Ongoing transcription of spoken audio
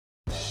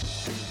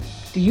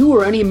Do you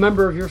or any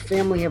member of your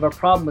family have a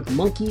problem with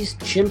monkeys,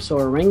 chimps,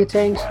 or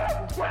orangutans?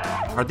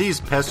 Are these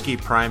pesky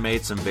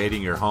primates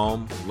invading your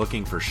home,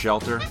 looking for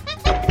shelter?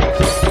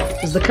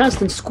 Does the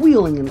constant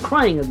squealing and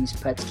crying of these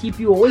pets keep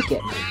you awake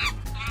at night?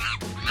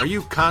 Are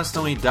you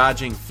constantly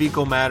dodging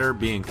fecal matter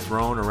being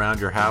thrown around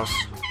your house?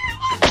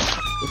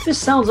 If this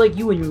sounds like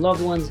you and your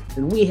loved ones,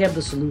 then we have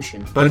the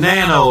solution.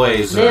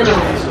 Bananawazer!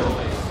 Bananawazer.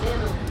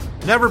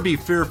 Never be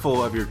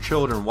fearful of your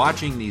children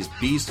watching these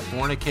beasts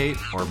fornicate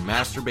or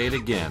masturbate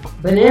again.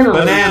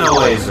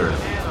 Bananawazer.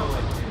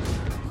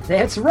 Bananawazer!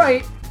 That's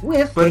right,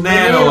 with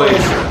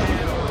Bananawazer!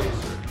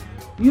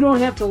 You don't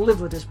have to live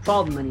with this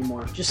problem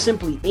anymore. Just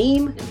simply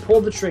aim and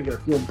pull the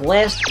trigger. You'll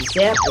blast,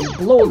 zap, and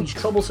blow these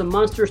troublesome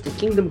monsters to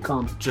kingdom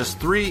come.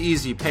 Just 3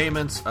 easy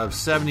payments of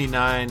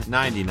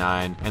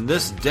 $79.99, and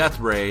this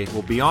death ray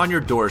will be on your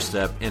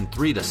doorstep in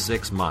 3 to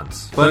 6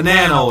 months.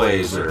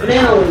 Bananawazer!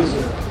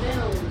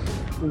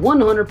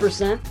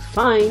 100%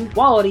 fine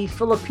quality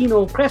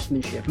Filipino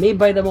craftsmanship made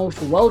by the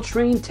most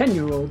well-trained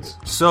 10-year-olds.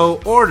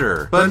 So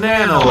order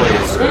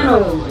Bananawazer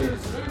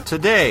Bananawazer.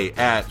 today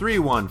at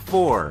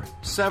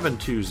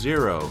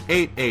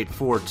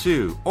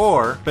 314-720-8842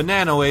 or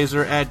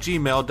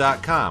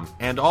bananawazer@gmail.com.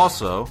 And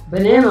also,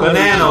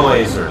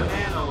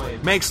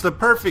 Bananawazer makes the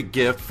perfect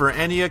gift for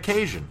any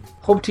occasion.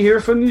 Hope to hear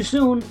from you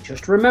soon.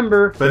 Just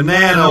remember,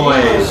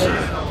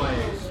 Bananawazer!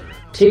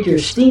 take your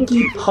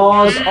stinky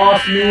paws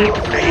off me, you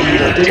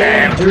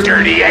damn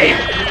dirty ape!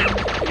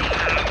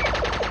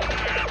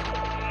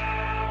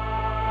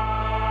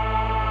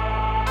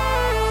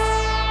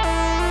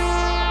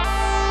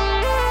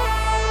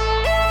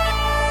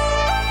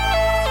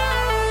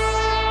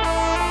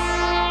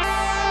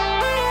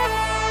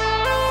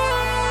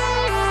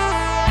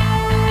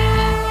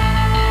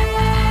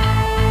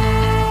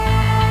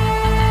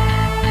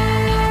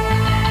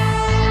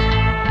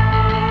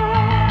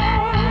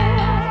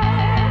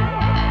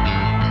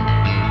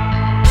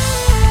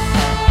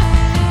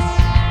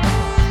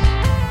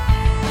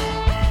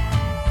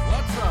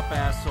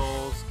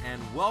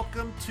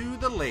 To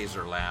the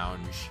Laser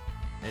Lounge.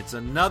 It's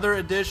another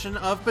edition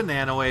of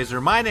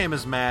Bananawazer. My name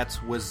is Matt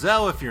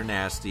Wazell if you're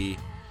nasty,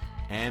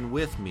 and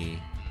with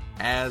me,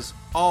 as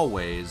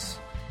always,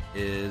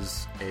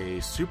 is a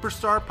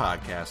superstar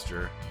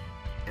podcaster,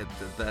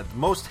 the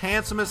most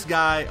handsomest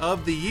guy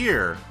of the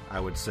year, I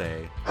would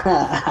say,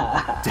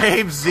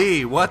 Dave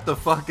Z. What the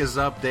fuck is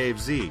up, Dave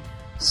Z?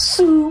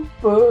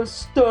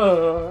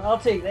 Superstar. I'll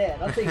take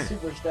that. I'll take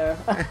superstar.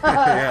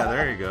 Yeah,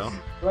 there you go.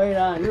 Right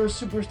on. You're a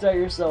superstar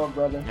yourself,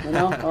 brother. You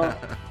know?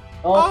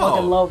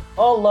 Fucking love.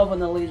 All love in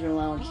the Laser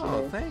Lounge today.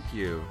 Oh, thank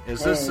you.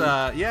 Is this,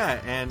 yeah,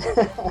 and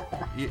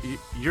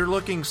you're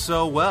looking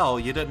so well,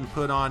 you didn't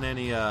put on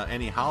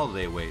any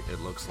holiday weight, it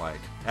looks like.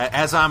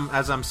 As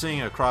I'm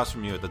sitting across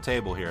from you at the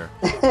table here,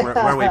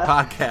 where we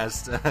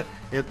podcast,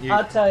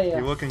 I'll tell you.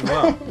 You're looking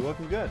well. You're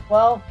looking good.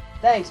 Well,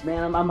 thanks,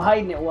 man. I'm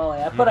hiding it well.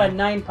 I put on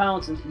 9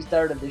 pounds since we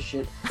started this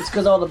shit. It's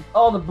because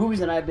all the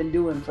boozing I've been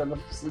doing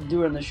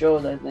during the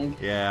shows, I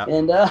think. Yeah.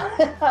 And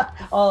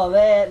all of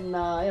that, and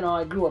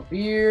I grew a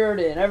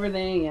beard and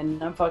everything,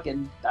 and I'm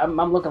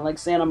looking like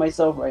Santa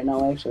myself right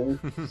now, actually.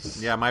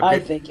 Yeah, I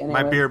think anyway.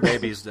 My beer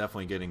baby's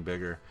definitely getting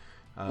bigger.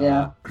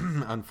 Yeah.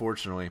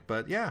 Unfortunately,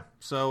 but yeah.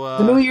 So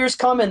the New Year's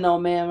coming though,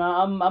 man.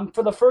 I'm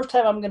for the first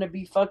time I'm gonna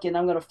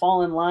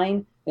fall in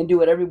line and do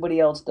what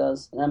everybody else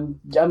does. I'm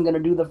gonna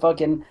do the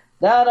fucking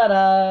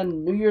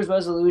New Year's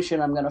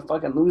resolution. I'm gonna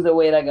fucking lose the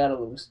weight I gotta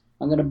lose.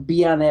 I'm gonna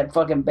be on that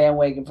fucking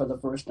bandwagon for the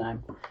first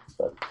time.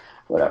 But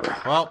whatever.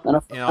 Well,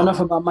 enough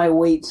about my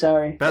weight.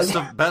 Sorry. Best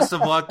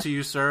of luck to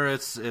you, sir.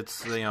 It's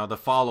the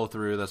follow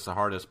through that's the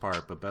hardest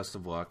part. But best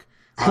of luck.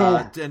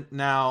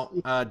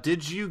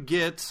 Did you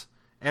get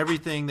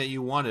everything that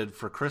you wanted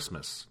for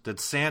Christmas? Did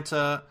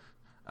Santa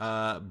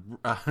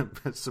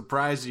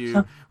surprise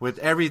you with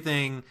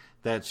everything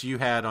that you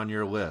had on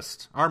your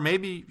list? Or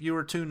maybe you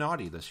were too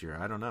naughty this year.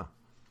 I don't know.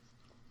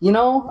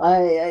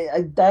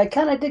 I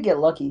kind of did get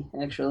lucky,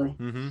 actually.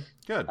 Mm-hmm.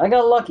 Good. I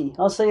got lucky.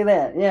 I'll say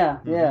that. Yeah,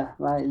 yeah.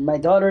 My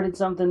daughter did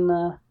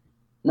something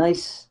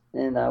nice,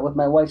 and with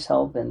my wife's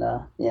help, and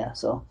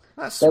so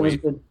that's that sweet. was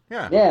good.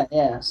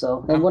 Yeah.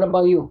 So, and what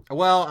about you?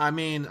 Well, I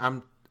mean,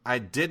 I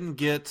didn't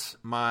get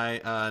my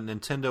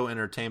Nintendo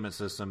Entertainment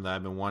System that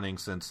I've been wanting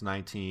since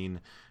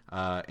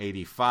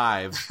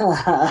 1985.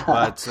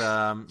 But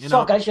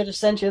Fuck, I should have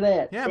sent you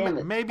that. Yeah, Damn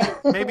it. maybe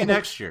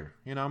next year.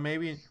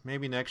 Maybe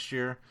next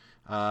year.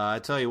 I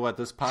tell you what,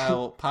 this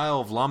pile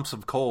of lumps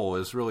of coal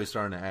is really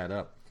starting to add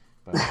up.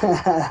 But,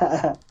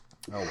 oh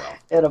well.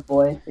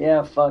 Attaboy.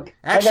 Yeah, fuck.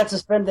 Actually, I got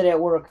suspended at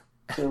work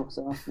too,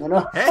 so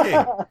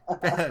Hey,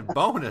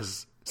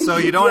 bonus. So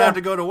you don't have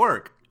to go to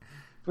work.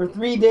 For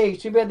 3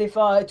 days. Too bad they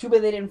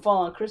didn't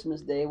fall on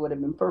Christmas Day. It would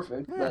have been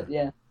perfect. Yeah, but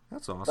yeah.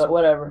 That's awesome. But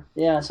whatever.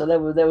 Yeah, so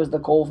that was the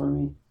goal for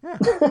me. Yeah.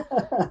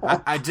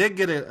 I did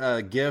get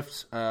a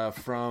gift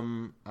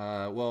from,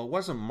 it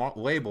wasn't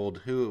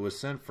labeled who it was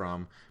sent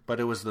from, but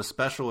it was the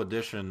special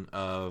edition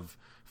of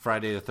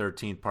Friday the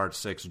 13th Part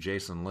 6,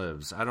 Jason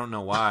Lives. I don't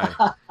know why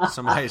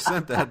somebody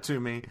sent that to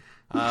me.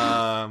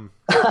 It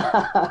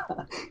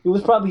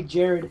was probably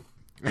Jared.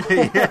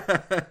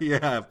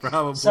 yeah,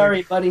 probably.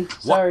 Sorry, buddy.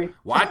 Sorry.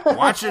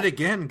 Watch it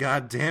again.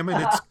 God damn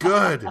it, it's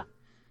good.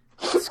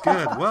 It's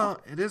good. Well,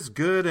 it is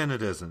good and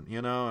it isn't.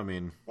 You know, I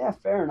mean. Yeah,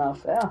 fair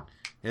enough. Yeah.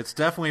 It's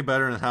definitely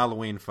better than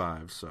Halloween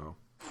 5. So.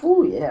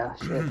 Oh yeah,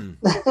 shit.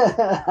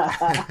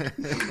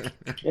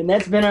 And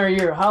that's been our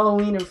year: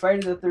 Halloween and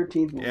Friday the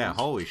 13th. Yeah,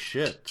 holy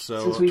shit!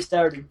 So since we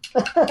started,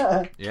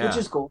 yeah, which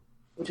is cool,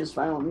 which is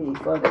fine with me.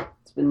 Fuck it.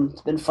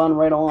 It's been fun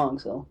right along.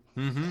 So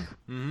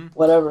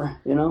whatever,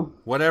 you know.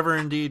 Whatever,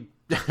 indeed.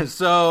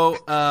 So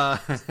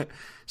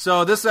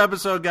so this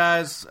episode,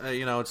 guys,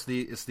 you know, it's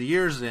the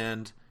year's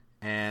end,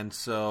 and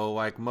so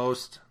like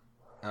most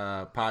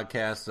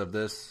podcasts of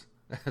this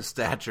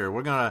stature,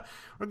 we're gonna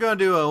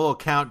do a little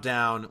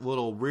countdown, a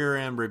little rear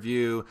end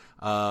review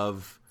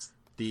of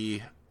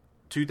the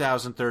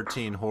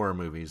 2013 horror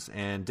movies.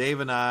 And Dave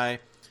and I,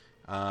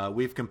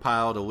 we've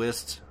compiled a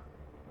list,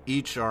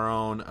 each our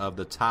own, of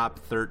the top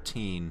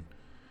 13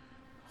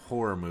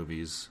 horror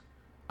movies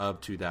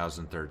of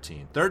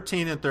 2013.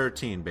 13 and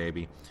 13,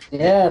 baby.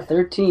 Yeah,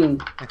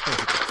 13.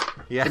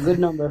 Yeah, a good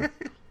number.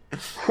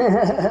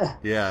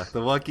 Yeah,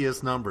 the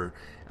luckiest number.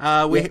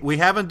 We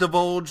haven't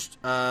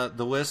divulged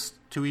the list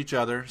to each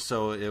other,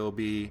 so it will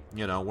be,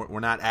 you know, we're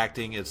not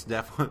acting. It's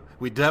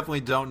we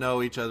definitely don't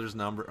know each other's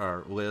number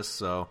or lists,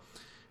 so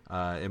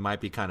it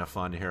might be kind of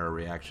fun to hear our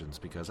reactions,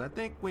 because I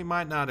think we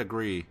might not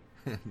agree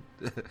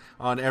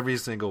on every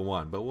single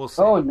one, but we'll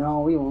see. Oh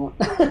no, we won't.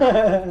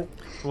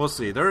 We'll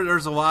see.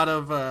 There's a lot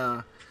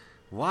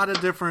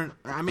of different.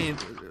 I mean,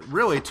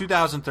 really,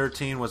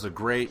 2013 was a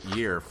great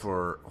year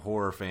for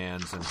horror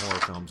fans and horror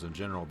films in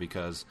general,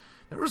 because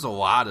there was a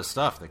lot of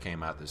stuff that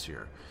came out this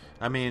year.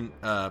 I mean,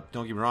 don't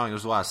get me wrong, there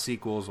was a lot of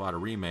sequels, a lot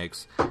of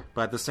remakes,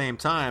 but at the same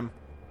time,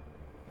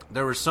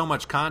 there was so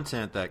much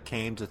content that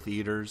came to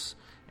theaters,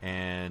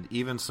 and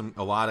even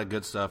a lot of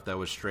good stuff that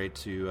was straight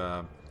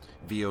to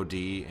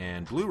VOD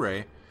and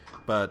Blu-ray.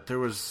 But it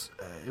was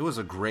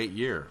a great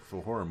year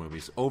for horror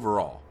movies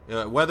overall.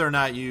 Whether or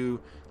not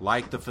you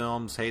like the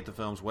films, hate the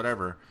films,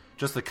 whatever,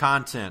 just the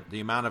content, the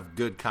amount of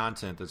good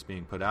content that's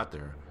being put out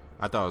there,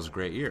 I thought it was a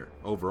great year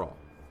overall.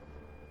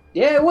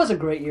 Yeah, it was a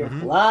great year.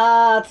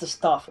 Lots of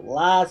stuff.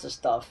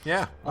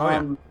 Yeah.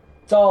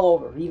 It's all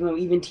over.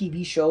 Even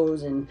TV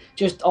shows and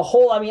just a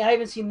whole. I mean, I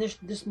haven't seen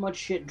this much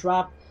shit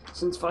drop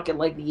since fucking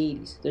like the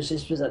 80s.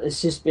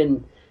 It's just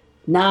been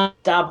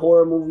non-stop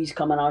horror movies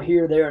coming out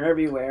here, there, and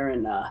everywhere.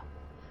 And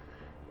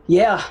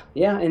yeah,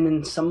 and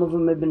then some of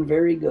them have been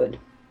very good.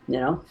 You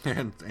know,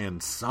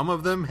 and some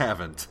of them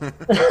haven't.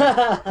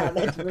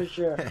 That's for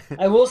sure.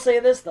 I will say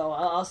this though.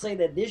 I'll say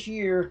that this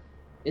year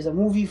is a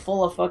movie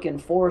full of fucking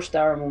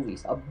 4-star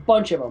movies, a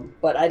bunch of them.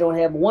 But I don't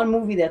have one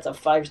movie that's a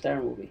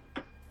 5-star movie.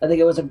 I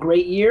think it was a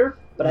great year,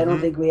 but I don't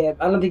think we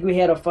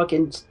had a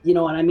fucking, you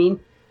know what I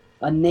mean,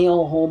 a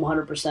nail home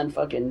 100%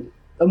 fucking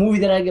a movie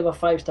that I give a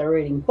 5-star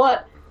rating.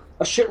 But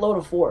a shitload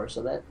of 4,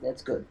 so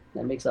that's good.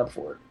 That makes up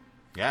for it.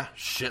 Yeah,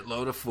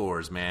 shitload of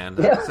 4s, man.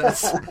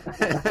 That's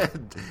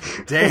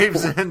Dave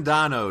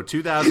Zendano,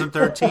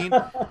 2013,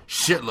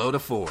 shitload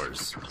of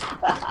 4s.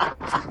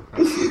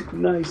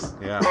 Nice.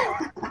 Yeah.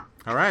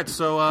 All right,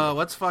 so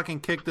let's fucking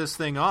kick this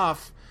thing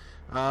off.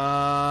 You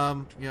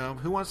know,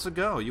 who wants to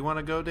go? You want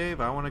to go, Dave?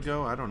 I want to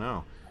go? I don't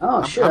know.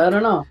 Oh, shit, I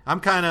don't know.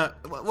 I'm kind of...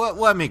 Well,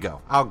 let me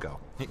go. I'll go.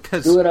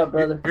 Do it up,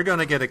 brother. You're going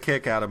to get a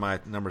kick out of my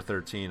number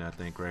 13, I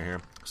think, right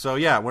here. So,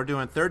 yeah, we're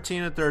doing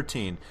 13 and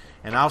 13.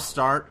 And I'll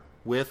start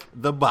with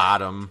the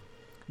bottom.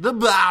 The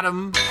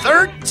bottom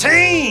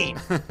 13!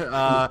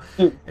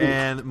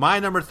 And my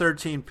number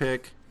 13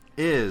 pick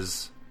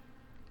is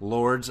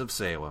Lords of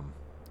Salem.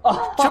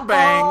 Oh,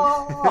 Shabang!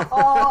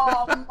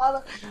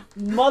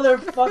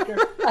 Motherfucker.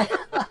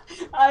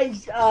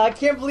 I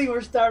can't believe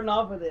we're starting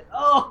off with it.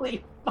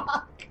 Holy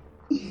fuck.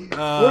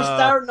 We're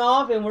starting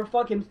off and we're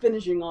fucking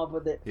finishing off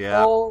with it.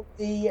 Yeah.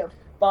 Holy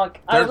fuck.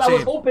 I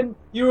was hoping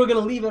you were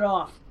going to leave it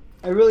off.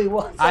 I really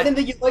was. I didn't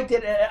think you liked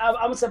it.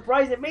 I'm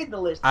surprised it made the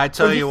list. I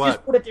tell you what.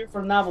 Just put it there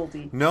for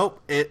novelty.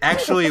 Nope. It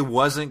actually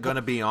wasn't going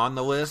to be on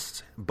the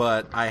list,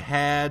 but I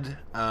had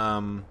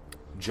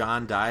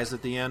John Dies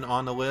at the End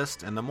on the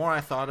list, and the more I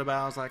thought about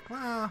it, I was like,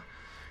 well,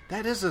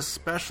 that is a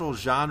special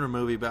genre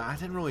movie, but I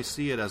didn't really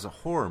see it as a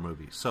horror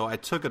movie, so I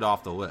took it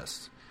off the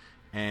list.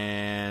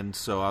 And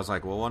so I was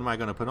like, well, what am I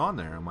going to put on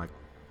there? I'm like,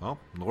 well,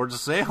 Lords of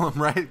Salem,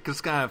 right? It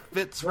just kind of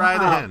fits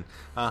right in.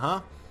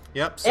 Uh-huh.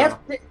 Yep. So.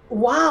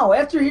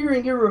 After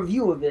hearing your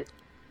review of it.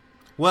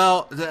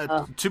 Well,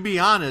 to be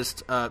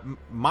honest,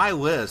 my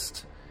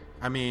list,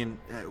 I mean,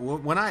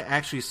 when I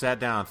actually sat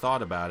down and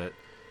thought about it,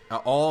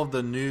 all of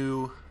the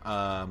new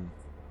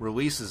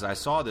releases I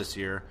saw this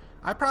year,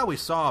 I probably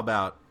saw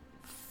about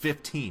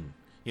 15.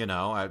 You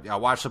know, I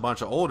watched a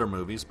bunch of older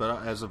movies,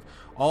 but as of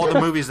all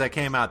the movies that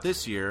came out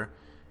this year,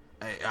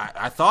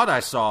 I thought I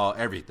saw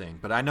everything,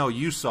 but I know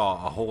you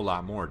saw a whole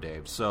lot more,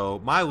 Dave. So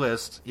my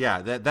list,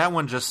 yeah, that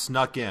one just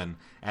snuck in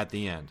at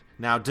the end.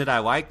 Now, did I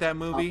like that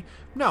movie?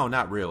 No,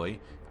 not really.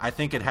 I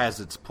think it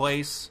has its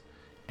place,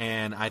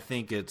 and I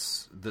think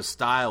the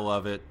style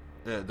of it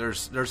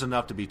there's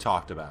enough to be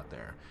talked about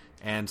there.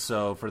 And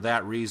so for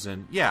that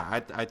reason,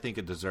 yeah, I think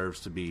it deserves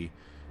to be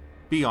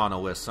on a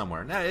list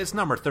somewhere. Now, it's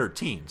number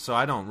 13, so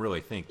I don't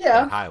really think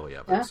that highly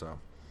of it. So.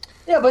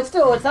 Yeah, but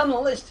still, it's on the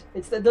list.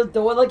 It's the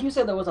like you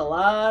said, there was a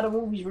lot of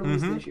movies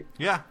released this year.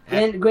 Yeah,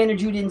 and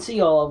granted, you didn't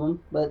see all of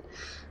them, but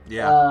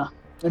yeah,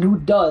 and who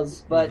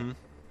does? But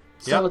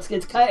so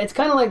it's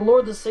kind of like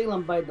Lord of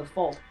Salem by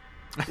default.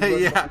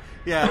 yeah,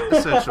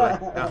 essentially.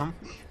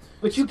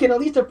 But you can at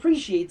least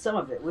appreciate some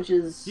of it, which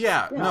is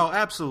no,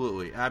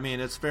 absolutely. I mean,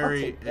 it's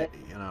very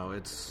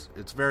it's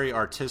very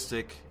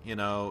artistic,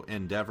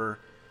 endeavor.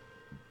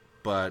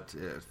 But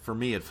for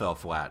me, it fell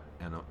flat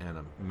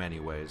in many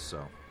ways.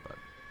 So.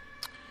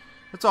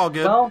 It's all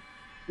good.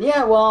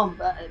 Well,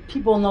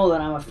 people know that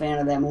I'm a fan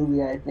of that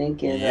movie, I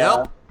think.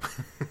 And,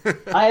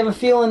 I have a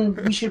feeling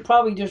we should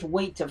probably just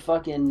wait to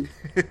fucking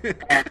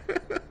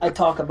I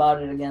talk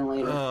about it again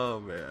later.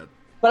 Oh, man.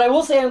 But I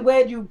will say I'm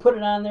glad you put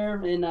it on there,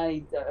 and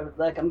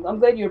I'm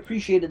glad you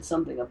appreciated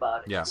something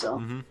about it. Yeah.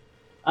 So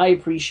I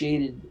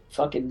appreciated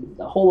fucking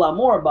a whole lot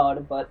more about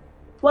it, but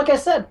like I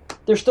said,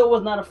 there still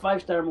was not a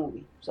 5-star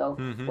movie. So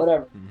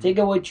whatever. Take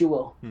it what you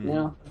will,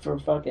 for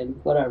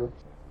fucking whatever.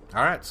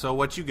 All right, so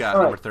what you got,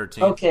 number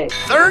 13? Okay.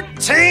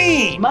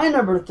 13! My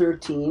number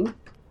 13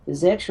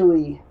 is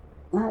actually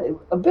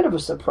a bit of a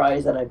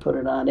surprise that I put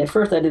it on. At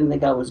first, I didn't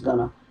think I was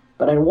gonna,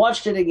 but I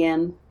watched it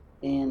again,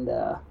 and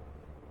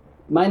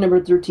my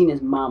number 13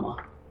 is Mama.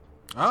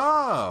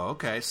 Oh,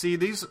 okay. See,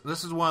 this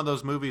is one of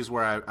those movies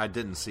where I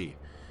didn't see.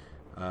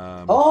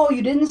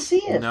 You didn't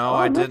see it? No,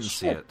 I didn't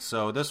see it.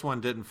 So this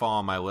one didn't fall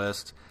on my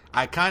list.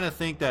 I kind of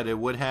think that it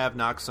would have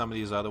knocked some of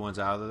these other ones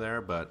out of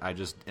there, but I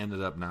just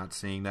ended up not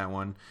seeing that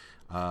one.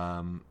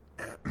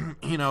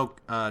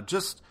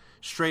 Just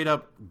straight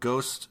up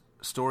ghost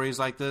stories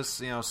like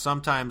this,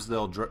 sometimes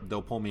they'll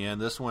pull me in.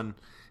 This one,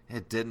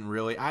 it didn't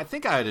really. I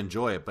think I'd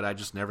enjoy it, but I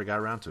just never got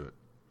around to it.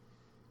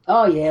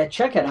 Oh yeah,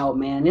 check it out,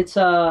 man. It's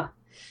a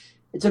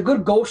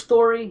good ghost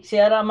story. See,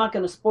 I'm not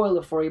going to spoil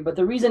it for you, but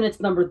the reason it's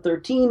number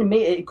 13,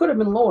 it could have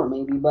been lower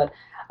maybe, but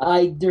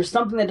there's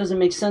something that doesn't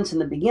make sense in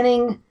the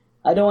beginning.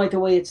 I don't like the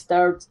way it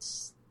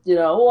starts.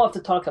 We'll have to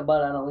talk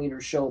about it on a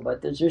later show,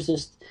 but there's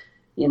just,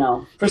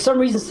 for some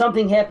reason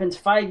something happens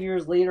 5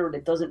 years later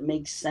that doesn't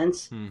make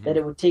sense, that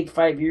it would take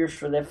 5 years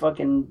for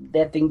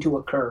that thing to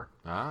occur.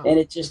 Oh. And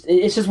it's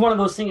just one of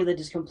those things that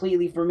just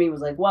completely, for me,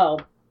 was like, wow,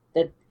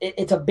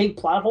 it's a big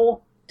plot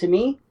hole to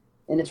me,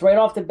 and it's right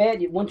off the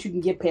bat. Once you can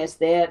get past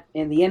that,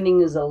 and the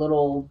ending is a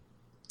little...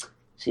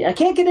 See, I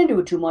can't get into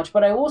it too much,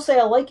 but I will say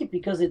I like it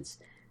because it's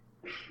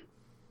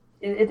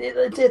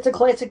a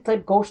classic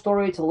type ghost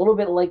story. It's a little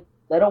bit like,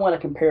 I don't want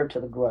to compare it to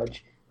The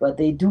Grudge, but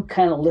they do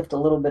kind of lift a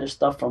little bit of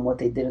stuff from what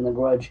they did in The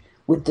Grudge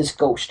with this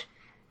ghost.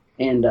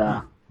 And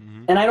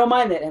and I don't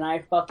mind that, and I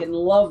fucking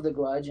love The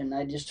Grudge, and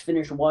I just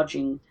finished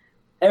watching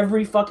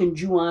every fucking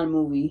Ju-on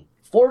movie,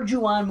 4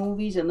 Ju-on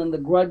movies, and then The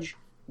Grudge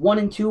 1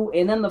 and 2,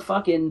 and then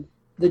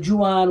the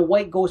Ju-on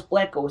White Ghost,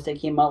 Black Ghost that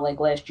came out like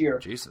last year.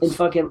 Jesus. In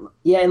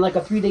like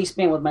a 3-day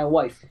span with my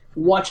wife.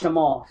 Watched them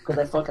all because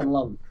I fucking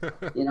love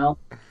them,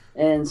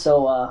 And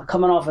so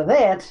coming off of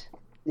that,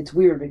 it's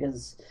weird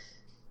because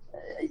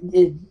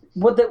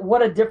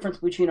what a difference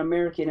between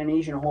American and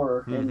Asian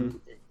horror. And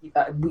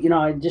I'm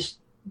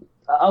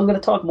going to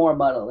talk more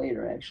about it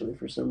later. Actually,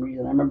 for some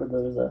reason, I remember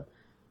there was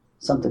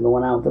something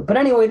going on with it. But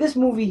anyway, this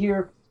movie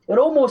here, it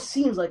almost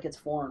seems like it's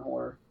foreign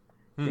horror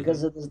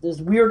because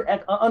there's weird,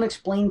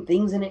 unexplained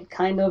things in it.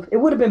 Kind of, it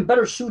would have been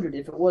better suited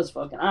if it was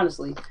fucking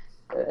honestly.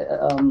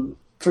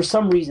 For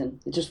some reason,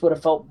 it just would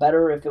have felt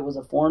better if it was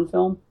a foreign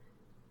film.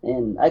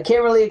 And I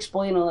can't really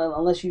explain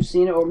unless you've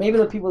seen it, or maybe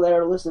the people that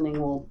are listening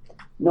will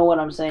know what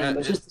I'm saying. But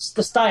it's just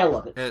the style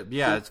of it.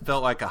 It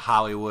felt like a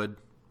Hollywood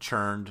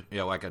churned,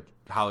 like a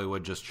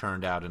Hollywood just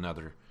churned out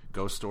another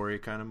ghost story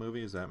kind of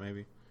movie. Is that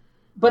maybe?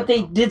 But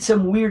they did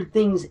some weird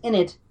things in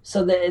it,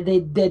 so that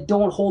they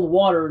don't hold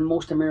water in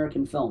most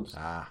American films.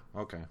 Ah,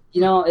 okay.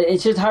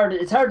 It's just hard.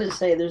 It's hard to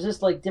say. There's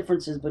just like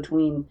differences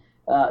between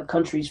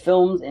countries'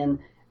 films, and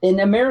in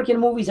American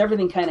movies,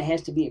 everything kind of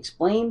has to be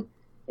explained,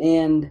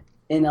 and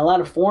in a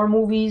lot of foreign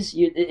movies,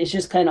 it's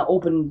just kind of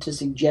open to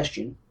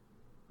suggestion.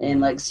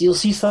 And so you'll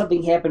see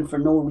something happen for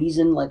no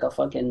reason, like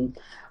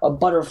a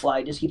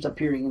butterfly just keeps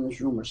appearing in this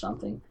room or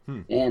something,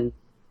 and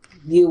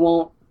you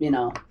won't,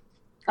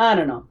 I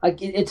don't know.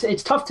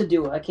 It's tough to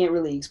do. I can't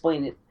really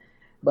explain it,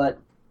 but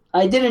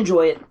I did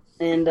enjoy it,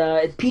 and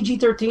it's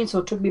PG-13, so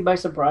it took me by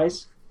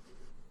surprise.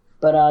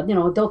 But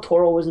Del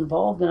Toro was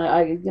involved, and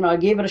I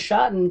gave it a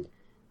shot, and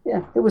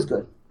yeah, it was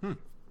good.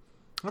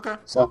 Okay.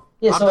 So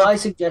I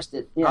suggest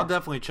it. Yeah. I'll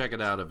definitely check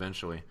it out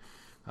eventually.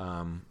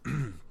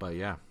 But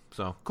yeah,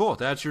 so cool.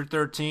 That's your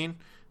 13.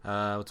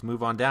 Let's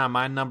move on down.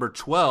 My number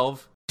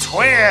 12.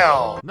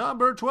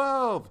 Number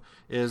 12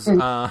 is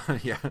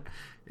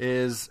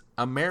is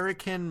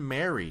American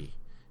Mary,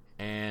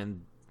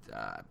 and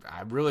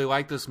I really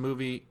like this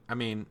movie. I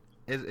mean,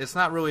 it's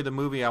not really the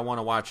movie I want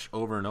to watch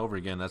over and over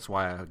again. That's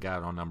why I got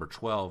it on number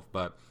 12.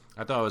 But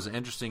I thought it was an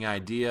interesting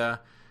idea.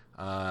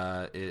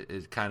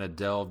 It kind of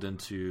delved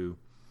into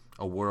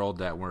a world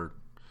that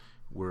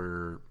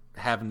we're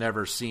have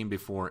never seen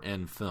before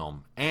in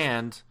film.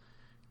 And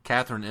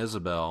Catherine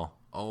Isabel,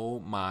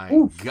 oh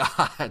my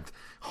God.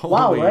 Holy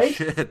wow, right?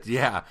 shit.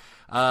 Yeah.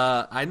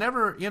 I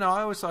never,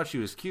 I always thought she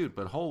was cute,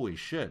 but holy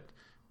shit.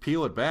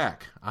 Peel it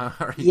back.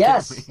 Are you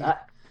Yes, kidding me?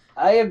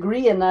 I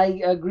agree, and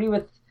I agree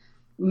with.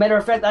 Matter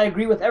of fact, I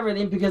agree with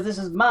everything because this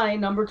is my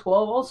number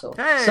 12 also.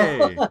 Hey!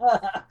 So,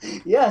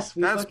 yes.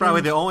 That's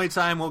probably the only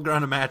time we're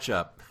going to match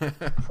up.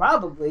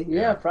 Probably,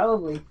 yeah,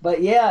 probably.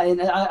 But yeah,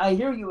 and I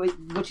hear you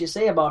what you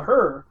say about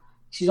her.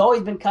 She's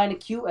always been kind of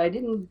cute. I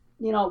didn't,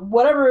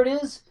 whatever it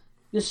is,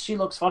 she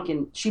looks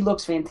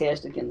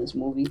fantastic in this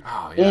movie.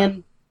 Oh, yeah.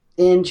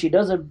 And she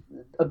does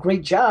a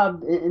great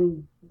job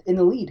in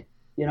the lead,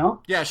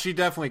 Yeah, she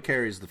definitely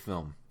carries the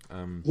film.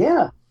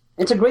 Yeah,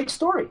 it's a great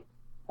story.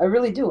 I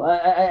really do.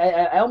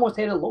 I almost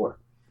hated lore,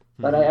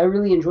 but I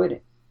really enjoyed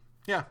it.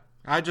 Yeah,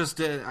 I just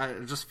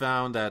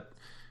found that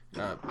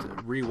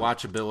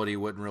rewatchability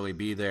wouldn't really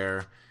be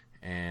there,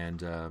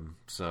 and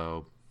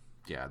so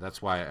yeah,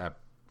 that's why I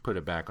put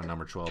it back on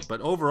number 12.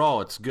 But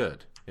overall, it's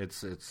good.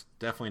 It's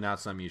definitely not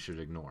something you should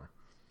ignore.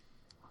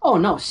 Oh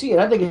no, see it.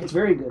 I think it's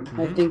very good.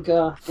 I think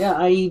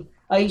I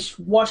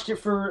watched it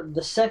for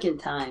the second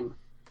time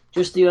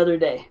just the other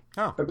day,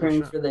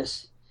 preparing for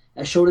this.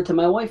 I showed it to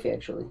my wife,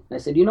 actually. I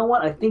said, you know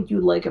what? I think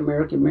you'd like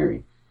American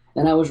Mary.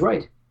 And I was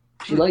right.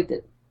 She liked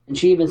it. And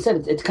she even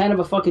said it's kind of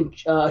a fucking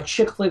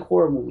chick flick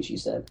horror movie, she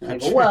said. And I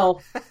go,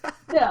 well,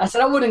 yeah. I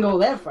said, I wouldn't go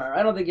that far.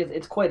 I don't think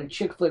it's quite a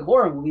chick flick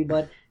horror movie,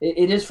 but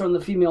it is from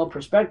the female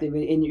perspective,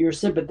 and you're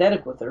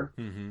sympathetic with her.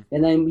 Mm-hmm.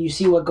 And then you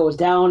see what goes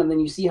down, and then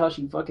you see how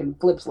she fucking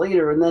flips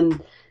later, and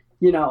then,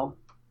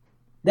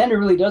 then it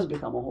really does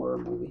become a horror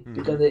movie.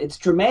 Because it's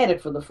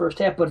dramatic for the first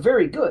half, but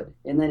very good.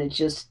 And then it's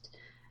just...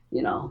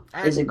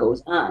 as it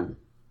goes on.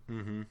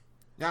 Mm-hmm.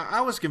 Now,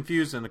 I was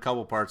confused in a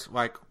couple parts.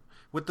 Like,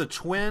 with the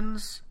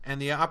twins and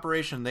the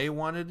operation they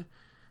wanted,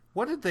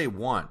 what did they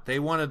want? They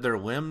wanted their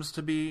limbs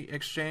to be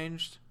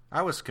exchanged?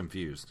 I was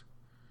confused.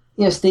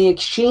 Yes, they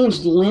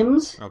exchanged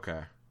limbs.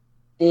 Okay.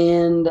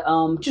 And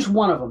just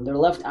one of them, their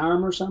left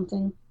arm or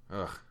something.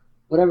 Ugh.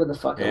 Whatever the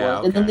fuck it was.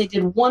 Okay. And then they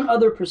did one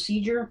other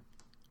procedure.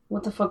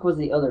 What the fuck was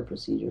the other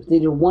procedure? They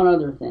did one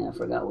other thing. I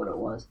forgot what it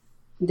was.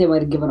 They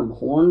might have given them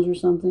horns or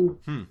something.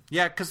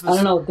 Yeah, because I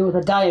don't know. There was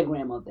a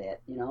diagram of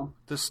that,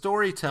 The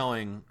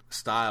storytelling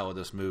style of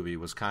this movie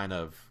was kind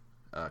of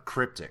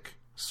cryptic,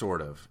 sort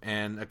of.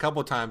 And a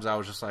couple of times I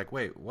was just like,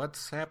 wait,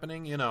 what's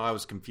happening? I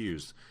was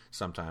confused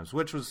sometimes,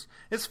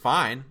 it's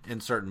fine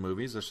in certain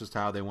movies. That's just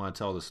how they want to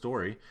tell the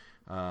story.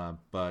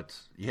 But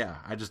yeah,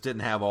 I just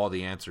didn't have all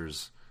the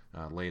answers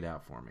laid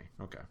out for me.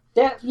 Okay.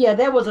 That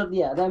was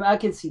I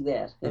could see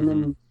that. And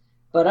then,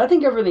 but I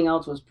think everything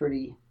else was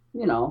pretty,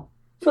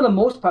 for the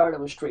most part, it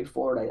was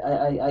straightforward.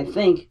 I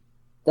think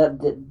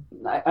that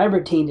I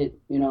retained it,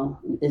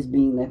 as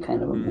being that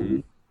kind of a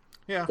movie.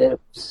 Yeah. That it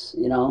was,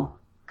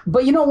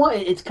 But you know what?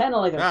 It's kind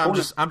of like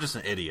I'm just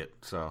an idiot.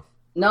 So.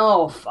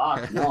 No,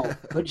 fuck no.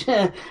 But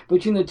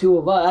between the two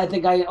of us, I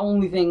think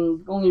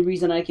only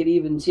reason I could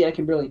even see, I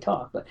can barely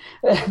talk, but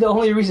the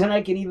only reason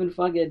I could even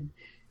fucking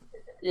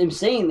am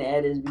saying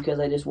that is because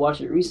I just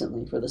watched it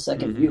recently for the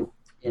second view.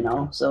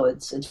 So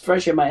it's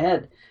fresh in my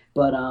head,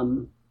 but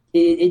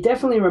It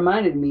definitely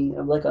reminded me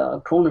of like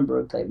a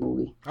Cronenberg type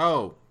movie.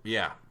 Oh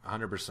yeah,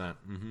 100%.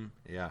 Mm-hmm.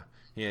 Yeah,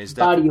 he's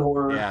body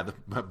horror. Yeah,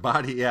 the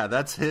body. Yeah,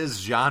 that's his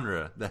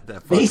genre.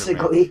 That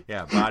basically. Man.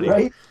 Yeah, body.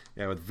 Right?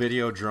 Yeah, with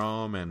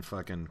Videodrome and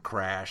fucking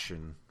Crash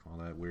and all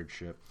that weird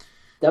shit.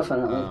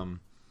 Definitely.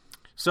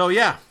 So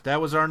yeah, that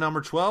was our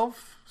number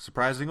 12.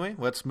 Surprisingly,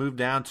 let's move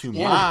down to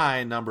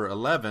my number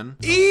 11.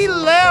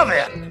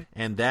 11,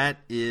 and that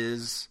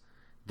is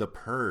The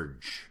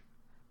Purge.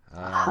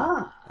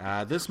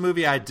 This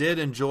movie I did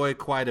enjoy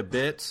quite a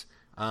bit.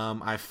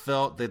 I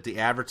felt that the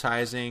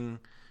advertising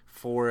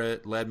for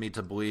it led me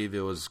to believe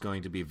it was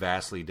going to be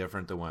vastly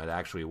different than what it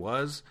actually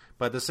was.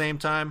 But at the same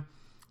time,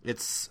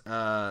 it's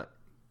the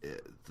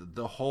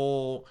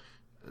whole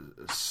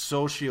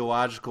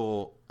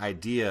sociological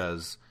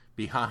ideas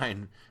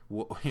behind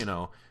what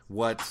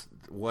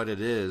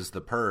it is,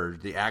 the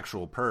purge, the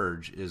actual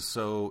purge, is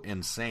so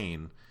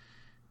insane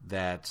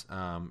that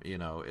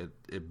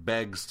it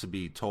begs to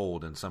be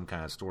told in some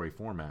kind of story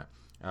format.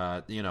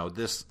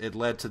 It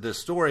led to this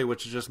story,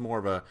 which is just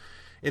more of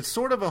it's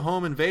sort of a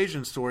home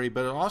invasion story,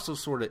 but it also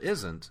sort of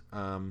isn't.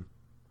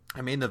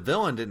 The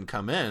villain didn't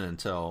come in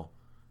until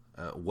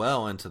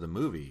well into the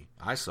movie.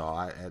 I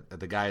saw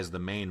the guy is the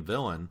main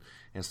villain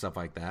and stuff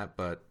like that,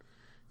 but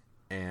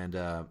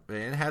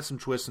it had some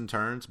twists and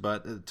turns.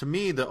 But to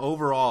me, the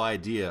overall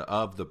idea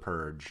of the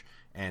purge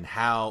and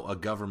how a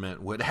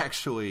government would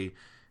actually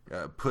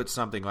put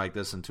something like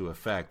this into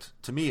effect,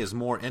 to me, is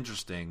more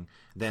interesting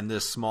than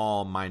this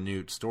small,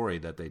 minute story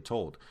that they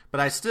told. But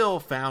I still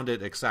found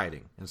it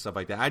exciting and stuff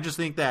like that. I just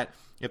think that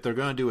if they're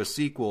going to do a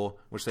sequel,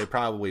 which they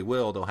probably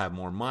will, they'll have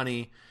more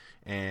money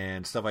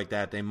and stuff like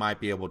that. They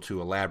might be able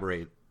to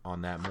elaborate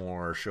on that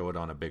more or show it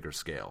on a bigger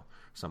scale,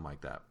 something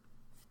like that.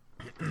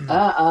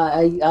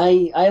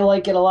 I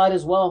like it a lot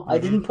as well. I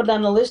Hmm. didn't put it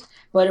on the list,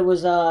 but it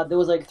was there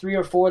was like three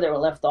or four that were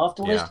left off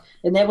the Yeah. list,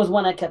 and that was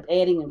one I kept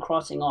adding and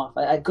crossing off.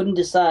 I couldn't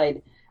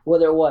decide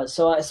whether it was.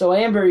 So I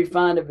am very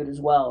fond of it as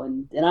well,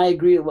 and I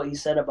agree with what you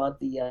said about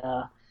the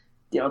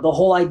the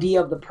whole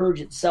idea of the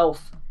purge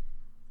itself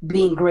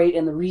being great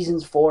and the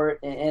reasons for it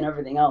and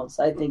everything else.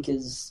 I think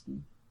is,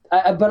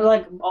 but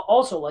like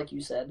also like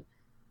you said,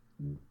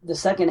 the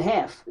second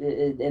half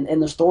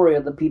and the story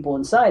of the people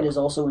inside is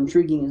also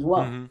intriguing as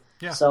well. Hmm.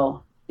 Yeah.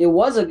 So it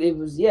was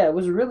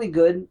really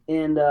good,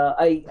 and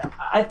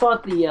I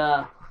thought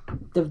the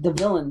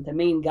villain, the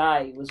main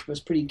guy, was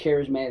pretty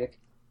charismatic.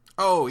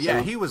 Oh yeah,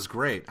 So he was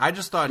great. I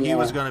just thought he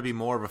was yeah, going to be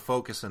more of a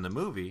focus in the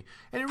movie,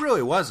 and it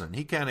really wasn't.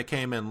 He kind of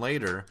came in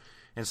later,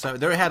 and so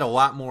there had a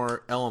lot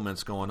more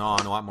elements going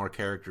on, a lot more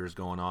characters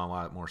going on, a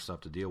lot more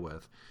stuff to deal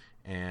with,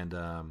 and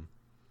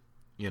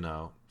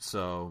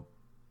so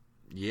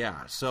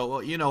yeah, so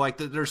well, like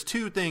there's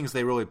two things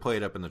they really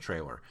played up in the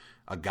trailer: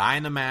 a guy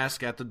in a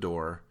mask at the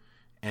door,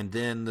 and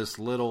then this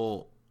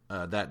little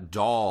that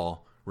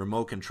doll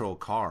remote control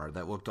car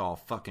that looked all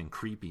fucking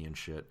creepy and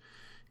shit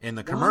in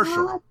the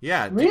commercial. what?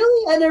 Yeah,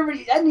 Really? I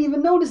didn't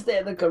even notice that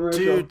in the dude,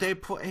 commercial. they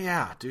put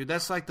dude.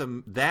 That's like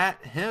him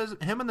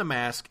in the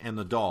mask and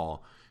the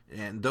doll,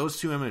 and those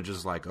two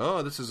images. Like,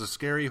 oh, this is a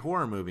scary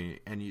horror movie,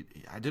 and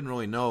I didn't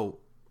really know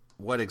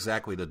what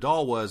exactly the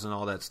doll was and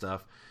all that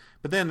stuff,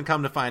 but then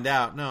come to find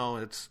out, no,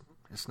 it's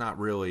not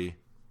really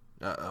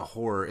a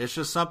horror. It's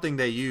just something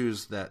they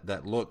use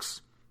that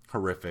looks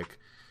horrific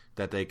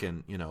that they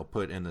can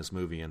put in this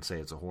movie and say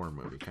it's a horror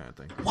movie kind of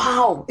thing.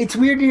 Wow, it's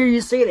weird to hear you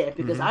say that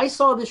because Hmm. I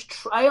saw this.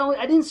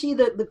 I didn't see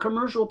the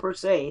commercial per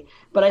se,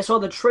 but I saw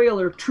the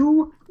trailer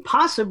two,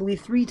 possibly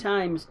three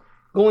times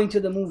going to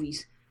the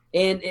movies,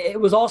 and it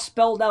was all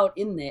spelled out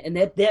in there, and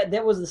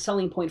that was the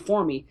selling point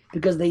for me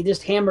because they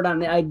just hammered on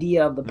the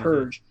idea of the Hmm.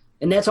 purge,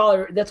 and that's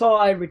all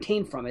I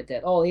retained from it.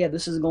 That oh yeah,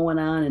 this is going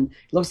on, and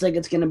it looks like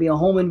it's going to be a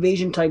home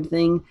invasion type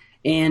thing,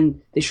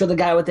 and they show the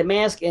guy with the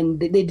mask, and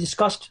they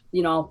discussed,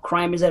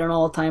 crime is at an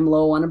all-time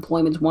low,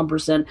 unemployment's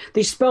 1%.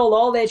 They spelled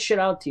all that shit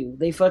out to you.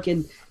 They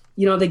fucking,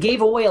 they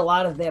gave away a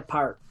lot of that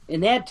part,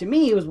 and that to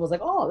me was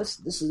like, oh, this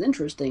is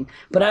interesting.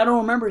 But I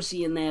don't remember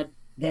seeing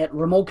that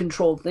remote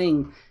control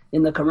thing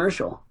in the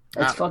commercial.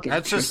 That's fucking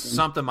That's just interesting.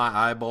 something my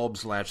eye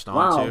bulbs latched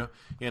onto,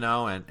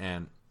 Wow.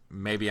 and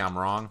maybe I'm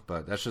wrong,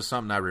 but that's just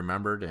something I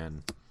remembered,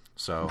 and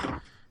so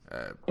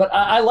But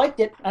I liked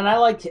it, and I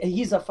liked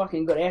he's a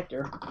fucking good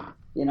actor,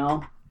 you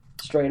know,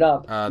 straight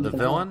up. the Ethan Hawke.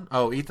 villain,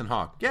 Ethan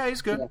Hawke, yeah,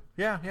 he's good,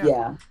 Yeah. yeah, yeah,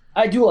 Yeah,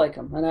 I do like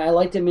him, and I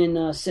liked him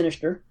in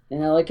Sinister,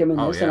 and I like him in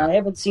oh this, and yeah. I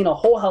haven't seen a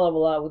whole hell of a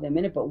lot with him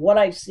in it, but what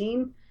I've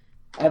seen,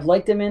 I've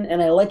liked him in,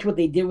 and I liked what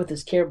they did with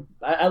his character.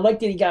 I liked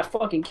that he got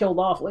fucking killed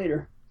off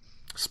later.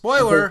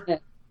 Spoiler.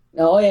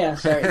 Oh yeah,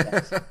 sorry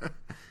guys.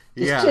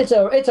 Yeah.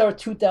 It's our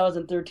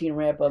 2013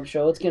 wrap up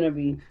show. It's gonna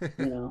be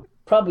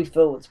probably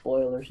filled with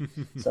spoilers.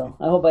 So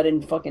I hope I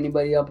didn't fuck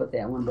anybody up with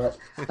that one. But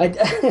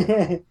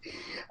I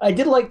I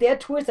did like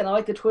that twist, and I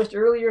like the twist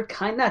earlier,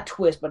 kind not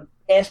twist, but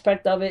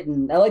aspect of it,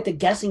 and I like the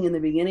guessing in the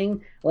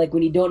beginning, like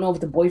when you don't know if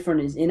the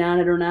boyfriend is in on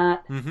it or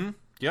not, Mm-hmm.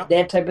 Yep.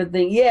 that type of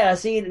thing. Yeah,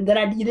 see, and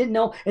then you didn't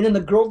know, and then the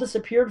girl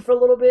disappeared for a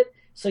little bit,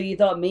 so you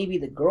thought maybe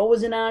the girl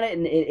was in on it,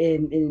 and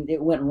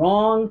it went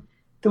wrong.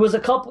 There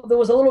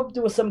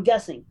was some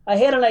guessing. I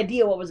had an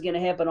idea what was going to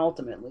happen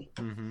ultimately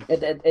Mm-hmm.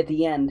 at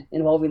the end,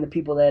 involving the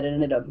people that it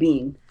ended up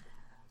being.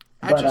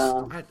 But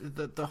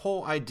The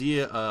whole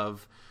idea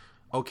of,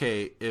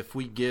 okay, if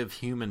we give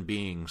human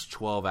beings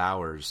 12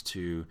 hours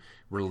to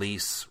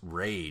release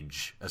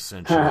rage,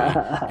 essentially,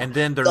 and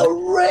then they're the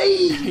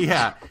rage.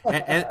 yeah,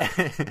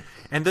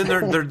 and then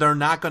they're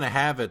not going to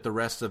have it the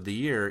rest of the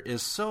year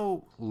is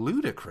so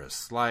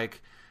ludicrous.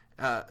 Like,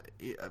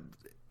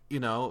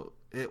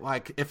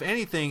 like if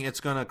anything, it's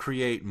going to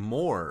create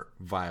more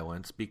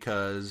violence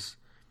because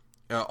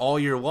all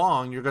year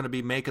long you're going to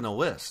be making a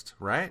list,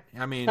 right?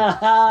 I mean,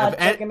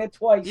 Checking it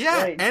twice.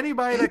 yeah, Right.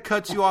 anybody that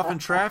cuts you off in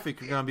traffic,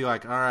 you're going to be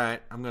like, all right,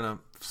 I'm going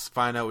to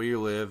find out where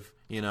you live,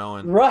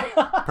 and Right.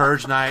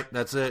 purge night.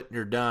 That's it.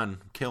 You're done.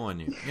 Killing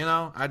you.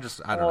 I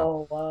don't know.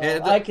 Oh wow!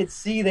 It- I could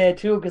see that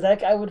too because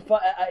I would.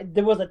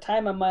 There was a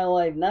time in my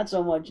life, not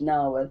so much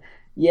now, but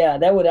yeah,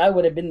 I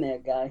would have been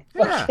that guy.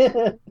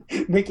 Yeah.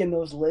 Making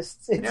those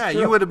lists. It's Yeah,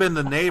 true. you would have been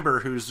the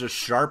neighbor who's just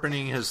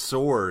sharpening his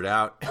sword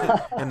out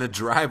in the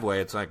driveway.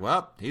 It's like,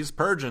 well, he's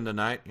purging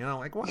tonight.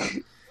 Like what?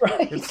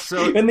 Right. It's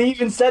so And they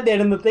even said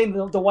that in the thing.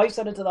 The wife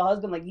said it to the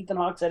husband, like Ethan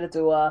Hawke said it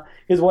to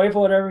his wife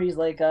or whatever. He's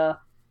like,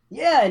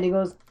 yeah, and he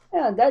goes,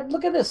 yeah, Dad,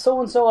 look at this,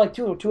 so and so, like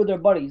two of their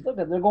buddies. Look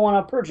at they're going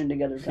out purging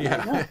together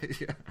tonight.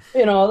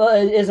 yeah, No.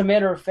 As a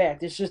matter of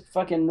fact, it's just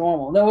fucking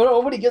normal.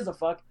 Nobody gives a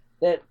fuck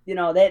that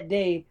that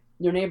day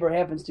your neighbor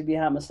happens to be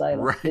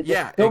homicidal. Right,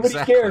 yeah, Nobody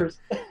exactly. cares.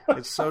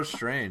 It's so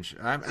strange.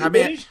 I It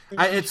mean,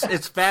 is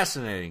it's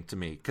fascinating to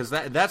me because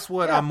that's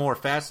what Yeah. I'm more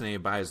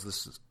fascinated by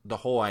is the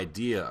whole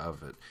idea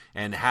of it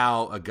and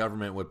how a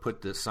government would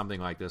put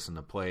something like this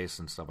into place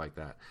and stuff like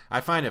that.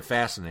 I find it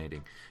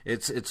fascinating.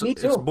 It's Me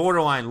too.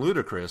 borderline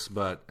ludicrous,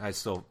 but I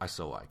still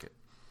like it.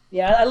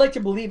 Yeah, I like to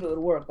believe it would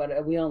work,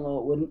 but we all know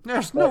it wouldn't.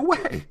 There's no But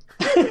way.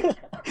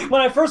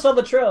 when I first saw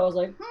the trailer, I was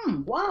like,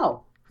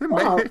 wow,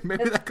 wow.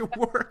 Maybe that could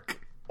work.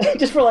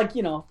 Just for like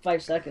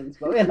 5 seconds,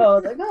 but I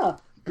was like, oh,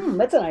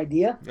 that's an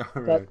idea. All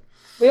But right.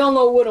 we all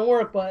know it wouldn't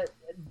work. But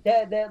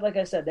that like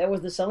I said, that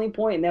was the selling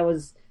point, and that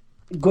was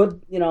good.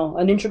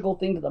 An integral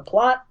thing to the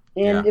plot,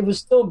 and Yeah. it was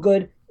still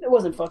good. It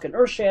wasn't fucking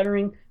earth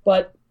shattering,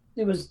 but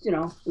it was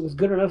it was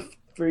good enough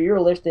for your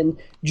list, and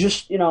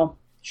just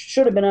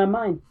should have been on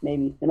mine.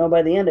 Maybe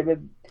by the end of it,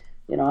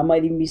 I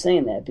might even be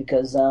saying that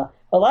because a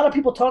lot of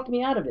people talked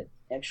me out of it.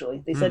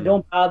 Actually, they said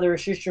don't bother.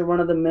 It's just your run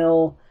of the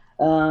mill.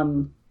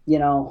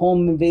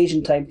 Home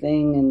invasion type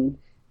thing. And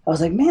I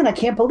was like, man, I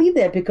can't believe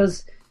that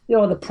because,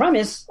 the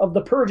premise of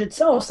The Purge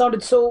itself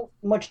sounded so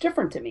much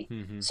different to me.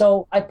 Mm-hmm.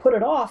 So I put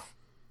it off,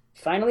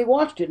 finally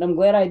watched it, and I'm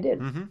glad I did.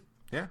 Mm-hmm.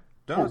 Yeah.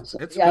 No, Yeah,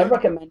 it's I good.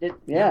 recommend it.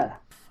 Yeah.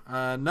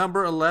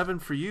 Number 11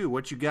 for you.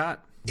 What you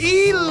got?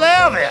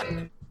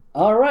 11.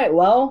 All right.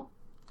 Well,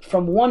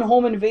 from one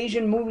home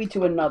invasion movie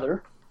to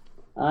another,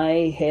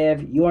 I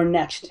have You're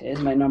Next as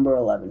my number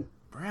 11.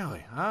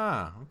 Really?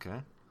 Ah,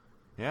 okay.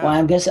 Yeah. Well,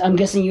 I'm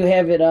guessing you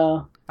have it.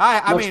 I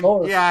much mean,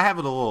 lower. yeah, I have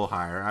it a little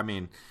higher. I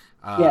mean,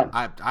 Yeah.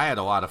 I had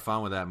a lot of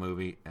fun with that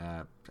movie.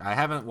 I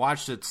haven't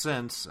watched it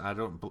since. I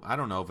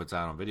don't know if it's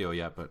out on video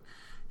yet, but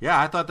yeah,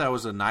 I thought that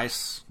was a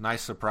nice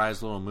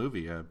surprise little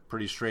movie.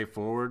 Pretty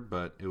straightforward,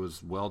 but it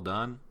was well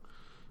done.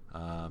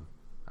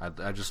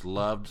 I just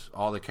loved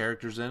all the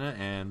characters in it,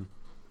 and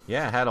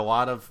yeah, it had a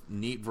lot of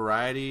neat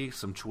variety,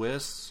 some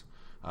twists,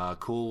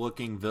 cool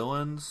looking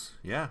villains.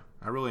 Yeah,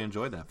 I really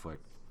enjoyed that flick.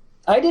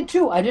 I did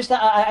too.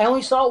 I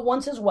only saw it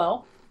once as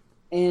well,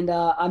 and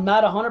I'm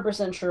not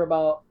 100% sure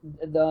about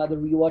the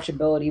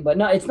rewatchability. But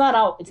no, it's not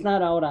out. It's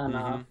not out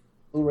on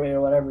Blu-ray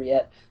or whatever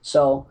yet.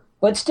 So,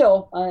 but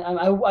still,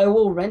 I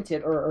will rent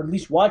it or at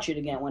least watch it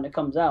again when it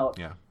comes out.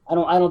 Yeah. I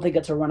don't think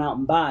it's a run out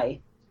and buy.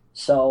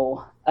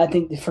 So I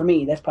think for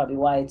me that's probably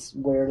why it's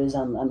where it is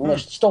on the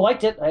list. Still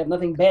liked it. I have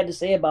nothing bad to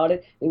say about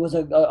it. It was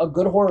a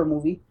good horror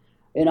movie.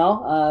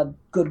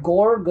 Good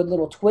gore, good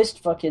little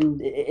twist.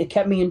 It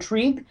kept me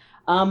intrigued.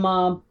 I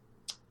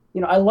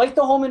like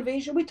the home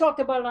invasion. We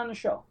talked about it on the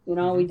show.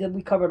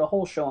 We covered a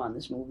whole show on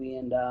this movie,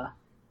 and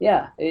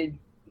it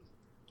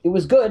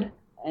was good.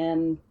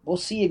 And we'll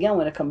see again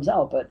when it comes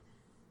out. But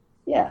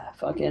yeah,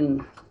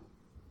 it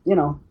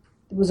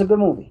was a good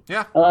movie.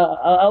 Yeah.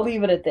 I'll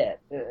leave it at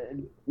that.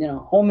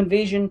 Home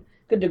invasion,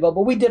 good to go.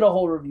 But we did a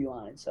whole review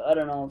on it, so I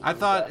don't know. If I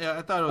thought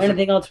it was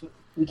anything else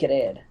we could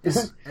add.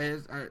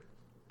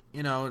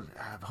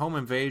 Home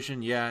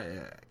invasion. Yeah,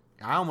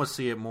 I almost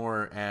see it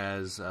more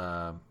as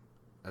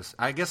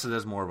I guess it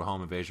is more of a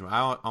home invasion.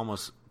 I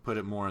almost put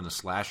it more in the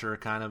slasher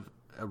kind of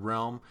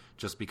realm,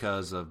 just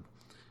because of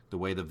the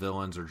way the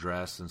villains are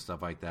dressed and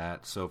stuff like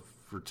that. So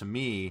to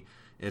me,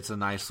 it's a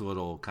nice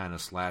little kind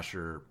of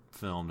slasher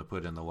film to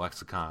put in the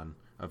lexicon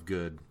of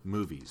good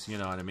movies. You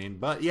know what I mean?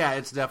 But yeah,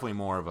 it's definitely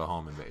more of a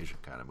home invasion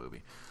kind of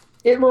movie.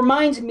 It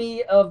reminds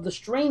me of The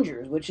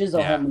Strangers, which is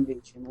a home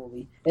invasion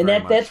movie, and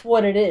that's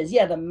what it is.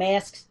 Yeah, the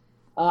masks.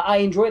 I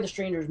enjoy The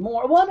Strangers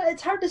more. Well,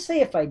 it's hard to say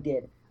if I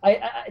did.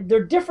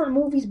 They're different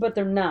movies, but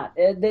they're not.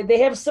 They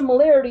have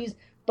similarities,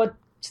 but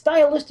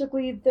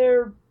stylistically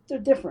they're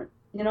different.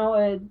 I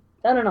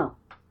don't know.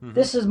 Mm-hmm.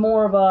 This was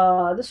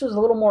a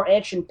little more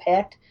action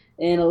packed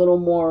and a little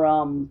more.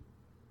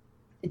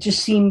 It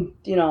just seemed,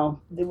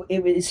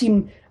 it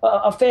seemed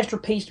a faster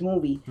paced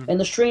movie, and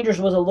The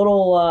Strangers was a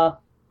little.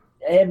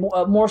 It had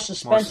more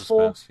suspenseful. More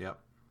suspense, yep.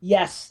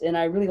 Yes, and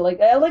I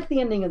like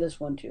the ending of this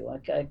one too.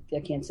 I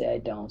can't say I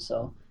don't.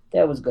 So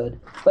that was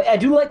good. But I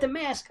do like the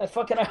mask.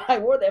 I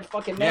wore that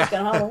fucking mask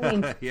on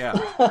Halloween. Yeah.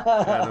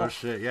 No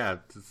shit. Yeah,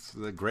 it's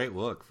a great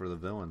look for the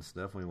villains.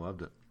 Definitely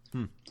loved it.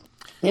 And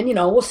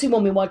we'll see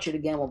when we watch it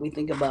again what we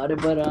think about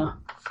it. But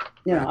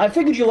I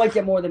figured you liked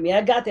it more than me.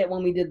 I got that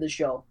when we did the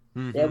show.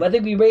 Mm-hmm. Yeah, I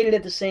think we rated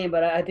it the same,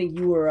 but I think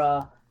you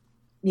were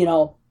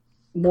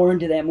more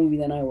into that movie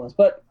than I was.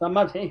 But I'm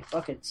not. Hey,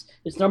 fuck it.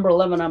 It's number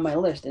 11 on my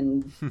list,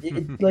 and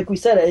like we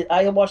said,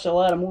 I watched a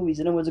lot of movies,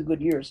 and it was a good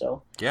year.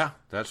 So yeah,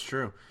 that's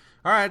true.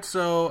 All right,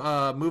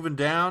 so moving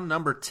down,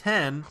 number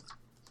 10.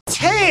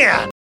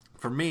 10!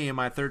 For me,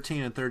 my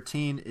 13 and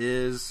 13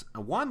 is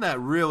one that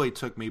really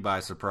took me by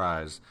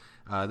surprise.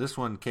 This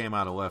one came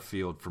out of left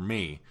field for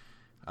me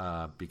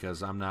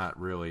because I'm not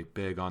really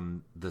big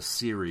on the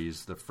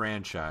series, the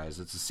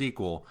franchise. It's a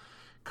sequel,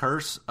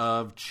 Curse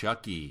of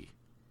Chucky.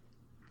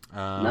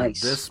 Nice.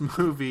 This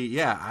movie,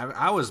 yeah,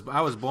 I was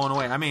blown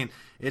away. I mean,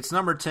 it's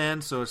number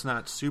 10, so it's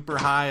not super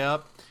high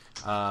up,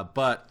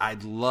 but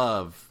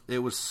it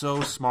was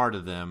so smart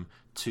of them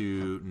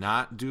to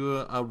not do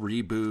a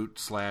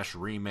reboot /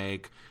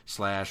 remake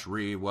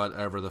 /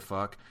 whatever the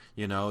fuck.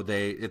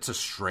 It's a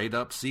straight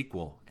up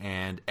sequel,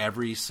 and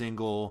every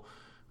single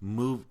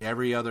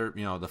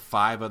the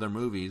 5 other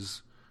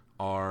movies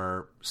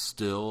are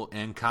still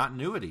in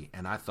continuity,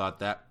 and I thought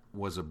that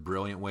was a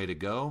brilliant way to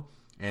go.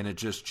 And it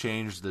just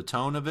changed the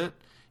tone of it,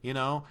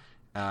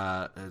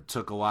 It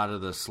took a lot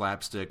of the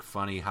slapstick,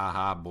 funny,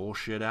 ha-ha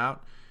bullshit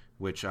out,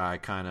 which I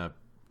kind of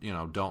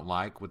don't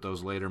like with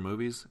those later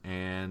movies,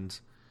 and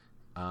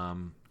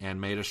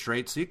made a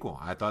straight sequel.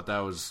 I thought that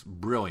was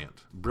brilliant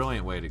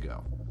way to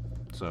go.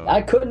 So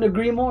I couldn't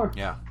agree more.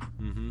 Yeah.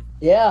 Mm-hmm.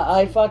 Yeah,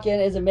 I fucking,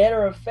 as a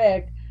matter of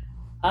fact,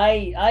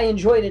 I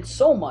enjoyed it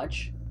so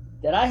much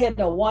that I had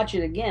to watch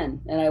it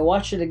again, and I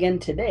watched it again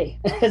today.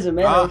 As a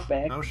matter of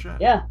fact, no shit.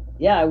 Yeah,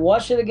 I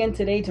watched it again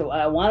today too.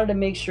 I wanted to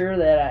make sure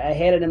that I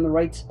had it in the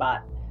right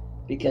spot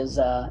because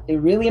it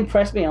really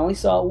impressed me. I only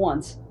saw it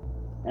once,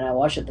 and I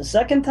watched it the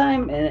second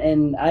time,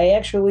 and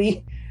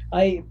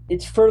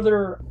it's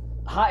further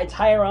high. It's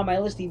higher on my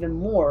list even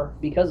more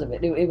because of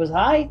it. It was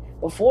high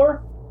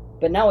before,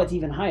 but now it's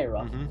even higher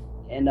up. Mm-hmm.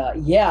 And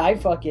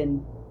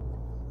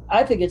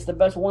I think it's the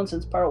best one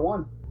since part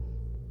one.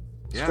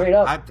 Yeah, straight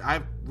up.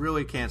 I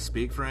really can't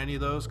speak for any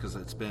of those because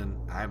I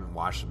haven't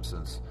watched them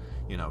since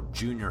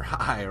junior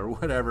high or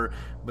whatever.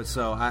 But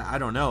so I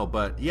don't know.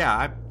 But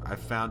yeah, I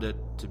found it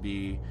to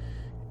be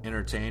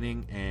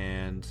entertaining,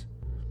 and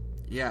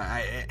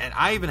yeah,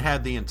 I even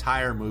had the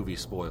entire movie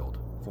spoiled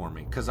for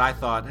me because I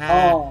thought,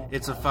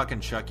 it's a fucking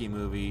Chucky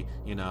movie,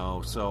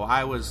 So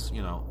I was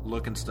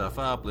looking stuff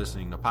up,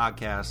 listening to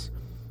podcasts.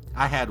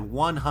 I had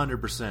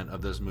 100%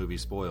 of this movie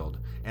spoiled,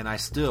 and I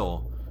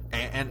still.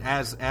 And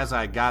as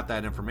I got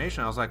that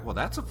information, I was like, well,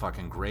 that's a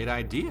fucking great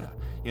idea.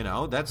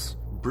 That's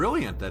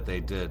brilliant that they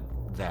did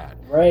that.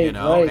 Right,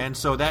 right. And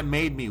so that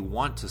made me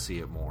want to see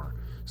it more.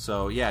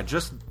 So, yeah,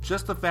 just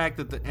the fact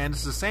that and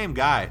it's the same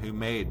guy who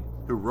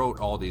wrote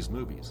all these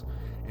movies.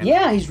 And,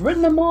 yeah, he's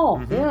written them all.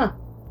 Mm-hmm. Yeah.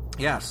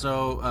 Yeah,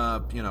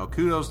 so,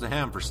 kudos to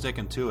him for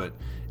sticking to it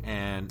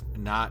and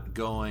not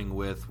going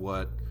with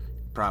what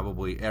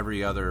probably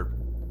every other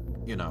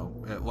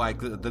like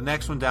the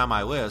next one down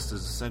my list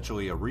is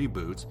essentially a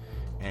reboot,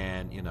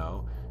 and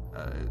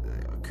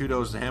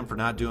kudos to him for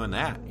not doing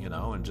that,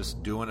 and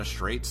just doing a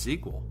straight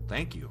sequel.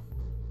 Thank you,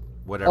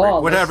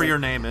 whatever your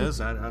name is.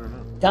 I don't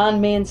know.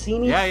 Don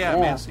Mancini. Yeah,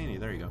 Mancini.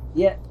 There you go.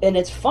 Yeah, and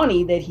it's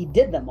funny that he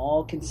did them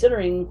all,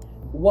 considering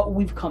what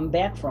we've come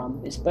back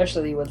from,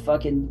 especially with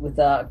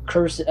not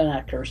Curse,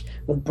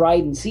 with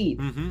Bride and Seed.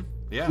 Mm-hmm.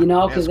 Yeah,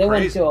 because they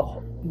went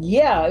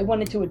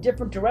into a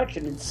different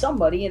direction. It's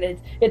somebody,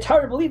 and it's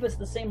hard to believe it's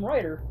the same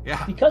writer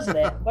because of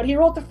that. But he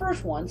wrote the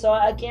first one, so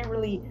I can't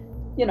really,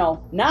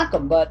 knock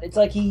him. But it's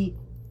like he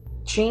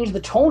changed the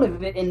tone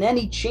of it, and then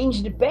he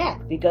changed it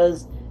back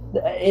because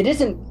it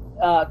isn't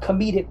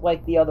comedic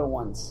like the other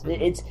ones.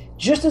 It's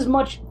just as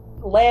much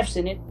laughs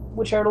in it,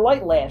 which are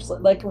light laughs,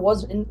 like it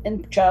was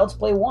in Child's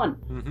Play 1.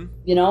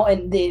 Mm-hmm.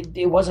 And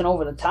it wasn't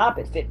over the top.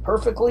 It fit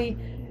perfectly.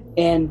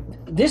 And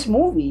this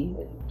movie,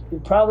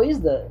 it probably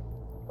is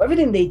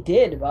everything they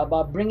did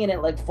about bringing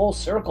it like full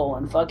circle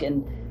and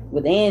fucking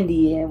with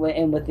Andy and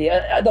with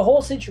the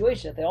whole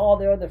situation, all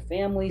their other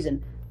families,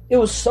 and it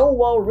was so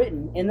well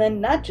written. And then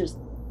not just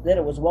that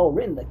it was well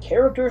written, the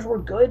characters were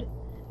good.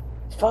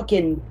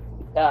 Fucking,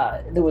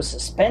 there was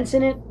suspense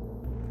in it.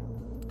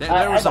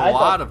 There was a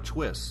lot of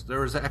twists. There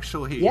was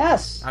actually,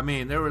 yes. I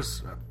mean, there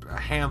was a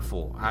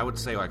handful. I would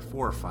say like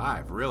 4 or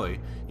 5,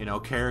 really.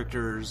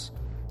 Characters,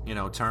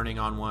 turning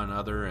on one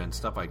another and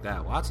stuff like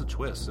that. Lots of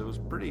twists. It was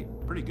pretty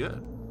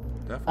good.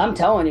 Definitely. I'm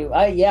telling you,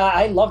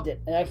 I loved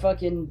it, and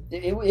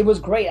it was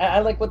great. I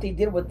like what they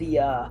did with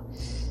the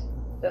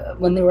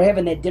when they were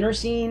having that dinner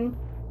scene,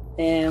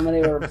 and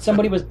when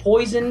somebody was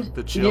poisoned.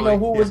 You didn't know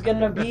who was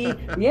gonna be.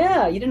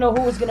 Yeah, you didn't know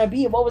who was gonna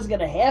be, what was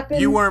gonna happen.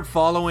 You weren't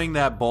following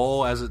that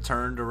bowl as it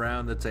turned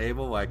around the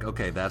table. Like,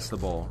 okay, that's the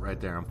bowl right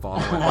there. I'm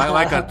following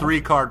like a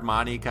 3-card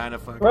Monte kind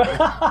of fucking.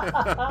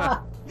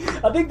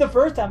 I think the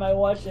first time I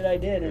watched it, I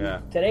did,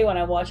 and today when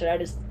I watched it, I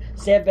just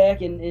sat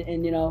back and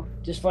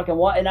just fucking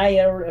watch. And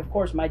of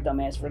course, my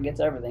dumbass forgets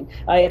everything.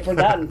 I had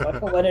forgotten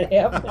fucking what had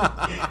happened.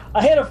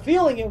 I had a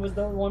feeling it was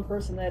the one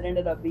person that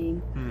ended up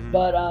being,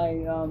 but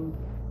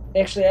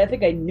actually, I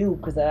think I knew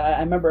because I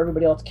remember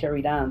everybody else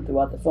carried on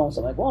throughout the film.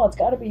 So I'm like, well, it's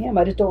got to be him.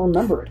 I just don't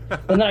remember it.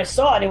 And then I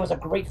saw it. It was a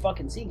great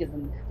fucking scene because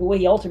the way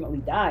he ultimately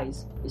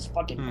dies is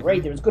fucking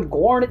great. There's good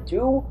gore in it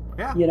too.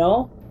 Yeah.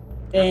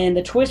 And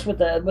the twist with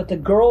the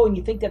girl, and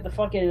you think that the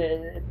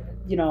fucking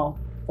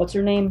what's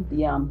her name?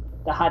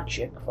 The hot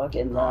chick,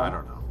 fucking. I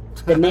don't know.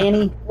 The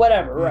nanny,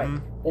 whatever,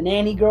 right? The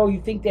nanny girl. You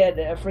think that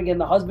friggin'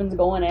 the husband's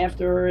going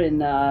after her,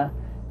 and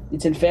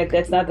it's in fact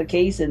that's not the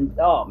case. And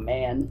oh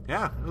man.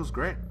 Yeah, it was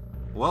great.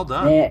 Well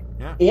done.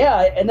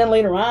 Yeah, and then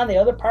later on, the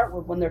other part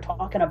when they're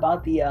talking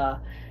about the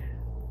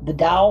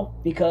doll,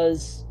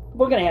 because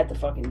we're gonna have to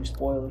fucking do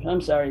spoilers.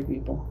 I'm sorry,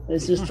 people.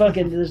 It's just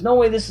fucking. There's no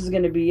way this is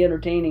gonna be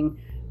entertaining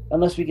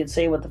unless we can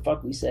say what the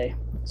fuck we say.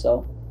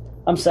 So,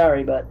 I'm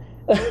sorry, but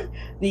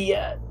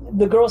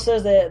the girl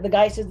says that the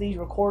guy says that he's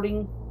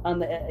recording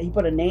on he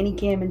put a nanny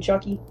cam in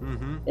Chucky,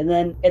 and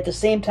then at the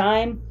same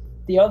time,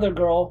 the other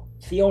girl,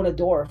 Fiona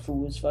Dorff,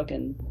 who is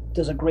fucking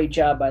does a great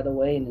job by the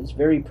way, and is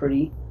very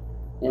pretty.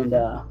 And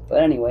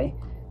but anyway,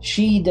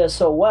 she does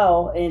so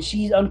well, and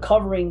she's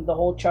uncovering the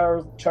whole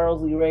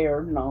Charles Lee Ray,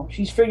 or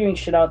she's figuring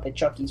shit out that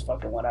Chucky's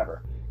fucking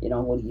whatever,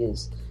 what he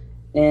is.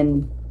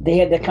 And they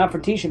had that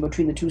confrontation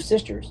between the two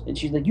sisters, and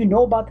she's like, "You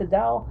know about the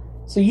doll?"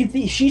 So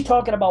she's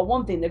talking about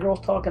one thing, the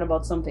girl's talking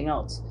about something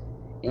else,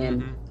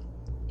 and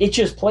it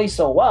just plays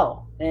so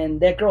well.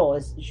 And that girl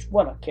is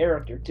what a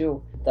character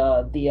too.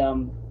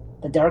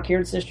 The dark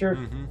haired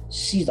sister,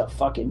 she's a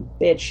fucking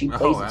bitch. She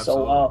plays it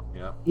so well.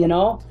 Yeah. You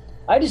know,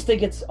 I just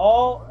think it's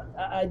all.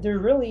 There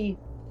really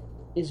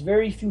is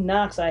very few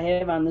knocks I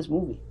have on this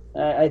movie.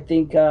 I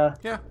think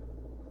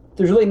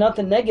there's really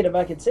nothing negative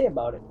I could say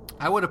about it.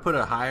 I would have put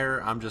it higher.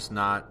 I'm just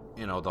not,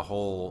 the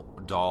whole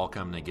doll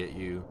coming to get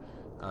you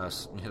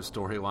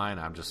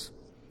storyline. I'm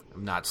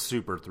not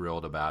super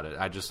thrilled about it.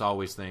 I just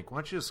always think, why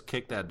don't you just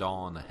kick that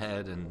doll in the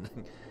head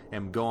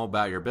and go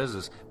about your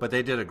business? But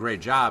they did a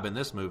great job in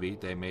this movie.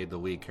 They made the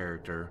lead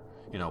character,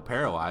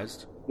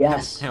 paralyzed.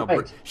 Yes,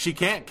 right. She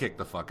can't kick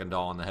the fucking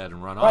doll in the head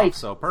and run right. off.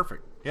 So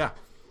perfect. Yeah.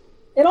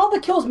 And all the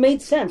kills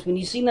made sense when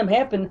you seen them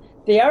happen.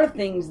 They are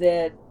things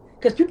that,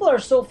 because people are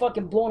so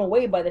fucking blown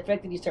away by the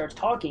fact that he starts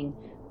talking,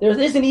 there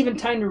isn't even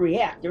time to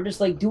react. They're just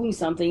like doing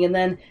something, and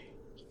then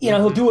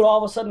he'll do it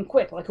all of a sudden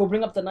quick. Like he'll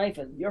bring up the knife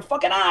and your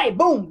fucking eye,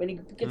 boom, and he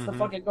gets the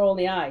fucking girl in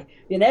the eye.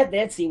 And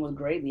that scene was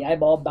great. The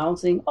eyeball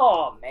bouncing.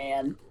 Oh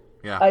man,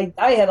 yeah.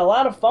 I had a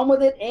lot of fun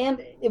with it, and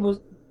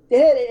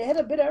it had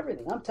a bit of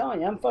everything. I'm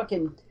telling you,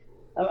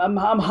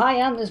 I'm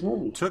high on this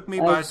movie. Took me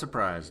by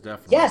surprise,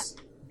 definitely. Yes,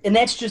 and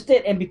that's just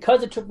it. And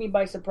because it took me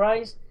by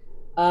surprise,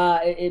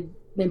 it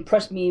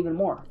impressed me even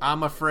more.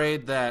 I'm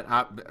afraid that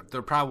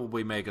they'll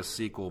probably make a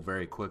sequel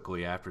very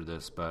quickly after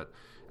this, but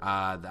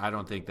I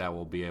don't think that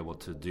will be able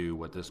to do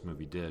what this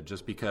movie did,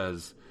 just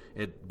because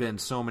it'd been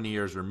so many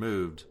years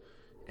removed,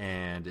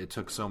 and it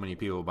took so many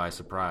people by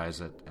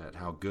surprise at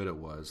how good it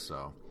was.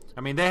 So,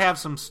 I mean, they have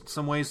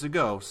some ways to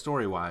go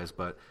story-wise,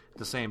 but at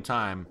the same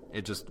time,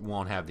 it just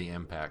won't have the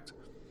impact.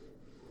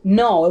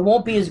 No, it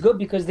won't be as good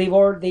because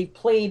they've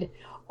played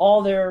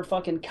all their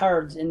fucking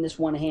cards in this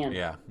one hand.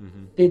 Yeah.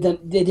 They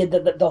did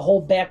the whole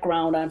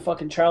background on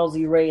fucking Charles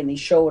Lee Ray, and they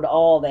showed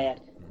all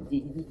that.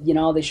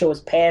 They show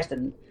his past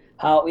and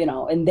how,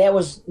 and that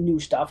was new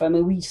stuff. I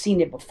mean, we'd seen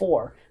it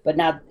before, but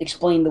not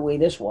explained the way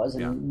this was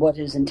and what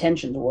his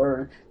intentions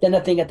were. Then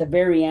the thing at the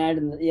very end,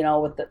 and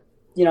with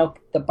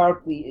the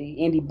Barkley,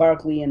 Andy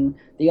Barkley, and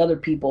the other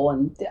people,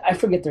 and I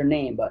forget their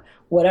name, but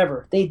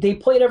whatever. They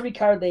played every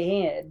card they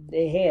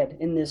had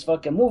in this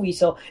fucking movie,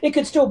 so it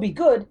could still be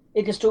good.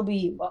 It could still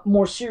be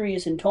more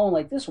serious in tone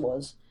like this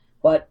was,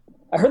 but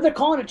I heard they're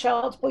calling it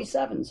Child's Play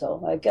 7,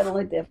 so I kind of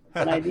like that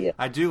an idea.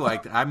 I do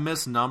like that. I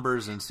miss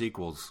numbers and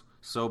sequels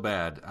so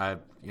bad.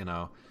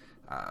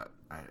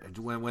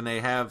 When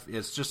they have,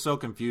 it's just so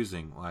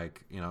confusing.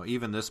 Like,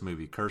 even this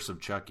movie, Curse of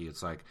Chucky,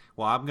 it's like,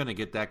 well, I'm going to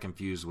get that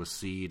confused with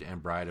Seed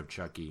and Bride of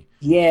Chucky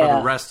for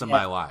the rest of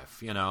my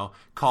life.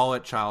 Call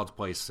it Child's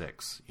Play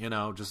 6.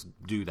 Just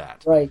do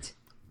that. Right.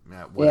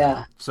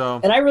 Yeah.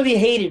 So, and I really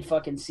hated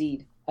fucking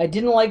Seed. I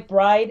didn't like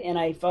Bride, and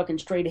I fucking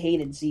straight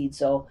hated Seed.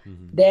 So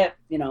that,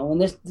 when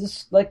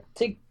this like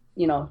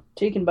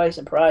taken by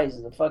surprise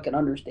is a fucking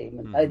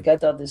understatement. I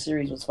thought this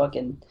series was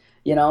fucking,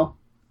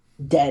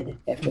 dead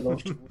after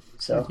those two movies.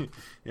 So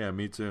yeah,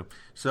 me too.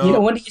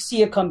 So when do you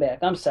see a comeback?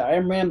 I'm sorry,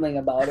 I'm rambling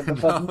about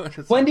it.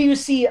 But when do you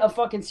see a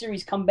fucking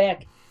series come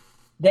back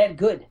that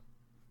good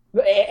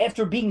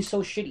after being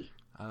so shitty?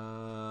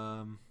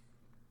 I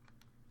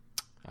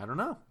don't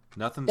know.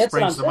 Nothing That's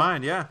springs to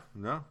mind. Yeah,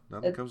 no,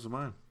 nothing comes to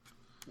mind.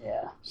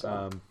 Yeah.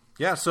 So.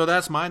 So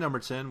that's my number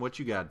 10. What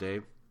you got,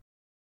 Dave?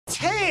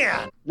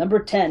 10. Number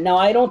 10. Now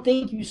I don't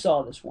think you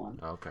saw this one.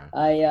 Okay.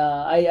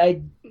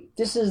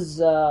 This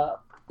is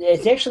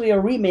it's actually a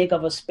remake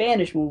of a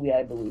Spanish movie,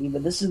 I believe,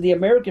 but this is the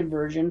American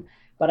version.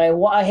 But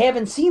I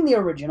haven't seen the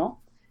original,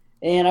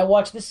 and I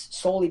watched this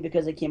solely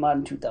because it came out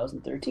in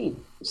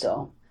 2013.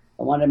 So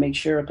I wanted to make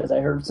sure because I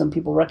heard some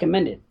people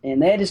recommend it,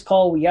 and that is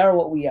called We Are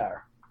What We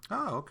Are.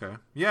 Oh, okay.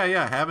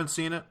 Yeah, haven't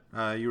seen it.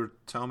 You were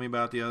telling me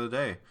about it the other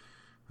day.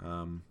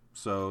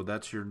 So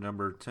that's your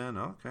number 10.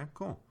 Okay,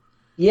 cool.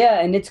 Yeah,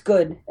 and it's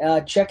good.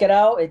 Check it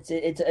out. It's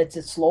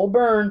a slow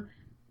burn,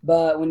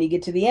 but when you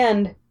get to the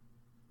end,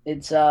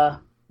 it's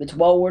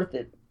well worth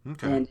it.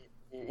 Okay.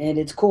 And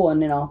it's cool.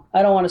 And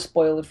I don't want to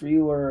spoil it for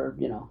you, or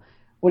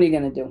what are you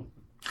gonna do?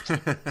 So.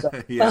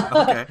 Yeah.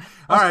 Okay.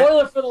 All right.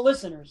 Spoil it for the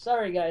listeners.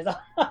 Sorry, guys.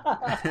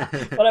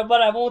 but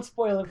I won't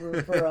spoil it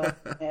for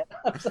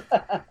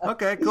Matt.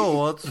 Okay. Cool.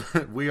 Well,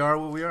 We Are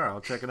What We Are.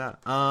 I'll check it out.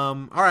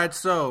 All right.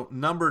 So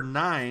number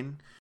 9.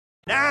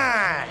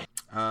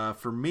 9.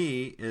 For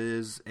me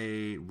is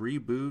a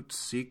reboot,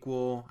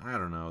 sequel. I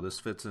don't know. This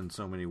fits in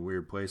so many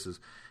weird places.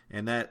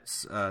 And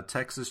that's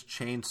Texas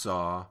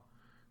Chainsaw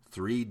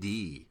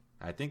 3D.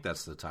 I think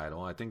that's the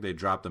title. I think they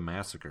dropped The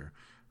Massacre.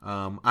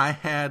 I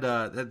had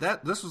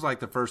this was like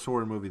the first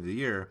horror movie of the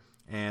year,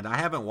 and I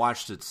haven't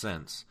watched it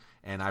since.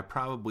 And I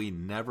probably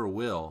never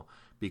will,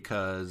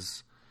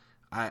 because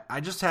I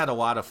just had a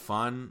lot of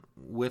fun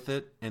with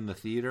it in the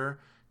theater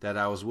that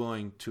I was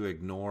willing to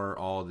ignore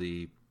all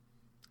the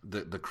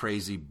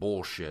crazy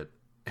bullshit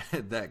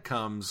that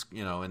comes,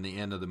 in the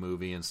end of the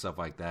movie and stuff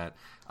like that.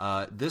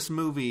 This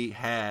movie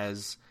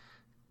has,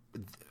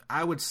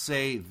 I would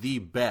say, the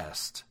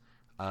best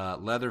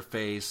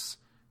Leatherface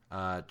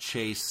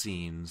chase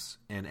scenes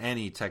in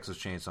any Texas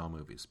Chainsaw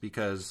movies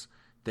because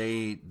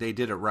they did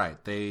it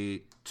right.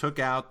 They took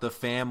out the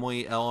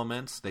family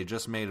elements. They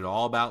just made it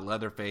all about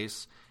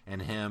Leatherface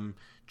and him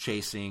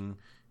chasing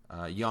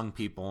young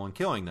people and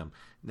killing them.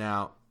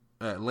 Now,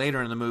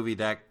 later in the movie,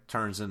 that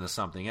turns into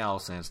something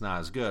else, and it's not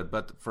as good.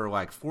 But for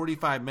like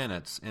 45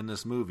 minutes in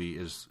this movie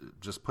is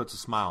just puts a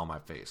smile on my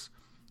face.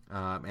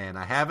 And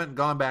I haven't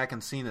gone back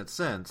and seen it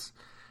since,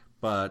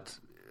 but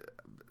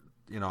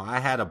I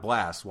had a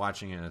blast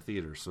watching it in a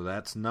theater. So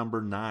that's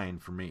number 9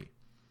 for me.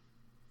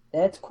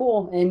 That's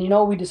cool. And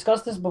we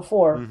discussed this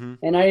before, Mm-hmm.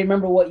 and I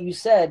remember what you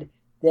said,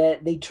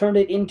 that they turned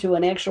it into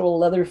an actual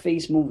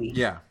Leatherface movie.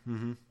 Yeah.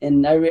 Mm-hmm.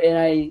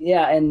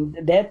 And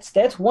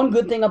that's one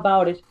good thing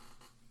about it.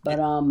 But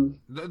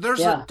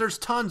there's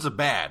tons of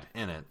bad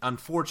in it,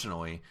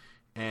 unfortunately,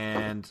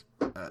 and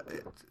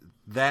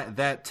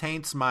that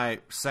taints my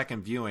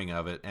second viewing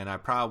of it, and I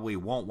probably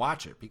won't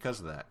watch it because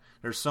of that.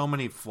 There's so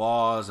many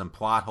flaws and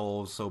plot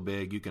holes so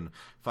big you can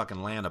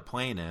fucking land a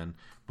plane in,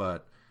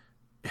 but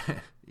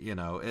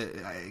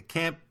I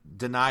can't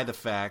deny the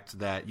fact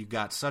that you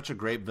got such a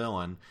great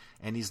villain,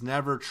 and he's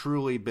never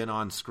truly been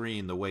on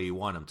screen the way you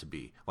want him to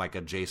be, like a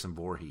Jason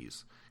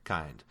Voorhees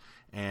kind.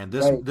 And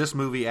this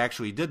movie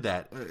actually did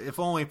that. If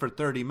only for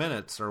 30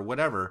 minutes or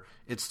whatever,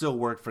 it still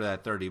worked for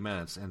that 30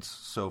 minutes. And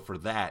so for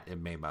that, it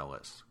made my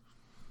list.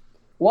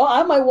 Well,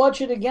 I might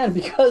watch it again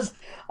because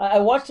I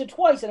watched it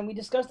twice, and we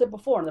discussed it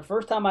before. And the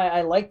first time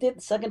I liked it,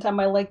 the second time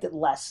I liked it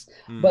less.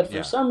 But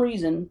for some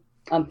reason,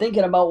 I'm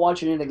thinking about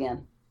watching it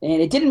again. And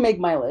it didn't make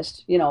my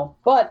list,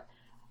 but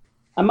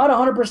I'm not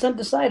 100%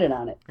 decided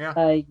on it. Yeah.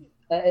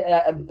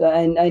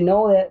 I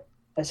know that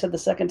I said the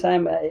second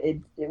time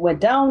it went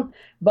down,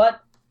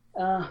 but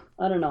I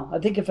don't know. I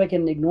think if I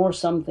can ignore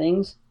some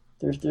things,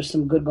 there's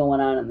some good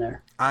going on in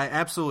there. I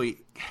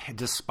absolutely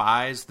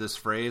despise this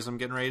phrase I'm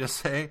getting ready to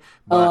say,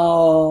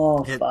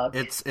 but fuck.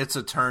 It's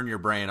a turn your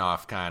brain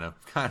off kind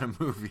of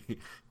movie.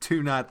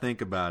 Do not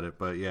think about it,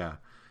 but yeah.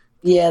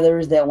 Yeah, there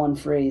is that one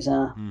phrase,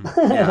 huh?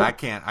 Yeah, I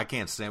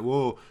can't say,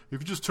 well,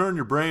 if you just turn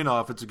your brain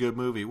off, it's a good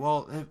movie.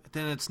 Well,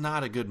 then it's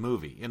not a good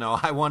movie.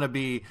 I want to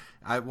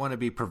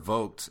be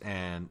provoked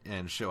and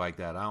shit like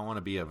that. I don't want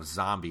to be a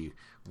zombie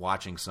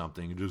watching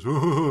something and just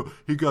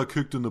he got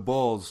kicked in the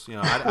balls.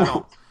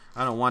 I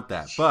don't want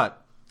that.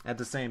 But at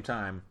the same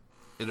time,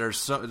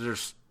 there's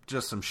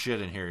just some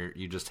shit in here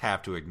you just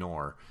have to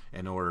ignore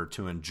in order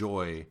to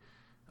enjoy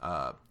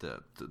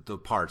the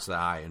parts that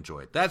I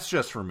enjoyed. That's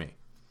just for me.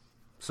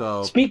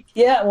 So Speaking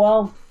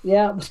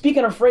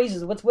of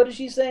phrases, what did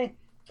she say?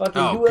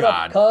 Fucking do it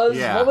up, cuz.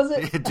 Yeah. What was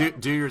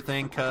it? do your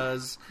thing,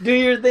 cuz. Do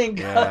your thing,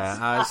 cuz.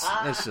 Yeah,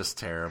 it's just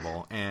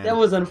terrible. And that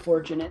was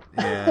unfortunate.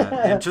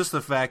 Yeah, and just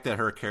the fact that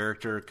her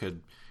character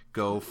could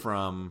go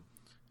from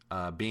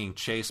being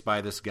chased by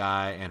this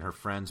guy and her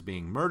friends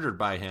being murdered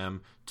by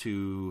him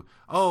to,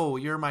 oh,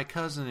 you're my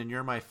cousin and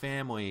you're my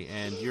family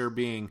and you're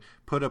being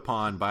put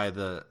upon by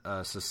the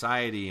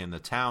society and the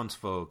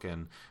townsfolk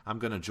and I'm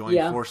going to join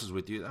forces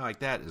with you. Like,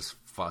 that is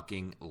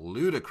fucking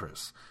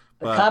ludicrous.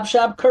 The cop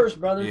shop curse,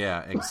 brother.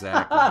 Yeah,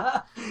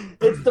 exactly.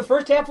 The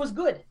first half was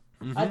good.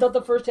 Mm-hmm. I thought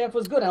the first half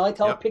was good. I liked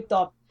how it picked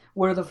up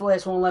where the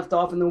last one left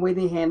off and the way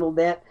they handled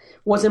that.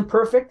 Wasn't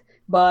perfect,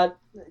 but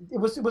it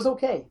was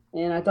okay.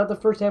 And I thought the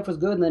first half was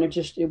good, and then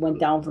it went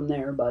down from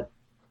there. But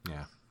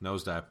yeah,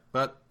 nosedive.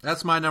 But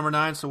that's my number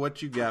 9. So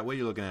what you got? What are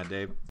you looking at,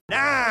 Dave?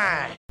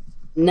 9.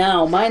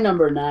 Now my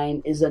number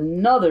 9 is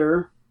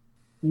another.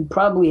 You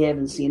probably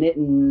haven't seen it,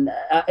 and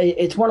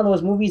it's one of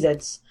those movies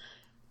that's.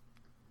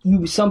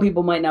 Some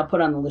people might not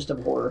put on the list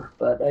of horror,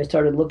 but I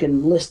started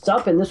looking lists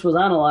up, and this was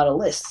on a lot of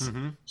lists.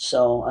 Mm-hmm.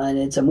 So, and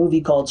it's a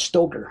movie called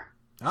Stoker.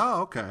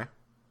 Oh, okay.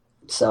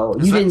 So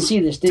you didn't see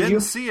this, did you?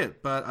 Didn't see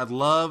it, but I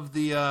love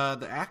the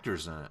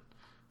actors in it.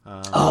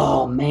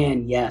 Oh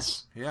man,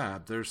 yes. Yeah,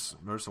 there's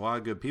a lot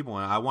of good people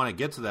in it. I want to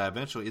get to that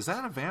eventually. Is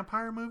that a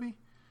vampire movie?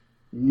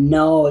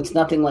 No, it's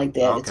nothing like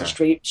that. Okay. It's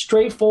a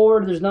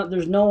straightforward. There's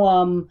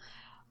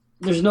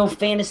no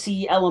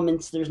fantasy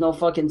elements. There's no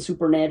fucking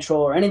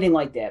supernatural or anything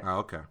like that. Oh,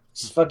 okay.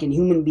 It's fucking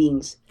human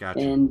beings. Gotcha.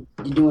 And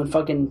you're doing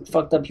fucking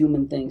fucked up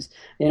human things.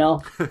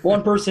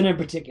 One person in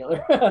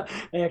particular,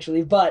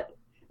 actually. But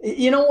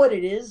you know what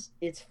it is?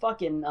 It's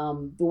fucking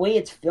the way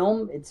it's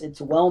filmed. It's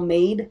well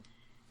made,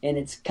 and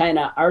it's kind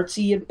of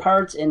artsy in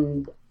parts.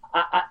 And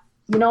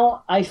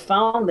I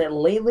found that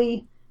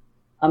lately,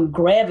 I'm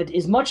gravitating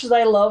as much as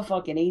I love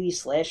fucking 80s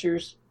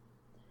slashers.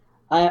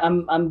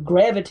 I'm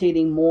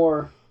gravitating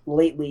more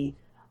lately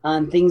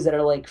on things that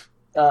are like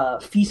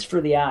feast for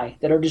the eye,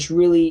 that are just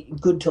really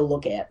good to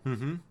look at.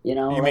 Mm-hmm.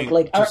 You mean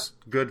like just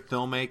good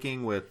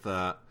filmmaking with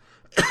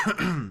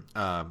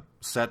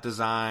set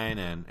design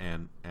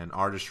and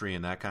artistry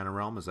in that kind of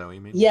realm? Is that what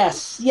you mean?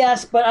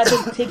 Yes, but I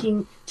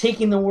think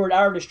taking the word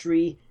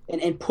artistry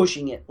and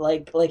pushing it,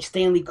 like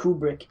Stanley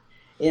Kubrick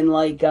in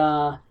like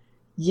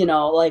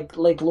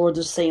Lords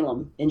of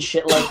Salem and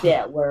shit like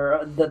that,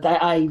 where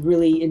that I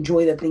really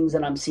enjoy the things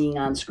that I'm seeing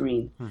on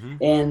screen. Mm-hmm.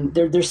 And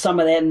there's some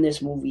of that in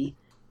this movie.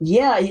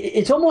 Yeah,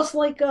 it's almost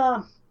like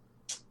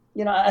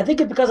I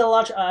think it's because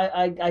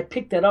I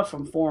picked that up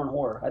from foreign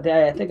horror.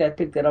 I think I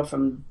picked that up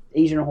from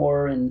Asian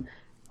horror and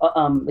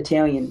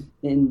Italian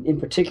in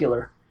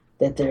particular.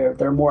 That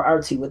they're more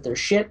artsy with their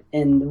shit.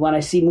 And when I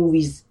see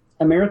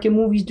American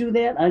movies do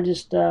that, I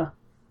just I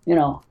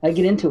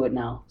get into it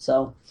now.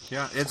 So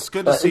yeah, it's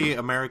good to see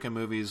American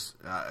movies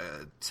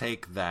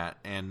take that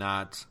and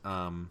not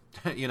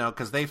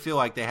because they feel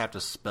like they have to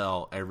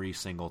spell every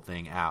single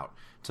thing out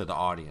to the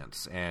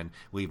audience and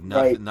leave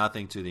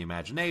nothing to the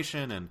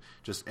imagination, and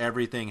just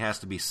everything has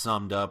to be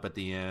summed up at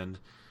the end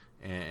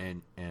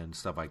and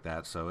stuff like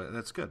that. So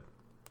that's good.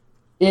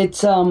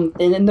 It's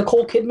and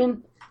Nicole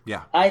Kidman.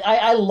 Yeah,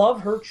 I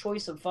love her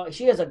choice of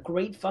she has a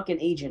great fucking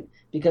agent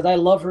because I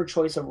love her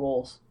choice of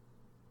roles.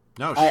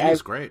 No,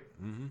 she's great.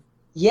 Mm-hmm.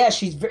 Yeah,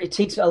 it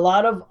takes a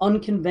lot of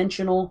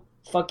unconventional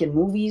fucking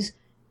movies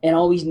and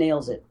always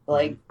nails it.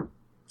 Like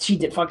she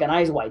did fucking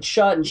Eyes Wide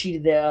Shut, and she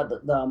did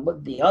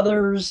the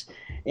Others,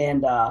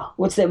 and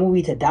what's that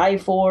movie To Die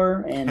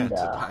For? And To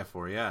Die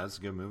For, yeah, that's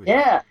a good movie.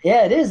 Yeah,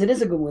 it is. It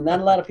is a good one. Not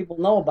a lot of people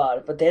know about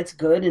it, but that's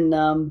good.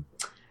 And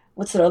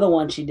what's the other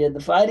one she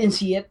did? I didn't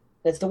see it.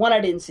 That's the one I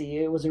didn't see.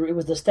 It was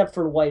the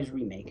Stepford Wives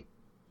remake.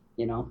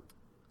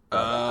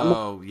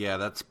 Oh, yeah,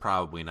 that's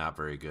probably not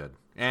very good.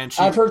 And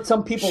I've heard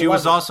some people. She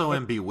was also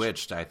in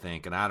Bewitched, I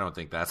think, and I don't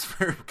think that's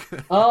very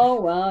good. Oh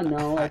well,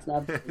 no, it's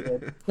not very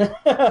good.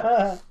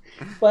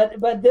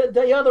 but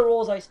the other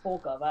roles I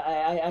spoke of,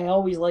 I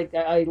always liked.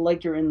 I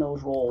liked her in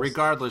those roles.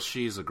 Regardless,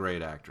 she's a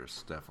great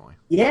actress, definitely.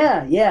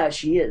 Yeah,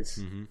 she is.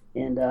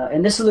 Mm-hmm.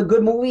 And this is a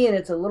good movie, and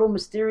it's a little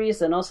mysterious,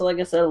 and also, like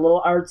I said, a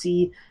little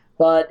artsy.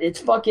 But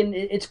it's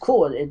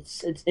cool.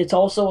 It's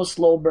also a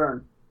slow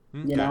burn.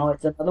 Okay.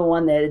 It's another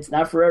one that it's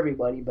not for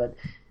everybody, but.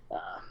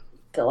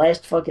 The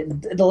last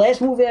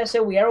movie I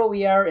said, We Are What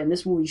We Are, and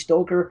this movie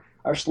Stoker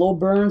are slow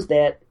burns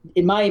that,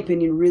 in my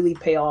opinion, really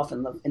pay off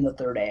in the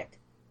third act.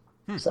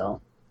 So,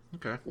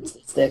 okay,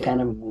 it's that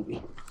kind of a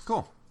movie.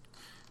 Cool.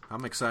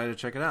 I'm excited to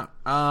check it out.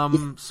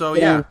 So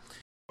yeah,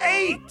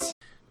 8.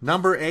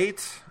 Number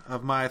 8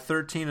 of my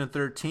 13 and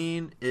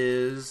 13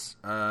 is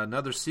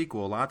another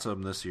sequel. Lots of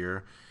them this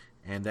year,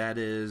 and that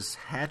is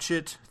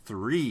Hatchet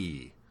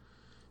 3.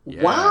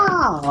 Yeah.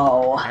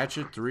 Wow.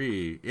 Hatchet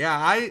 3. Yeah,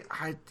 I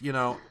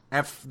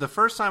the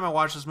first time I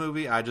watched this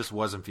movie, I just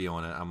wasn't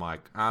feeling it. I'm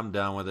like, I'm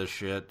done with this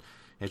shit.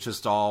 It's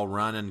just all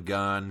run and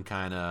gun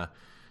kind of,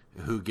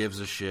 who gives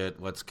a shit,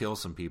 let's kill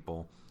some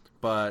people.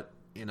 But,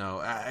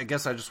 I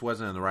guess I just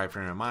wasn't in the right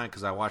frame of mind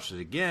because I watched it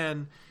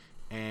again,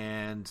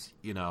 and,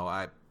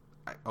 I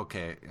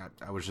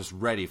was just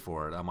ready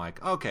for it. I'm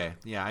like, okay,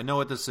 yeah, I know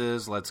what this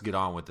is. Let's get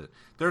on with it.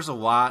 There's a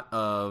lot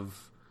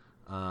of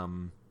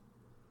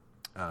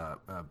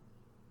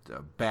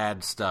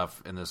bad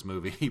stuff in this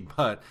movie,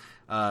 but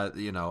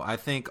I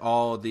think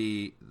all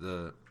the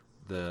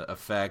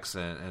effects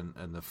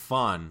and the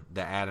fun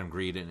that Adam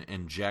Green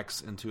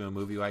injects into a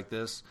movie like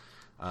this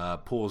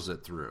pulls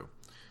it through.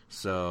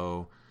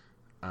 So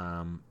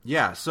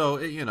it's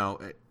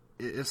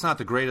not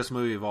the greatest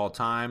movie of all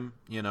time,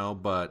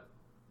 but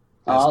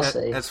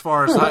as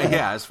far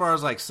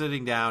as like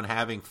sitting down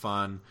having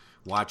fun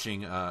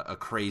watching a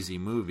crazy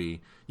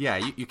movie,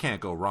 you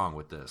can't go wrong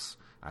with this.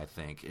 I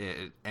think,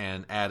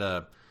 and at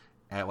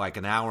like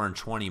an hour and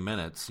 20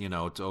 minutes,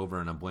 it's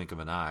over in a blink of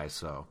an eye.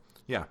 So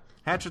yeah,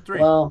 Hatchet 3.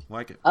 Well,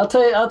 like it. I'll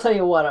tell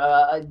you what.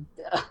 I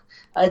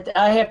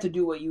have to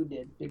do what you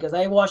did because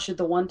I watched it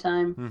the one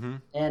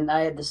time and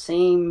I had the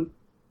same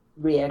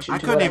reaction. I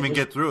couldn't even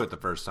get through it the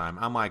first time.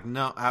 I'm like,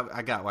 no,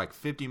 I got like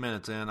 50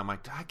 minutes in. I'm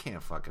like, I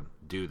can't fucking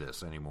do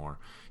this anymore.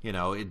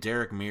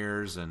 Derek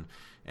Mears and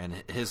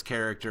his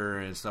character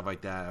and stuff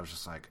like that. I was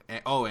just like,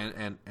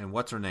 and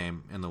what's her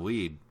name in the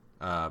lead?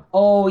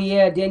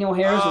 Danielle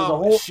Harris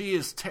was she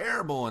is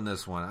terrible in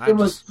this one.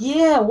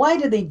 Why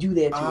did they do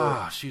that to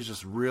her? She's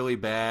just really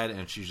bad,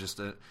 and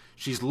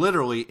she's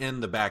literally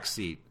in the back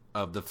seat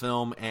of the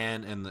film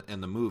and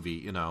in the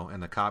movie, in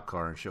the cop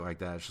car and shit like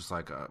that. It's just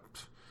like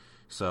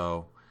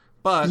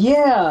but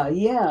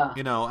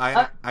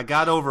I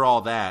got over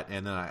all that,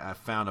 and then I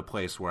found a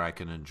place where I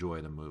can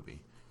enjoy the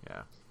movie.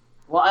 Yeah.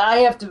 Well, I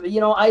have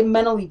to, I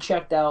mentally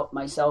checked out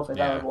myself as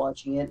I was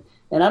watching it.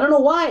 And I don't know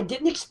why. I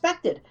didn't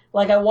expect it.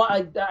 Like, I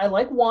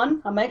like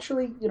 1. I'm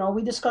actually,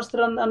 we discussed it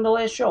on the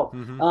last show.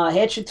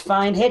 Hatchet's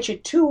fine.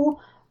 Hatchet 2,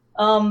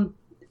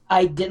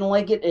 I didn't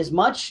like it as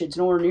much. It's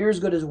nowhere near as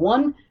good as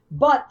 1.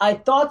 But I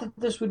thought that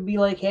this would be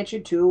like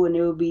Hatchet 2, and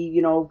it would be,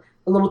 a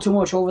little too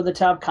much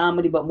over-the-top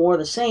comedy, but more of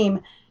the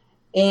same.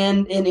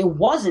 And it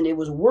wasn't. It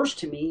was worse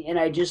to me. And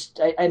I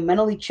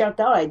mentally checked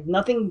out.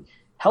 Nothing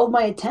held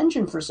my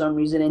attention for some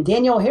reason. And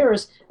Danielle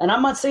Harris, and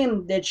I'm not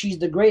saying that she's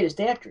the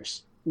greatest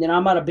actress.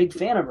 I'm not a big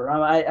fan of her.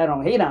 I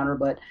don't hate on her,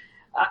 but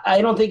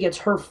I don't think it's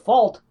her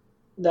fault.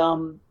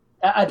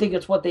 I think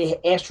it's what they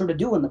asked her to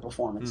do in the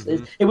performance.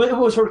 It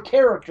was her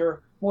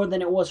character more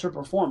than it was her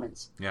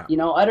performance. Yeah.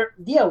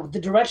 The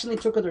direction they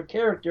took with her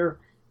character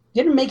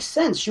didn't make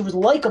sense. She was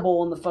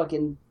likable in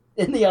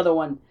the other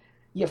one.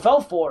 You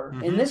fell for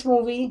her. In this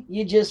movie,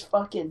 you just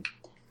fucking,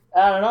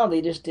 I don't know.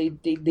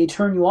 They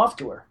turn you off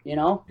to her.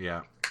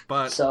 Yeah.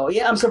 But So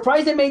yeah, I'm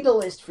surprised they made the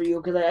list for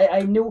you because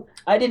I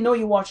didn't know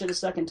you watched it a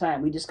second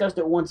time. We discussed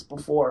it once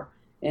before,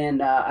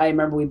 and I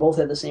remember we both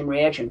had the same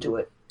reaction to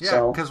it.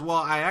 yeah, because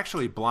I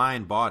actually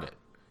blind bought it.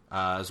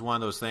 It's one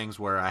of those things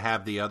where I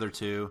have the other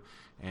two,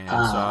 and so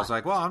I was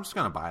like, well, I'm just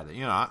gonna buy it.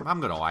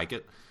 I'm gonna like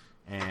it,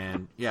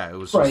 and yeah, it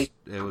was Right.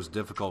 it was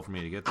difficult for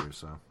me to get through.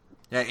 So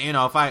yeah,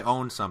 if I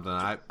own something,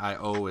 I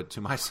owe it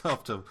to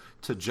myself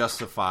to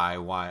justify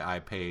why I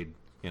paid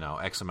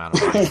X amount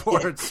of money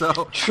for it. So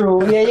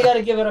True. Yeah, you got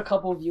to give it a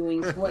couple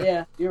viewings. Well,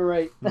 yeah, you're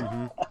right.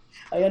 Mm-hmm.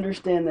 I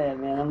understand that,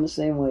 man. I'm the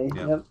same way.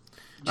 Yep.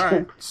 all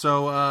right,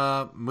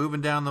 so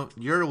moving down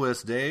your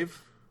list,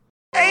 Dave.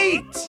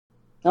 8.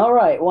 All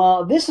right.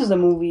 Well, this is a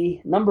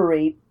movie number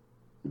 8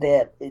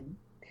 that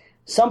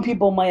some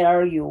people might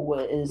argue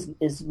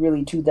is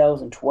really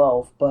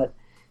 2012, but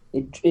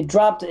it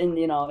dropped in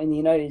in the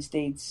United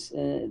States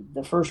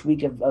the first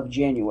week of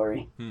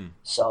January.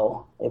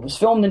 So it was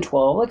filmed in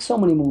 12, like so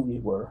many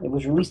movies were. It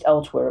was released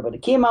elsewhere, but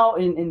it came out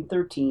in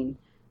 13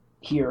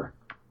 here.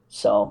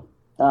 So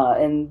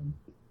and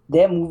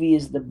that movie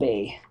is The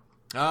Bay.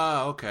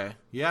 Oh, okay,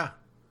 yeah,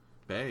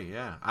 Bay,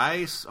 yeah.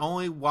 I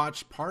only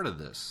watched part of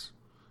this.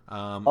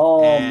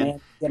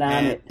 Man, get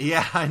on it.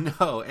 Yeah, I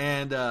know,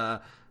 and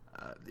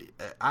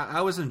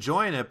I was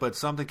enjoying it, but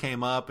something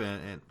came up,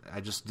 and I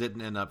just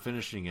didn't end up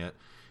finishing it.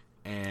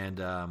 And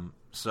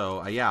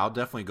so, yeah, I'll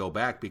definitely go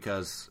back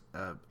because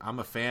I'm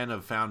a fan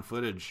of found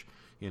footage,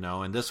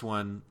 and this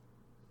one,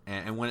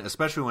 and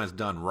especially when it's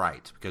done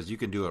right, because you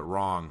can do it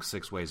wrong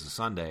 6 ways to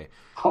Sunday.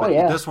 Oh, but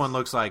yeah. This one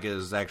looks like it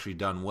is actually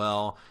done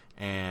well,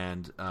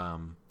 and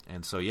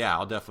so, yeah,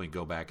 I'll definitely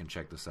go back and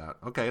check this out.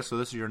 Okay, so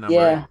this is your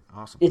number 8.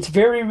 Awesome. It's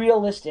very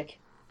realistic.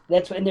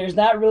 And there's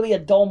not really a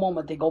dull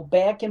moment. They go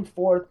back and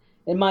forth.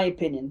 In my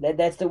opinion,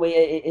 that's the way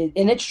it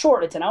and it's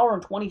short. It's an hour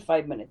and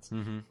 25 minutes.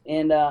 Mm-hmm.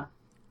 And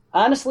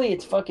honestly,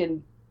 it's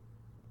fucking.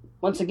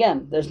 Once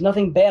again, there's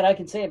nothing bad I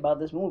can say about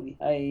this movie.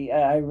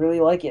 I really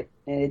like it,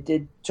 and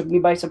it took me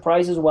by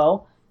surprise as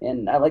well.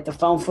 And I like the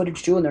found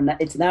footage too. And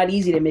it's not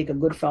easy to make a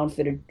good found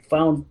footage.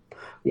 Found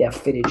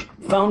footage.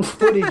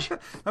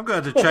 I'm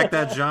going to check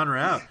that genre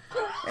out.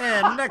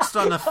 And next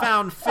on the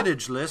found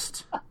footage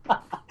list.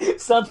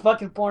 Sounds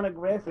fucking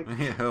pornographic.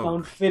 Yeah,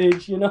 Found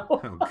footage,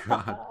 Oh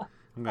God.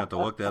 I'm going to have to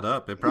look that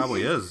up. It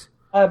probably is.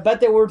 I bet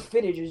the word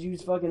footage is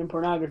used fucking in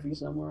pornography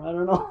somewhere. I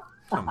don't know.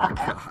 Oh, my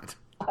God.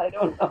 I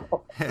don't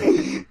know.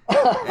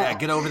 Yeah,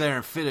 get over there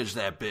and footage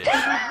that bitch.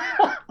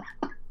 I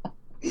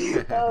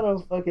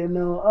don't fucking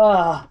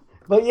know.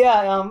 But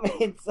yeah,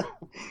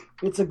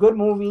 it's a good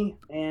movie,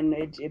 and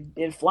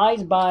it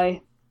flies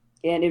by,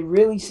 and it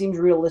really seems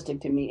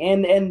realistic to me.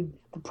 And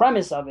the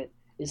premise of it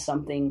is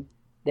something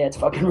that's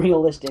fucking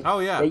realistic. Oh,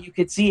 yeah. That you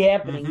could see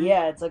happening. Mm-hmm.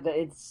 Yeah, it's like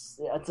it's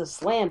a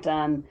slant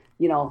on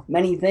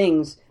many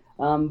things.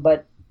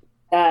 But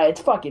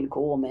it's fucking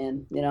cool,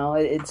 man.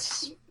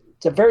 It's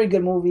a very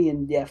good movie,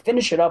 and yeah,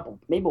 finish it up.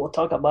 Maybe we'll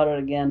talk about it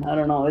again. I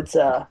don't know. It's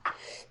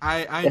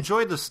I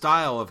enjoyed the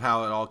style of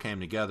how it all came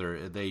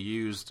together. They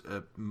used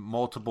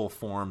multiple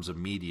forms of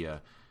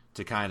media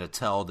to kind of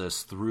tell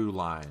this through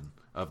line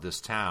of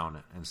this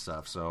town and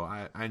stuff. So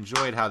I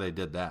enjoyed how they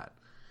did that.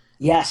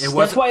 Yes,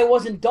 that's why it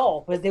wasn't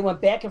dull, because they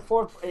went back and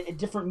forth in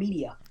different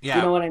media. Yeah.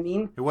 You know what I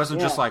mean? It wasn't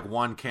just like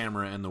one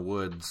camera in the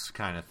woods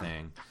kind of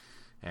thing,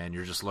 and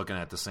you're just looking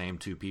at the same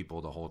two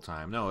people the whole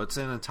time. No, it's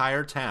an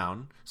entire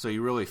town, so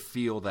you really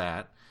feel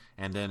that.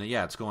 And then,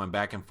 yeah, it's going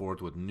back and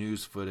forth with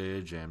news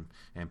footage and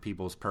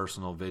people's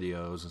personal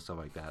videos and stuff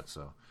like that.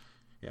 So,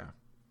 yeah.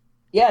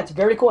 Yeah, it's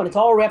very cool, and it's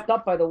all wrapped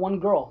up by the one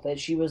girl that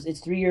it's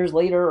 3 years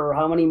later or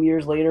how many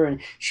years later, and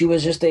she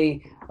was just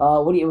it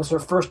was her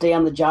first day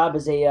on the job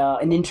as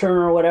an intern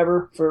or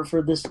whatever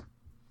for this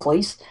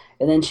place,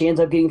 and then she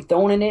ends up getting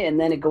thrown in it, and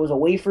then it goes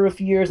away for a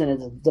few years, and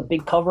it's a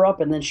big cover up,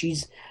 and then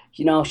she's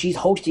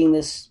hosting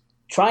this,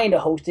 trying to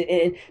host it,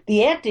 and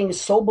the acting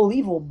is so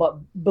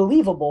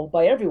believable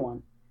by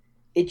everyone.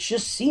 It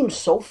just seems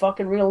so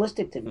fucking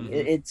realistic to me.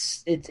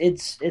 Mm-hmm.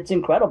 It's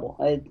incredible.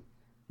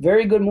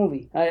 Very good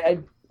movie.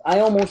 I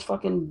almost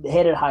fucking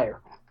had it higher,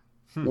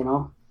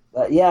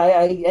 But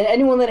yeah,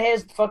 anyone that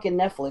has fucking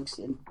Netflix,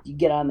 and you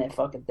get on that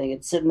fucking thing,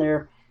 it's sitting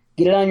there,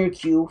 get it on your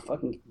queue,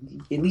 fucking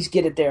at least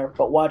get it there,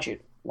 but watch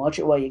it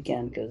while you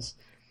can, because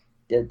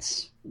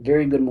it's a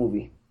very good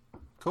movie.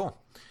 Cool.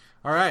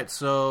 All right,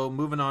 so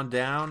moving on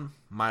down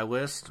my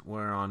list,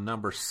 we're on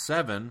number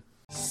 7.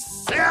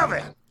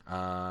 7.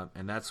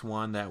 And that's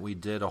one that we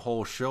did a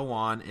whole show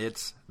on.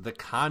 It's The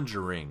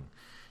Conjuring.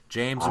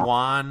 James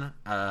Wan,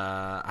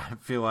 I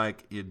feel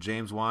like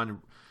James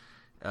Wan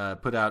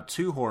put out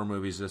 2 horror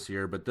movies this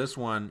year, but this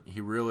one,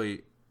 he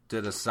really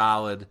did a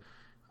solid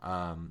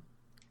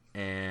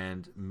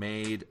and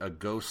made a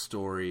ghost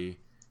story,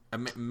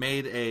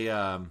 made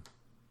a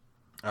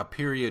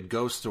period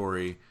ghost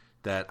story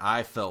that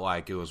I felt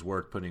like it was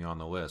worth putting on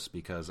the list,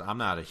 because I'm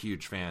not a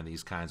huge fan of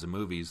these kinds of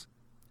movies.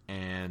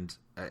 and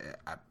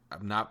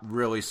I'm not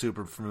really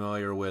super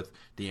familiar with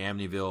the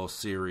Amityville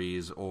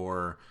series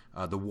or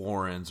the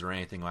Warrens or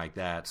anything like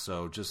that.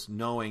 So just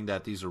knowing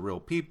that these are real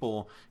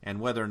people and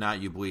whether or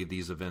not you believe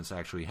these events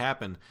actually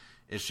happened,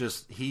 it's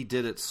just he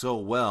did it so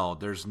well.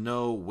 There's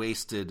no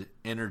wasted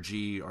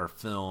energy or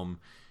film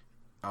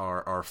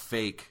or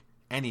fake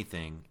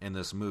anything in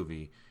this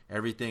movie.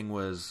 Everything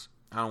was,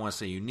 I don't want to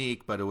say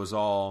unique, but it was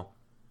all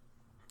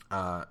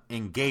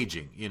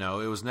engaging. You know,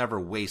 it was never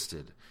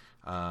wasted.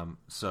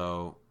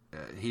 So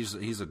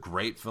he's a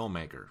great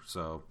filmmaker.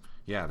 So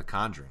yeah, The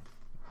Conjuring.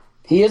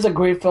 He is a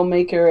great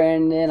filmmaker,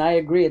 and I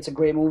agree, it's a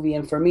great movie.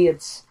 And for me,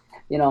 it's,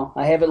 you know,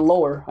 I have it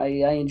lower. I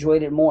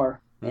enjoyed it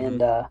more,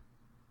 and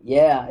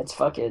yeah, it's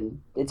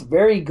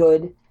very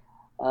good.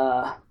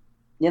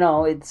 You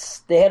know,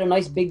 they had a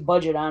nice big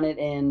budget on it,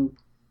 and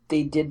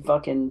they did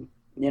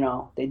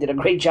they did a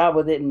great job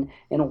with it, and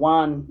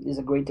Juan is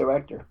a great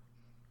director.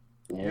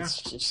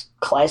 It's just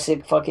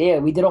classic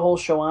we did a whole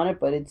show on it,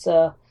 but it's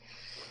the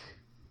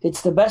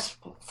best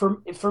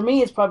for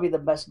me. It's probably the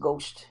best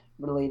ghost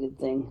related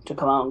thing to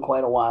come out in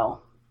quite a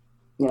while.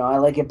 You know, I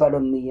like it better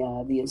than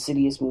the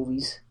Insidious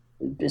movies,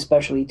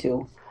 especially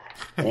too.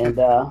 And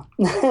but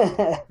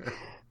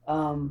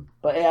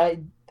I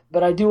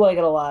do like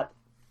it a lot,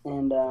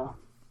 and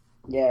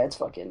yeah,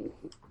 it's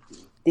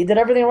they did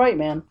everything right,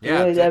 man.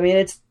 Yeah, really, I mean,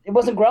 it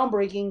wasn't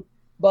groundbreaking,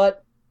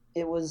 but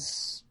it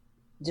was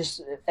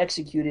just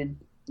executed.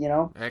 You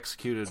know,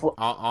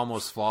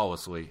 almost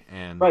flawlessly,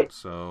 and right.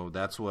 So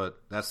that's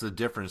the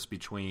difference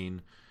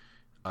between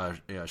a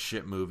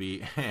shit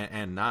movie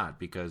and not,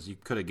 because you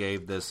could have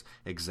gave this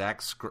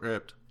exact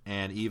script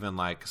and even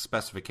like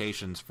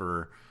specifications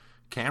for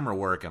camera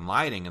work and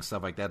lighting and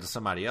stuff like that to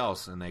somebody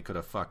else, and they could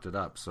have fucked it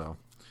up. So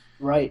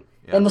right.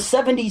 Yeah. And the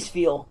 70s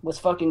feel was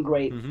fucking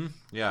great. Mm-hmm.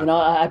 Yeah. You know,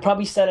 I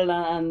probably said it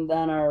on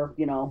our,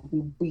 you know,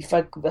 I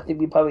think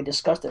we probably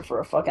discussed it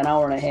for a fucking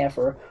hour and a half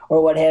or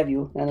what have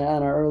you on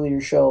our earlier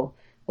show.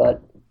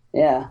 But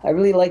yeah, I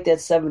really like that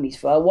 70s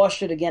feel. I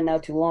watched it again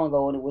not too long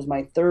ago, and it was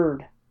my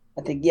third,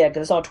 I think, yeah,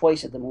 because I saw it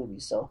twice at the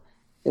movies. So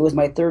it was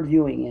my third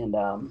viewing, and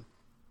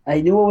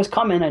I knew what was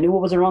coming. I knew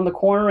what was around the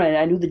corner, and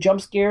I knew the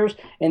jump scares,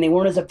 and they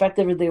weren't as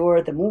effective as they were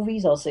at the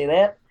movies, I'll say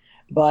that.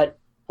 But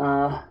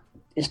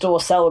it's still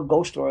a solid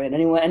ghost story, and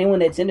anyone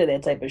that's into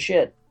that type of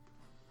shit,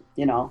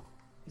 you know,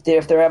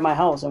 if they're at my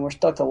house and we're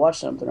stuck to watch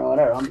something or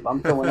whatever,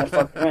 I'm throwing that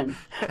fucker in.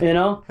 You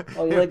know?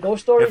 Oh, you like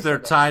ghost stories? If they're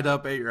tied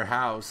up at your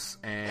house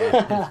and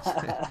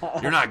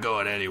you're not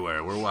going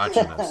anywhere, we're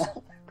watching this.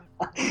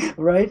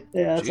 Right?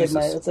 Yeah,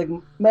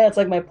 it's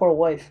like my poor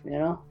wife, you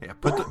know? Yeah,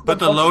 put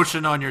the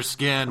lotion on your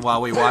skin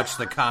while we watch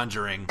The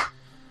Conjuring.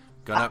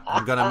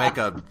 I'm gonna make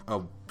a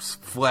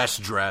flesh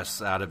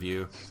dress out of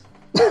you.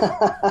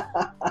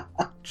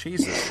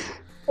 Jesus.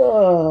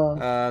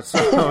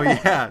 So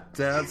yeah,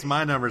 that's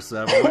my number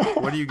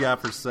 7. What do you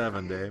got for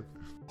 7, Dave?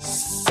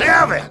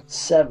 7.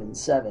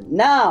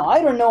 Now,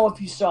 I don't know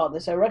if you saw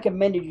this. I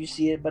recommended you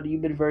see it, but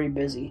you've been very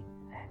busy.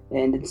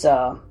 And it's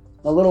a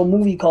little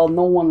movie called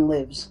No One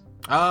Lives.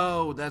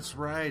 Oh, that's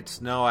right.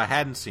 No, I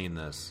hadn't seen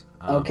this.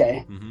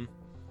 Okay.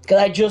 Because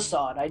I just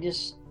saw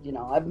it. You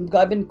know,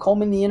 I've been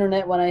combing the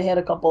internet when I had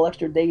a couple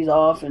extra days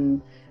off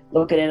and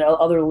looking at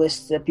other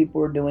lists that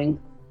people were doing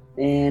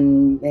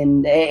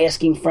and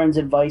asking friends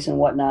advice and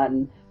whatnot.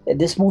 And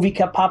this movie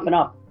kept popping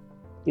up.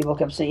 People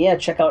kept saying, yeah,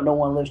 check out No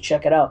One Lives,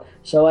 check it out.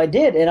 So I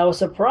did, and I was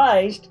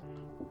surprised.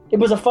 It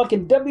was a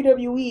fucking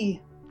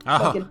WWE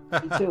fucking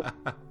movie too.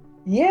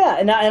 Yeah,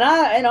 and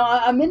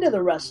I'm into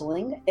the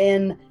wrestling,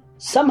 and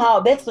somehow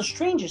that's the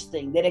strangest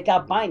thing, that it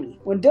got by me.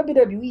 When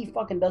WWE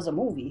fucking does a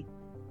movie,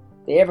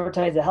 they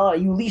advertise the hell out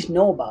of it. You at least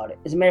know about it.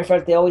 As a matter of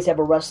fact, they always have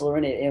a wrestler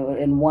in it,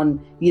 in one,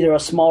 either a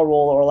small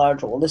role or a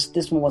large role.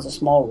 This one was a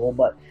small role,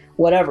 but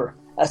whatever.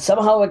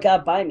 Somehow it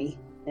got by me,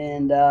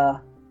 and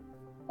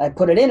I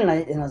put it in, and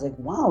I was like,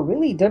 wow,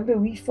 really?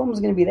 WWE film is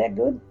going to be that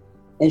good?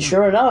 And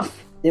sure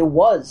enough, it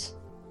was.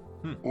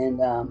 And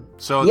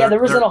so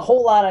there isn't a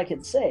whole lot I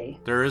could say.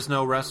 There is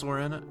no wrestler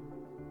in it?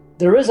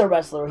 There is a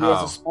wrestler. He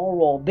has a small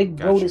role. Big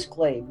Brodus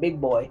Clay.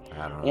 Big boy.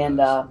 I don't know. And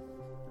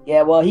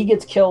yeah, well, he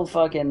gets killed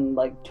fucking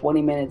like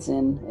 20 minutes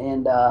in,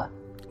 and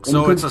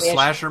so it's a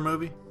slasher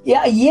movie?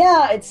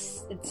 Yeah,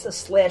 it's a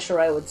slasher,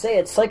 I would say.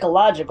 It's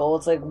psychological.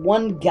 It's like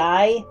one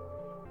guy,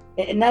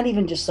 and not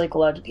even just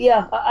psychological.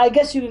 Yeah, I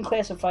guess you can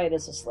classify it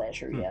as a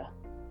slasher.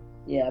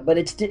 Yeah, but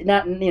it's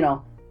not, you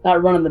know,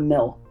 not run of the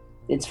mill.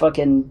 It's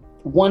fucking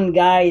one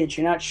guy that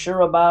you're not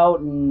sure about,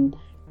 and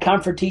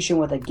confrontation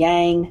with a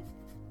gang,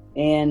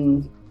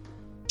 and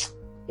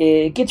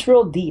it gets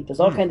real deep. There's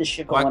all kinds of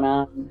shit going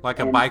on. Like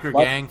a biker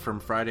gang from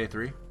Friday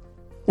 3?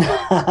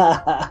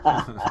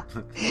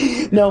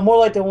 No, more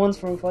like the ones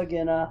from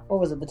fucking, what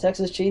was it, the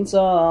Texas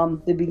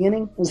Chainsaw, the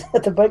beginning? Was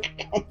that the biker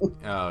gang?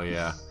 Oh,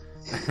 yeah.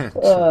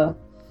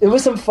 It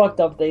was some fucked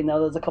up thing,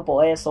 though. There's a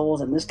couple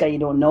assholes, and this guy you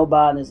don't know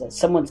about, and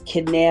someone's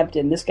kidnapped,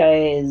 and this guy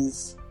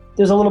is...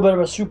 There's a little bit of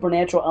a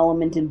supernatural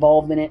element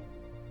involved in it.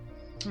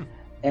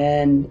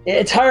 And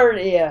it's hard,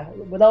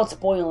 without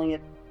spoiling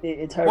it,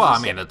 it's hard Well, to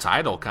I mean, the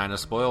title kind of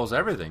spoils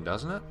everything,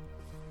 doesn't it?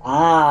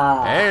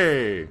 Ah.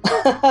 Hey.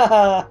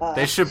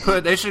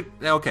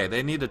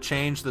 They need to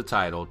change the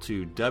title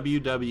to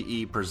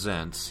WWE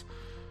Presents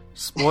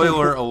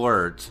Spoiler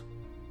Alert,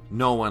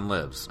 No One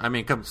Lives. I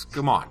mean,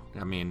 come on.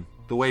 I mean,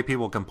 the way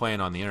people complain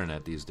on the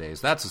internet these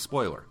days, that's a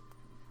spoiler.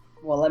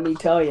 Well, let me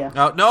tell you.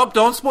 Oh, nope,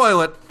 don't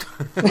spoil it.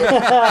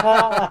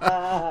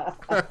 I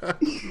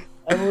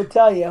will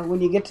tell you, when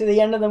you get to the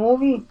end of the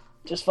movie,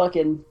 just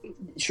fucking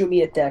shoot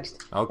me a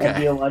text. Okay.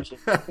 After you watch it.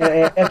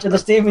 After the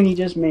statement you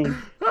just made.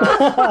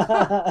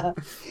 No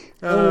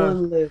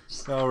one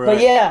lives. All right.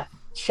 But yeah,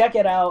 check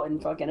it out,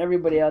 and fucking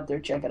everybody out there,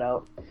 check it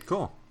out.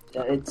 Cool.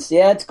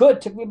 It's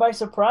good. Took me by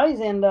surprise,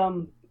 and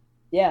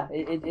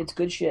it's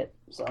good shit.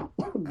 So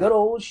good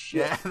old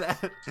shit. Yeah,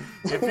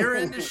 if you're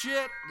into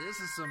shit, this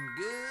is some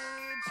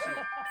good shit.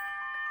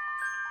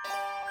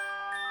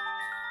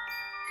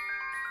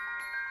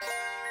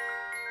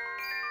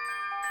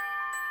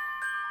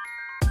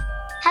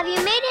 Have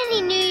you made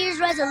any New Year's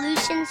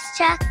resolutions,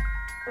 Chuck?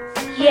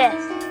 Yes.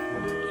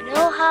 You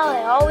know how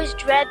I always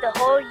dread the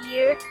whole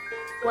year?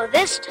 Well,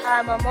 this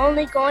time I'm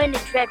only going to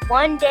dread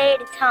one day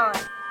at a time.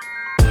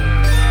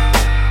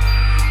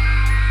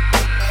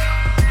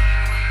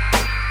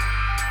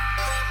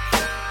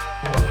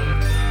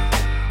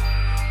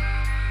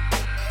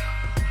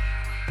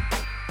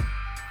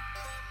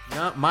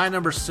 My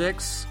number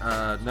 6,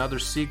 another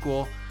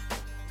sequel.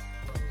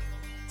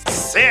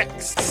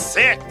 Six.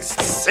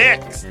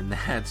 And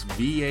that's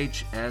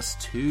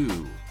VHS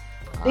 2.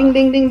 Ding,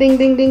 ding, ding, ding,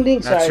 ding, ding, ding.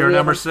 That's Sorry, your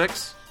number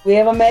 6? We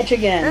have a match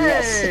again.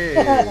 Hey!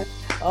 Yes.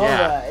 All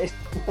Yeah. right.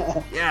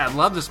 Yeah, I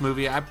love this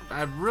movie. I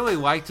really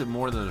liked it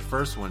more than the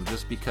first one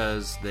just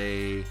because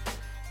they...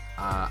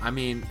 I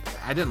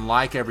didn't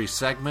like every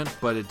segment,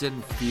 but it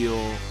didn't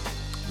feel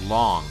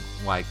long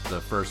like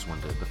the first one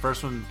did. The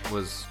first one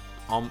was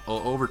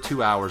over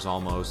 2 hours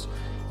almost,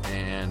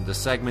 and the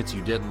segments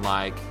you didn't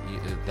like,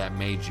 that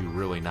made you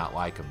really not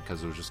like them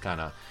because it was just kind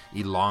of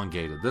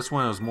elongated. This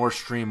one was more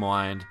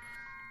streamlined.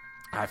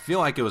 I feel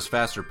like it was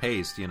faster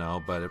paced,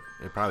 but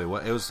it probably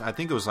was. It was. I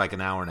think it was like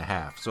an hour and a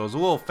half, so it was a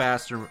little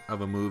faster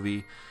of a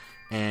movie,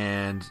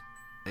 and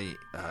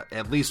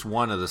at least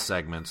one of the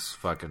segments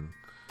fucking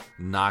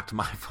knocked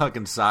my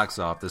fucking socks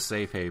off. The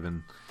Safe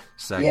Haven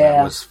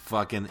segment was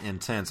fucking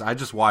intense. I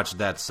just watched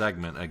that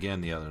segment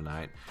again the other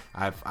night.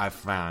 I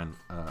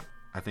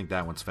think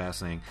that one's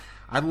fascinating.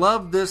 I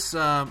love this.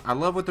 I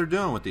love what they're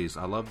doing with these.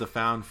 I love the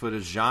found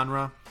footage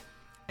genre,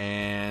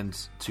 and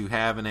to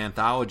have an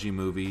anthology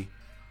movie,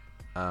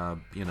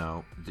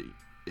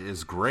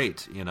 is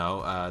great.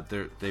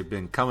 They've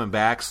been coming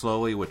back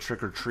slowly with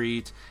Trick or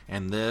Treat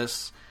and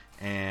this,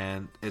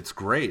 and it's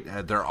great.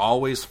 They're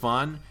always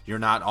fun. You're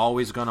not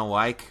always going to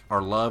like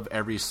or love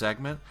every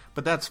segment,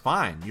 but that's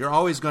fine. You're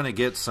always going to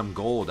get some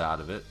gold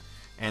out of it.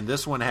 And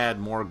this one had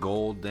more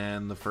gold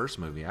than the first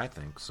movie, I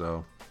think.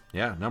 So,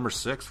 yeah, number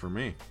 6 for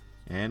me.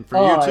 And for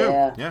you, too.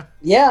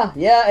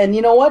 Yeah. And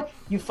you know what?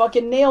 You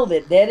fucking nailed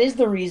it. That is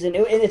the reason.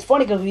 And it's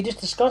funny because we just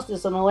discussed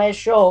this on the last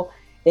show,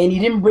 and you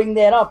didn't bring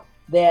that up,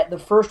 that the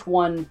first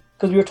one,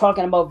 because we were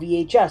talking about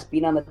VHS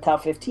being on the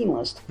top 15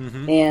 list.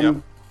 Mm-hmm.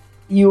 And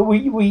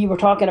we were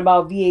talking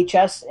about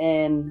VHS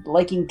and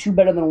liking 2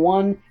 better than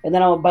 1, and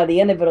then by the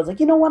end of it, I was like,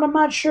 you know what, I'm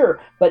not sure.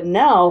 But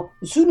now,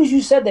 as soon as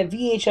you said that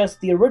VHS,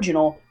 the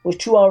original, was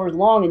 2 hours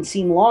long and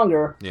seemed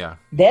longer,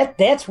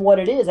 that's what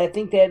it is. I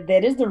think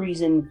that is the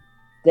reason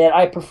that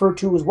I prefer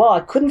 2 as well. I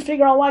couldn't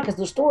figure out why, because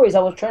the stories,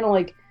 I was trying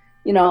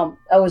to,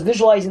 I was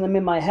visualizing them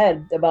in my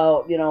head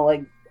about,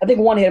 I think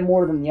one had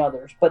more than the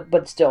others,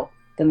 but still,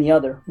 than the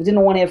other.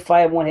 Didn't one have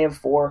 5, one have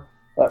 4.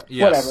 But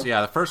whatever. Yeah,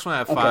 the first one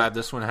had 5,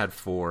 this one had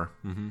 4.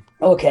 Mm-hmm.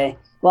 Okay.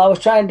 Well, I was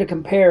trying to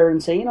compare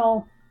and say,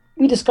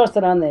 we discussed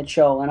it on that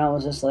show, and I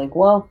was just like,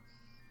 well,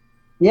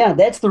 yeah,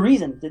 that's the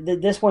reason.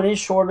 This one is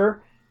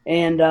shorter,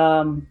 and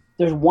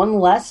there's one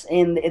less,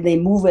 and they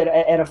move at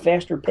a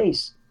faster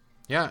pace.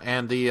 Yeah,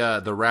 and the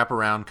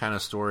wraparound kind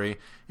of story,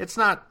 it's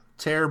not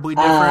terribly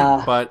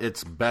different, but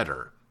it's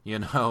better.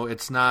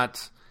 It's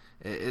not...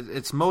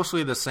 It's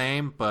mostly the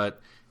same,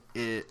 but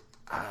it...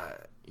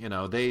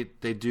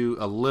 they do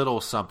a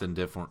little something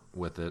different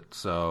with it,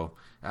 so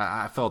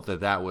I felt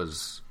that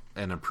was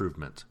an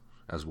improvement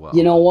as well.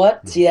 You know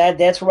what? See,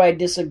 that's where I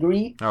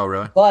disagree. Oh,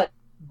 really? But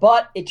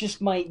it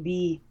just might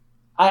be...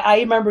 I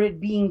remember it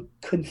being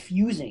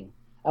confusing.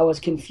 I was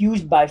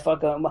confused by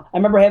fucking... I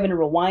remember having to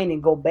rewind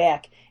and go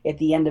back at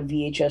the end of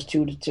VHS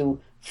 2 to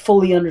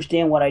fully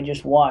understand what I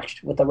just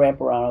watched with the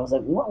wraparound. I was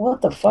like,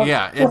 what the fuck?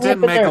 Yeah, it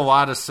didn't make a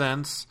lot of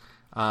sense,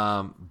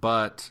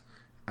 but...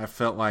 I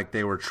felt like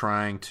they were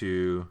trying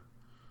to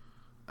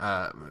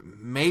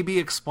maybe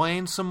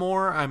explain some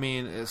more. I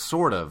mean,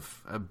 sort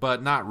of,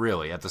 but not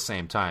really at the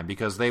same time,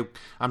 because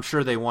I'm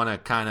sure they want to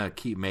kind of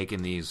keep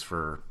making these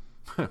for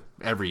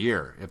every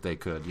year if they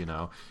could,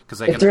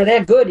 because if they're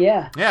that good,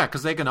 yeah,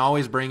 because they can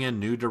always bring in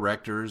new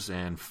directors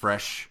and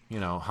fresh,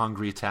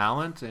 hungry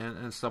talent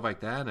and stuff like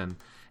that,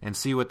 and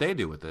see what they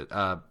do with it.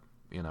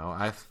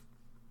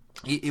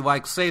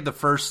 Like say the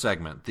first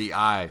segment, the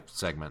eye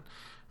segment.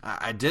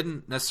 I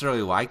didn't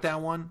necessarily like that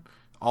one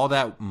all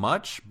that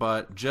much,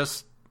 but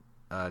just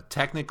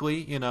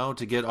technically,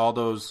 to get all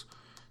those,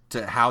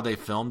 to how they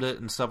filmed it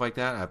and stuff like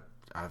that,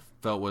 I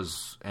felt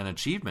was an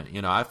achievement.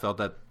 I felt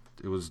that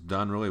it was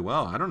done really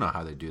well. I don't know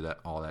how they do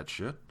all that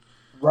shit.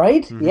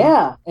 Right? Mm-hmm.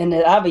 Yeah. And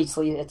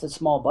obviously it's a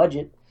small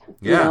budget,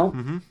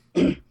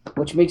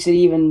 which makes it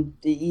even,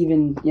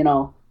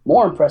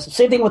 more impressive.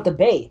 Same thing with The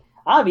Bay.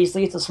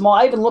 Obviously it's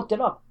I even looked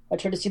it up. I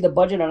tried to see the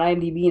budget on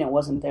IMDb and it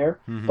wasn't there.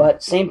 Mm-hmm.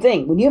 But same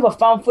thing. When you have a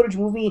found footage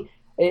movie,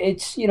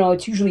 it's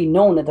usually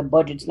known that the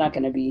budget's not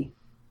going to be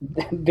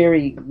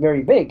very,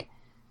 very big.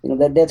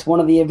 That's one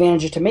of the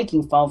advantages to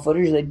making found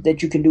footage,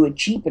 that you can do it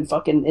cheap and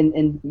fucking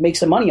and make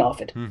some money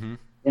off it. Mm-hmm.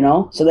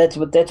 So that's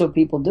what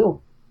people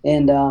do.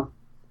 And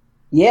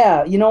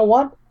you know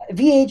what?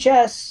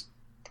 VHS,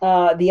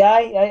 I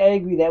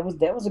agree. That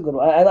was a good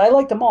one. I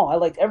liked them all. I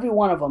liked every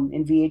one of them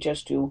in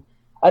VHS too.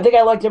 I think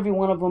I liked every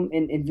one of them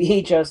in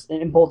VHS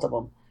in both of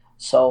them.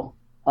 So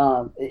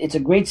it's a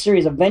great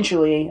series.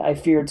 Eventually, I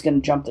fear it's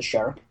going to jump the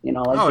shark. They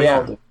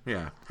all do.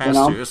 Yeah, has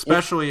to.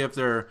 Especially if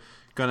they're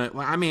gonna.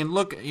 I mean,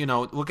 look at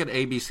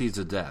ABCs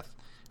of Death.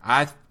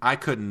 I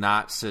could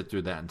not sit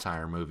through that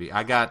entire movie.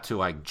 I got to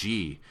like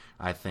G,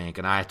 I think,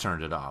 and I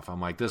turned it off. I'm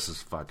like, this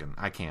is fucking.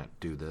 I can't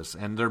do this.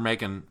 And they're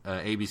making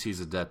ABCs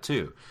of Death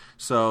too.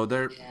 So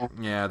they're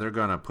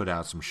gonna put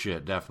out some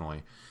shit,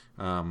 definitely.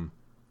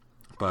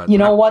 But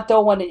what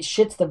though? When it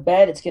shits the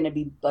bed, it's gonna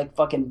be like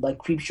fucking like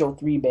Creepshow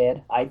 3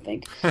 bad. I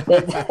think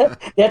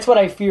that's what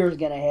I fear is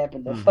gonna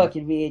happen to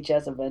fucking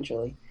VHS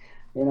eventually.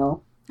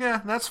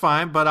 Yeah, that's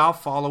fine, but I'll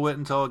follow it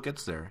until it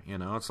gets there.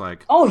 It's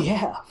like, oh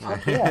yeah,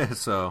 fuck yeah.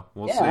 So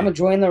we'll see. I'm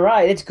enjoying the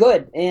ride. It's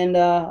good. And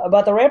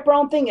about the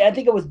wraparound thing, I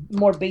think it was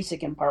more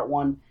basic in part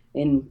one.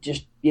 In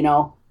just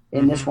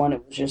in this one,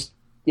 it was just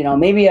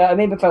maybe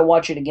if I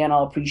watch it again,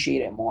 I'll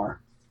appreciate it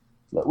more.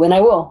 But when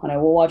I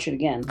will watch it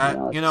again.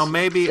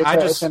 Maybe I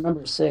just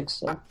remember 6.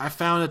 So. I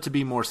found it to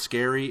be more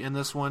scary in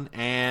this one,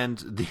 and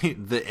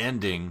the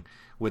ending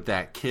with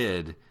that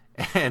kid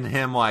and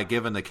him like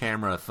giving the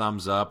camera a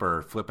thumbs up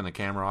or flipping the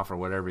camera off or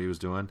whatever he was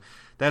doing.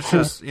 That's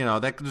just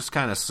that just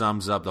kind of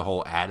sums up the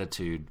whole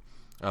attitude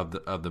of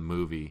the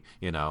movie.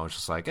 It's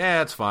just like,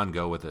 it's fun,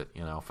 go with it.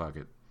 Fuck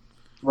it.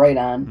 Right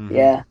on. Mm-hmm.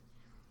 Yeah.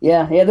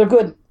 Yeah, they're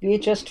good.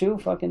 VHS too,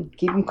 fucking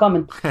keep them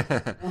coming.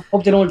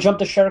 Hope they don't jump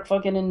the shark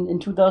fucking in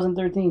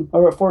 2013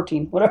 or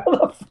 14, whatever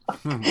the fuck.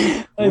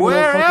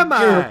 Where am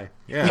I?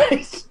 Yeah.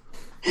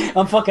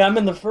 I'm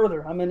in the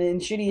further. I'm in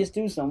Shittiest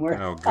 2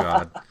 somewhere. Oh,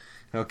 God.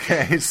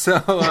 Okay, so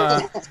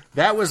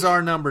that was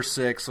our number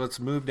 6. Let's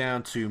move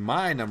down to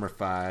my number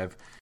 5.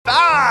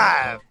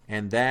 5!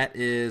 And that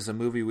is a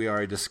movie we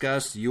already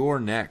discussed. You're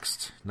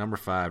Next. Number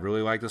 5.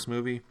 Really like this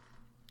movie.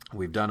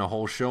 We've done a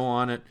whole show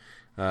on it.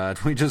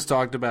 We just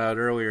talked about it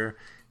earlier,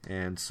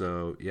 and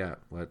so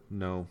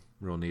no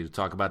real need to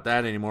talk about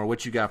that anymore.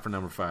 What you got for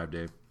number 5,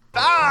 Dave?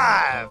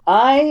 5.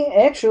 I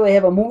actually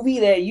have a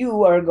movie that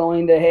you are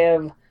going to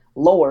have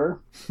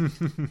lower,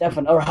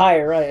 definitely or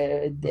higher,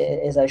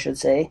 as I should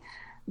say,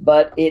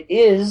 but it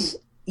is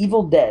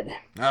Evil Dead.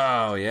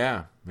 Oh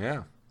yeah.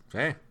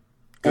 Hey,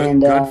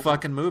 good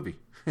fucking movie.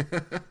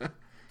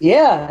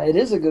 Yeah, it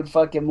is a good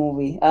fucking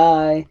movie.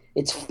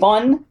 It's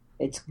fun.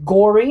 It's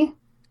gory.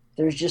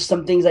 There's just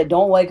some things I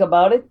don't like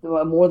about it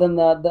more than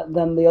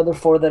the other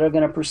 4 that are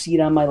going to proceed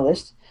on my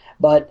list.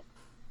 But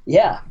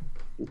yeah,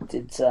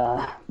 it's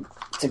a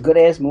good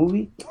ass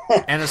movie.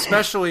 And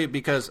especially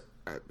because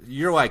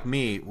you're like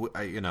me,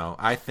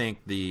 I think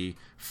the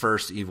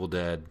first Evil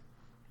Dead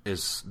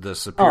is the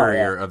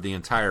superior of the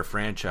entire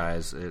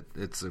franchise.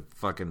 It's a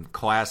fucking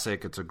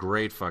classic. It's a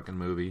great fucking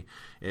movie.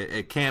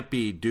 It can't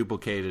be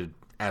duplicated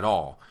at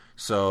all.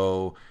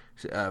 So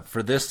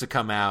for this to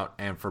come out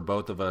and for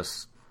both of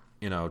us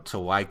to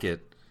like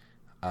it,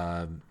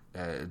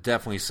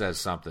 definitely says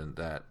something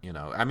that,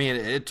 I mean,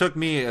 it took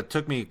me a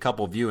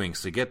couple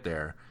viewings to get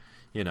there,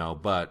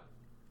 but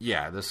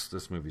yeah,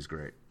 this movie's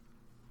great.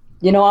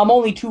 I'm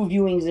only 2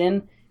 viewings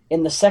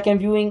in the second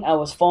viewing, I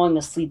was falling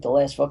asleep the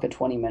last fucking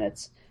 20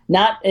 minutes.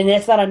 And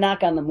that's not a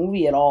knock on the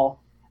movie at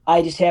all.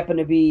 I just happened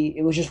to be,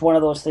 it was just one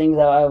of those things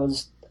that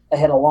I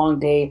had a long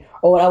day,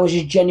 or I was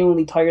just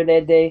genuinely tired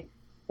that day.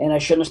 And I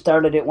shouldn't have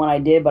started it when I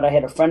did, but I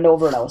had a friend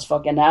over and I was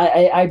fucking.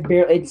 I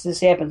barely. This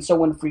happens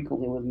so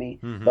infrequently with me,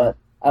 but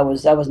I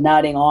was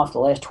nodding off the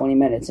last 20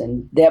 minutes,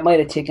 and that might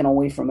have taken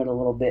away from it a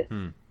little bit.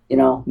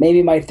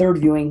 Maybe my third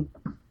viewing,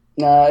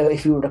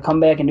 if we were to come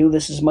back and do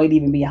this might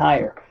even be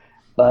higher.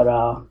 But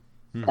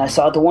I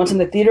saw it the once in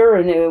the theater,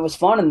 and it was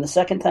fun. And the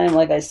second time,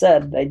 like I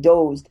said, I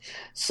dozed.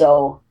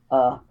 So,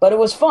 but it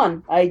was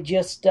fun. I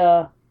just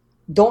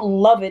don't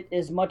love it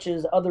as much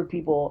as other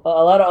people. A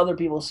lot of other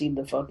people seem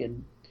to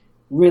fucking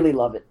really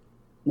love it,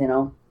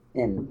 and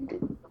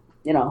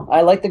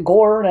I like the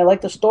gore and I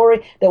like the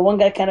story. That one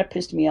guy kind of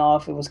pissed me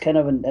off. It was kind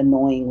of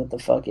annoying with the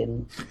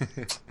fucking,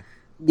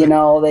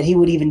 that he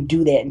would even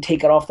do that and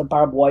take it off the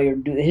barbed wire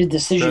and do his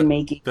decision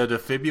making. The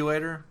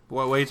defibrillator?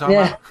 What are you talking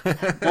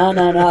about?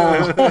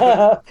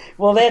 No.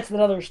 Well, that's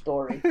another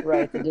story,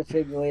 right? The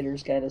defibrillator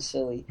is kind of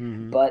silly,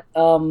 but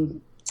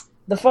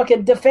the fact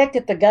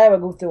that the guy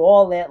would go through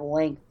all that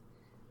length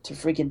to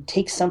freaking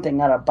take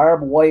something out of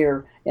barbed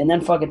wire and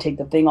then fucking take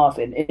the thing off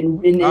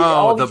and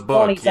all the these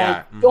book, funny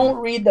yeah. signs. Don't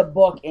read the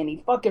book, and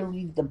he fucking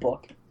reads the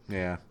book.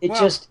 Yeah. It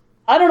just,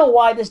 I don't know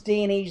why this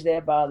day and age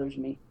that bothers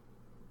me.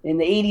 In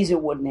the 80s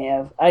it wouldn't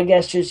have. I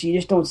guess you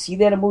just don't see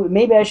that in a movie.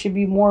 Maybe I should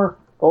be more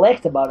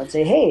relaxed about it.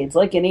 Say, hey, it's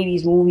like an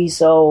 80s movie,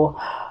 so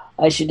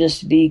I should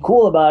just be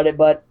cool about it,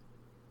 but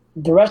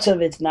the rest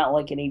of it's not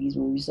like an 80s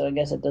movie, so I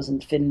guess it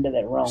doesn't fit into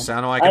that realm.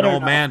 Sounding like an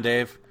old man,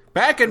 Dave.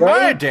 Back in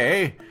my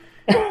day,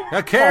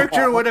 a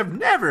character would have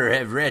never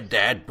have read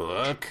that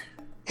book.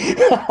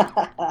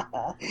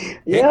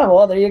 Yeah,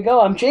 well, there you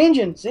go. I'm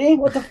changing. See?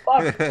 What the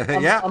fuck?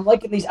 Yeah. I'm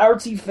liking these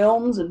artsy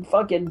films and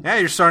fucking... Yeah,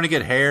 you're starting to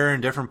get hair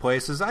in different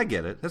places. I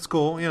get it. That's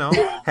cool,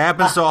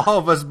 Happens to all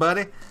of us,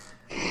 buddy.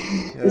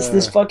 It's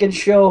this fucking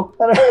show.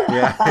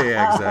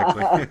 Yeah,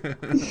 exactly.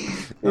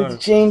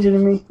 It's changing to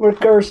me. We're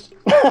cursed.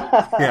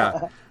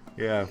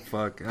 Yeah,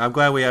 fuck. I'm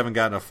glad we haven't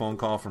gotten a phone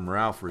call from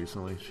Ralph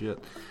recently. Shit.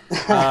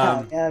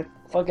 Yeah,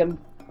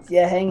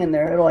 hang in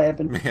there. It'll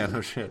happen. Yeah,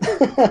 no shit.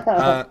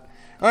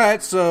 All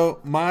right, so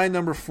my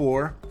number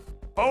 4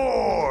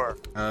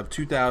 of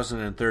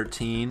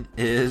 2013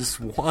 is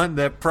one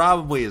that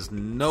probably is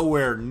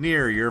nowhere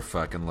near your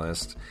fucking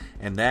list,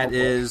 and that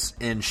is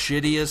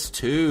Insidious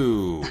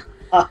 2.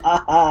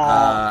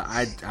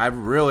 I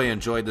really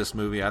enjoyed this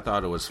movie. I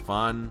thought it was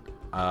fun.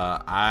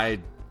 I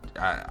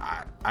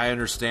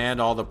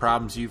understand all the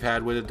problems you've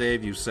had with it,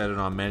 Dave. You've said it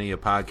on many a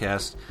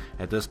podcast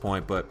at this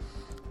point, but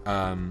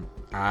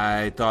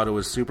I thought it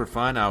was super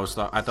fun. I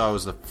thought it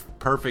was the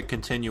perfect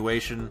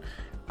continuation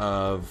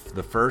of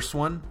the first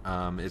one.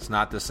 It's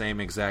not the same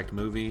exact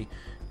movie.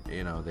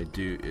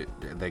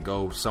 They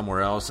go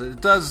somewhere else.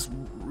 It does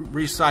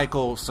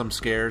recycle some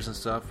scares and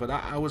stuff, but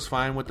I was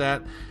fine with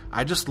that.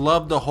 I just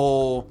love the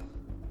whole.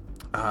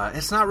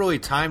 It's not really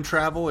time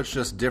travel. It's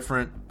just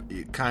different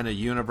kind of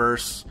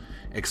universe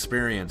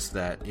experience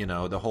that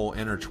the whole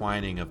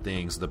intertwining of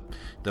things,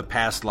 the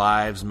past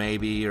lives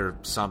maybe or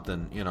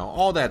something,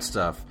 all that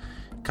stuff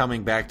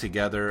coming back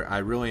together. I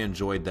really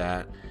enjoyed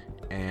that.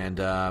 And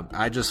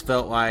I just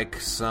felt like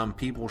some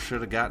people should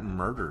have gotten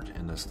murdered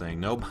in this thing.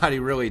 Nobody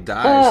really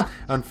dies,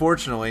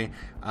 unfortunately.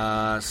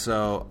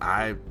 So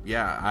I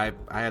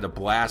had a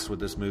blast with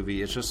this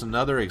movie. It's just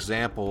another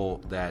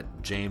example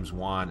that James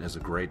Wan is a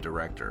great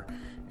director.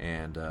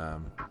 And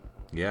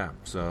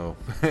so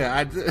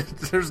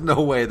there's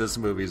no way this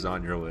movie's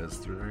on your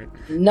list, right?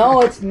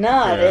 No, it's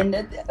not.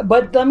 Yeah.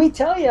 But let me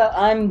tell you,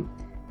 I'm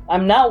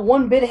not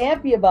one bit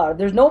happy about it.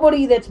 There's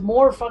nobody that's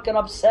more fucking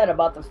upset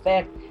about the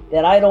fact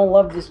that I don't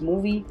love this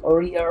movie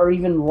or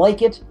even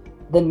like it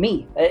than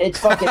me. It's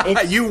fucking...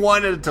 You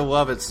wanted to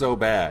love it so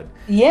bad.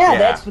 Yeah.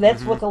 That's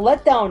what the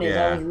letdown is.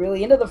 Yeah. I was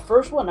really into the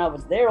first one. I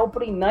was there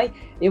opening night.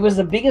 It was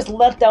the biggest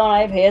letdown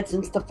I've had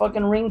since the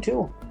fucking Ring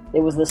 2.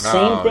 It was the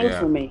same thing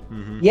for me.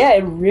 Mm-hmm. Yeah,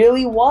 it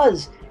really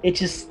was. It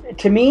just,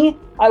 to me,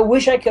 I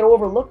wish I could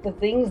overlook the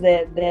things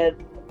that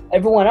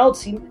everyone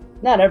else,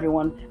 not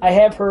everyone, I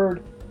have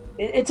heard.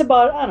 It's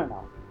about, I don't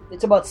know,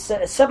 it's about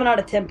 7 out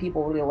of 10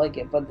 people really like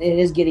it, but it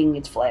is getting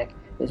its flack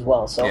as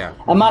well. So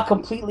I'm not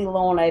completely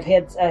alone. I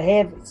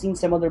have seen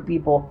some other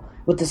people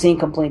with the same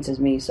complaints as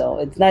me. So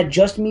it's not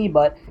just me,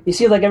 but you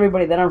see, like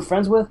everybody that I'm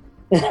friends with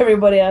and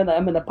everybody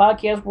I'm in the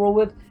podcast world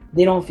with,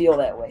 they don't feel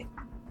that way.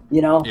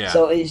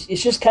 So it's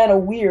just kind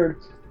of weird,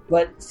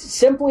 but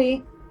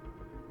simply,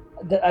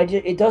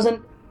 it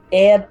doesn't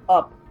add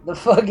up. The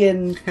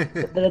fucking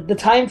the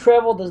time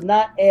travel does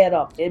not add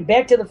up. In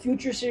Back to the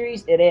Future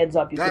series, it adds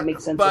up. You can make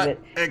sense of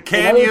it.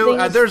 Can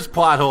you? There's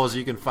plot holes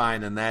you can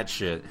find in that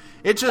shit.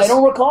 It just I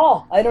don't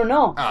recall. I don't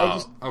know.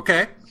 Oh,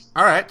 okay.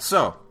 All right.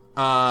 So,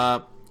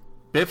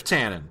 Biff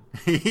Tannen.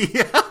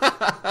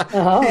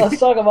 Let's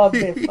talk about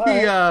Biff. All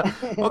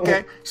right.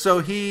 Okay. So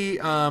he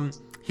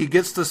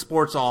gets the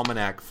sports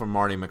almanac from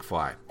Marty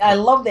McFly. I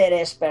love that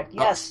aspect.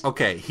 Yes.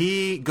 Okay.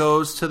 He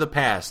goes to the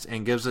past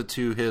and gives it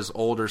to his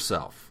older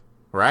self.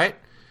 Right?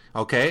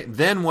 Okay.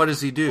 Then what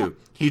does he do?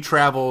 He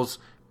travels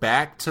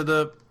back to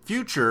the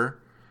future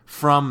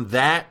from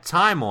that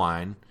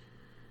timeline,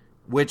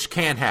 which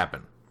can't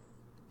happen.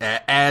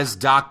 As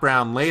Doc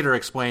Brown later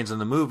explains in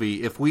the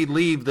movie, if we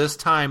leave this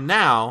time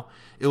now,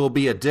 it will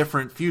be a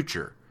different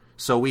future.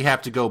 So we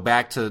have to go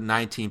back to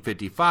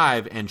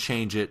 1955 and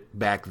change it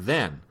back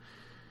then.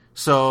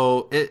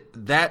 So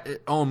that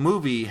own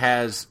movie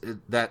has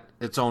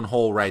its own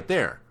hole right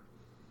there.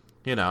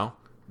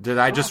 Did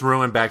I just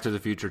ruin Back to the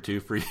Future 2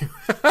 for you?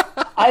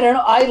 I don't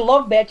know. I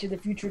love Back to the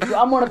Future 2.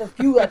 I'm one of the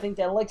few, I think,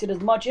 that likes it as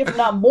much, if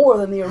not more,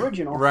 than the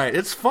original. Right.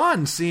 It's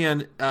fun seeing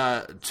two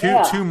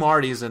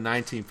Martys in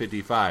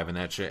 1955 and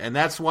that shit. And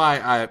that's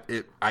why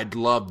I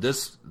love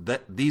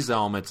these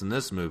elements in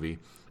this movie.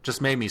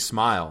 Just made me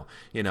smile,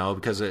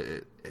 because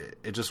it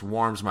just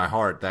warms my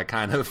heart. That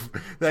kind of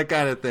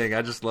thing.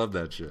 I just love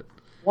that shit.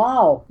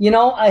 Wow.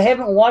 I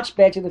haven't watched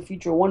Back to the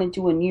Future 1 and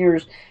 2 in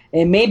years,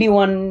 and maybe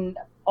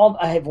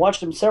I have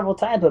watched them several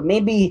times, but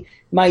maybe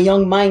my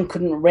young mind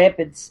couldn't wrap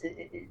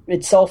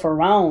itself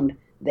around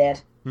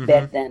that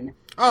back then.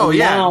 Oh, and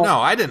yeah. No,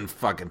 I didn't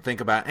fucking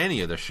think about any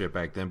of this shit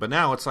back then. But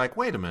now it's like,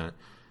 wait a minute.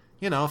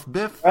 if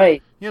Biff,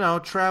 Right.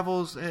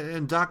 travels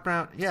and Doc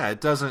Brown,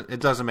 it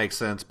doesn't make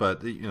sense.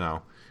 But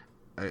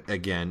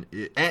again,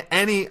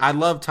 I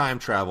love time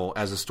travel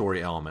as a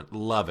story element.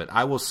 Love it.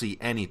 I will see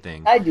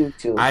anything. I do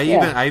too.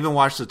 I even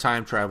watched The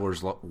Time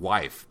Traveler's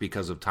Wife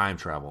because of time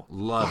travel.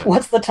 Love it.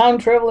 What's The Time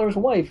Traveler's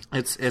Wife?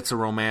 It's a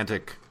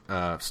romantic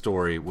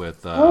story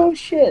with oh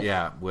shit.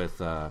 Yeah,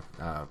 with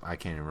I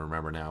can't even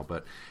remember now,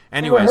 but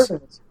Never anyways. heard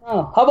of it.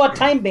 Oh, how about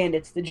Time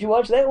Bandits? Did you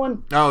watch that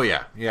one? Oh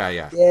yeah.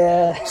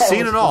 Yeah.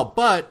 Seen it all,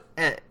 but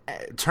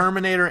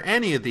Terminator,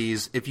 any of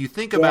these, if you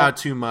think about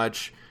too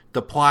much,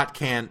 the plot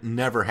can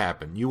never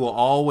happen. You will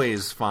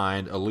always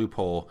find a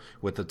loophole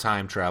with the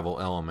time travel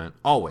element.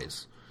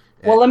 Always.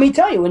 Well, let me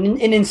tell you,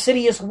 in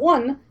Insidious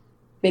 1,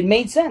 it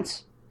made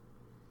sense.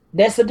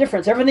 That's the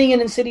difference. Everything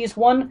in Insidious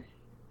 1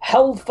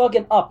 held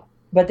fucking up.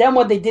 But then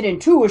what they did in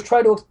 2 was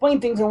try to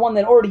explain things in 1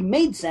 that already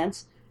made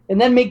sense, and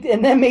then made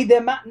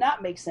them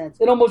not make sense.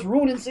 It almost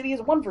ruined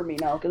Insidious 1 for me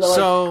now. Because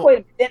like,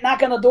 wait, that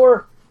knock on the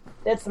door,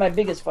 that's my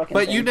biggest fucking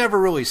But thing. you never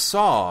really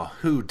saw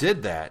who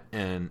did that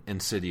in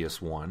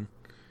Insidious 1.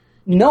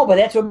 No, but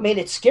that's what made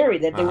it scary.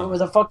 That there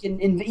was a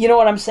fucking... You know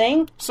what I'm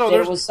saying? So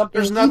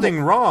there's nothing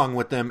wrong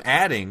with them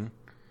adding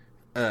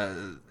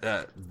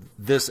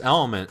this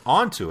element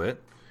onto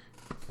it.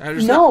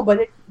 No,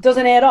 but it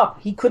doesn't add up.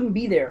 He couldn't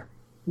be there.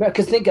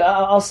 Because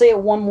I'll say it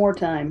one more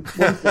time.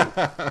 One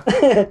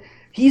thing.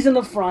 He's in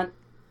the front.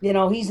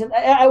 He's in...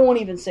 I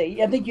won't even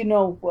say. I think you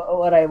know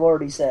what I've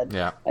already said.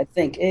 Yeah. I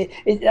think.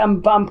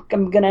 I'm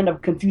going to end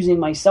up confusing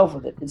myself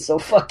with it. It's so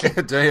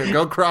fucking...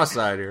 Go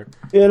cross-eyed here.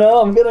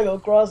 I'm going to go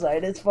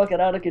cross-eyed. It's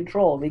fucking out of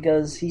control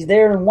because he's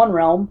there in one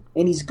realm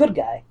and he's a good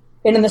guy.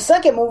 And in the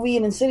second movie,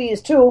 in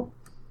Insidious 2,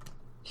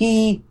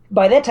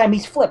 by that time,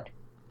 he's flipped.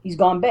 He's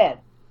gone bad.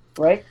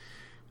 Right?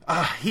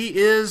 He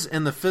is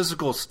in the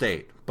physical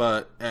state.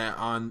 But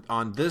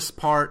on this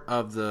part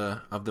of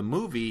the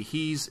movie,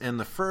 he's in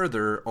the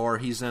further, or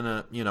he's in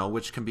a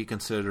which can be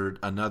considered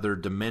another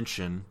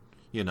dimension,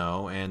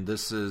 and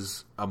this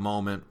is a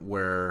moment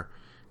where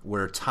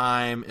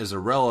time is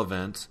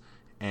irrelevant,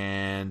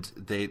 and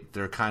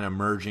they're kind of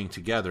merging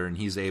together, and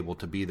he's able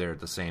to be there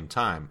at the same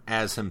time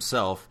as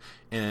himself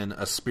in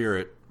a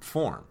spirit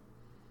form.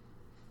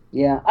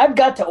 Yeah, I've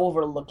got to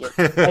overlook it.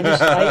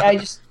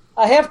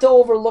 I have to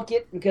overlook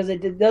it because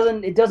it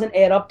doesn't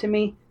add up to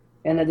me.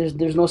 And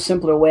there's no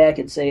simpler way I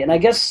could say it. And I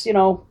guess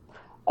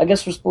we're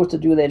supposed to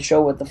do that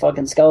show with the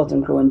fucking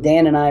Skeleton Crew, and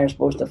Dan and I are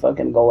supposed to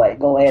fucking go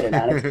at it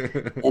on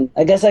it. And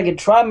I guess I could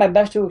try my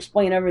best to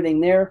explain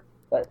everything there,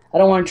 but I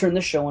don't want to turn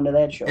this show into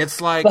that show.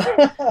 It's like...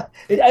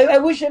 I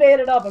wish it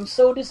added up. I'm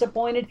so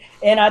disappointed.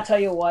 And I tell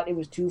you what, it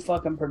was too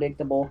fucking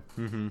predictable.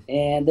 Mm-hmm.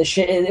 And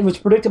it was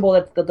predictable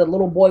that the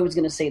little boy was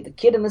going to save the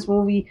kid in this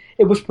movie.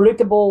 It was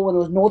predictable when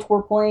those notes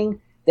were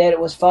playing that it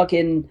was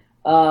fucking,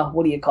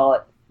 what do you call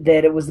it?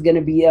 That it was going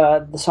to be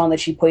the song that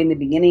she played in the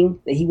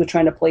beginning, that he was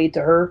trying to play it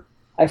to her.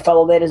 I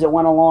followed that as it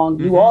went along.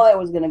 Knew all that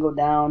was going to go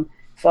down.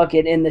 Fuck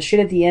it. And the shit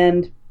at the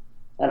end.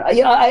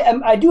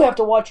 I do have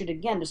to watch it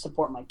again to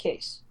support my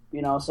case.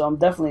 So I'm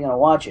definitely going to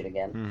watch it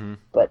again. Mm-hmm.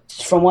 But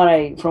from what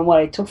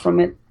I took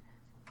from it,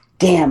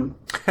 damn.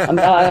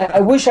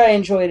 I wish I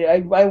enjoyed it.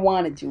 I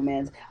wanted to,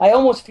 man. I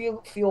almost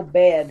feel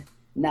bad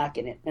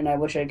knocking it, and I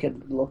wish I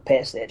could look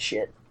past that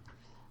shit.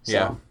 So.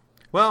 Yeah.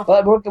 Well,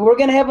 but we're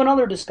going to have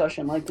another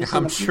discussion like this.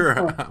 I'm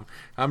sure.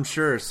 I'm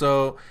sure.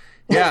 So,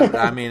 yeah,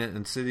 I mean,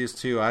 Insidious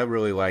 2, I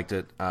really liked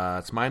it.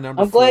 It's my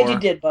number 4. I'm glad you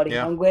did, buddy.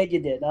 Yeah. I'm glad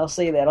you did. I'll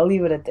say that. I'll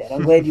leave it at that.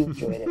 I'm glad you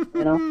enjoyed it.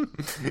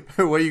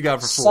 What do you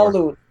got for 4?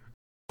 Salute.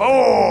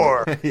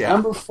 4. Yeah.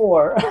 Number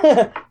 4.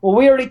 Well,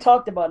 we already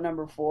talked about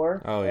number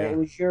 4. Oh, yeah. It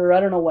was I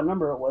don't know what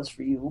number it was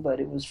for you,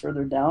 but it was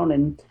further down,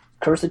 and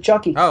Curse of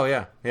Chucky. Oh,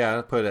 yeah. Yeah,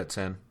 I put it at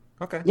 10.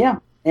 Okay. Yeah.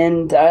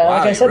 And wow,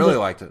 like I said, really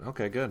liked it.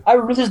 Okay, good.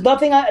 There's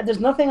nothing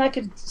I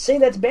could say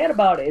that's bad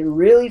about it. It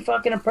really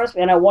fucking impressed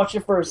me, and I watched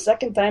it for a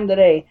second time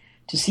today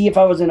to see if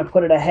I was going to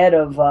put it ahead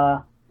of,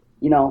 the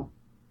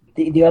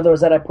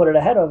others that I put it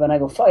ahead of, and I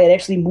go, fuck, it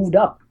actually moved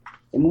up.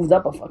 It moved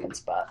up a fucking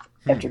spot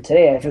after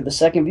today. After the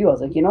second view, I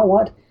was like, you know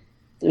what?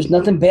 There's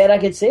nothing bad I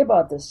could say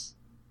about this.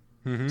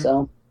 Mm-hmm.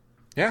 So,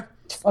 yeah,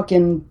 it's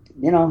fucking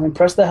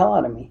impressed the hell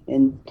out of me,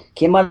 and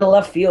came out of the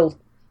left field.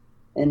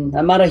 And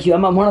I'm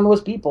one of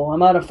those people.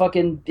 I'm out of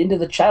fucking Into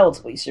the Child's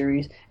Play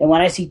series. And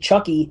when I see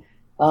Chucky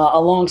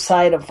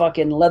alongside of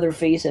fucking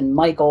Leatherface and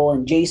Michael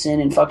and Jason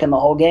and fucking the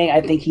whole gang,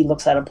 I think he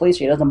looks out of place.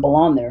 He doesn't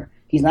belong there.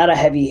 He's not a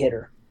heavy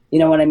hitter. You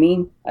know what I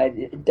mean?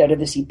 I'd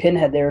rather see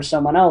Pinhead there or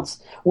someone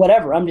else.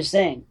 Whatever. I'm just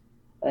saying.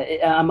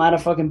 I'm not a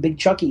fucking big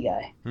Chucky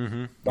guy.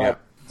 Mm-hmm. But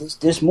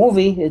this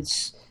movie,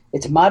 it's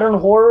modern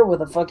horror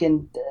with a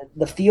fucking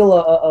the feel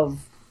of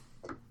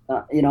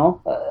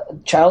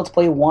Child's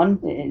Play 1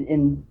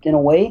 in a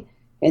way,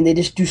 and they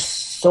just do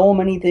so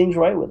many things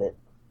right with it.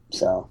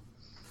 So,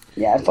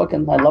 yeah, I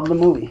love the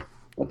movie.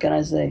 What can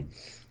I say?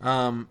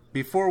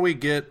 Before we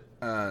get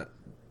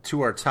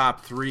to our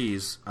top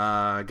 3s,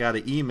 I got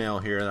an email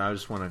here that I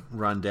just want to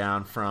run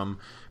down from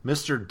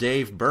Mr.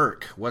 Dave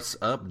Burke. What's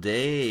up,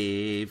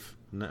 Dave?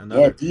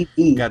 Another,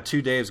 DP. got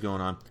 2 Daves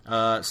going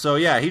on. So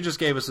yeah, he just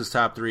gave us his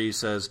top 3. He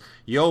says,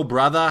 "Yo,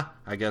 brother,"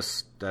 I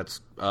guess that's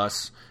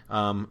us.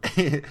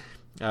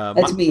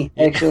 That's me,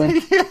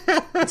 actually.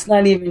 It's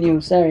not even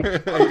you. Sorry.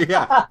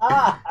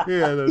 yeah,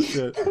 that's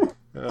it.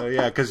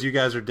 Yeah, because you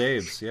guys are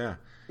Daves. Yeah.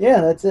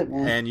 Yeah, that's it,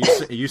 man. And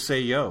you say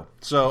yo.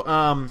 So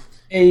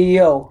hey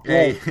yo.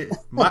 hey,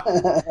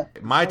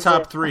 Right. my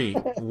top 3: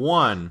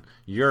 1,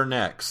 You're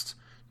Next;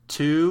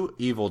 2,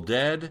 Evil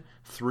Dead;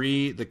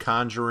 3, The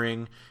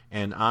Conjuring;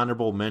 and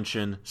honorable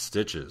mention,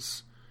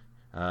 Stitches.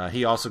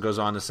 He also goes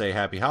on to say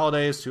happy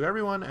holidays to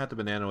everyone at the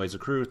Banana Laser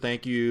crew.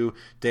 Thank you,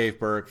 Dave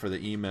Burke, for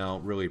the email.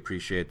 Really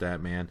appreciate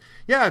that, man.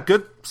 Yeah,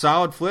 good,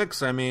 solid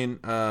flicks. I mean,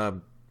 I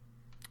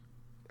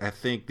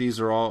think these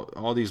are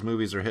all these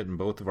movies are hitting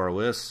both of our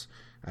lists.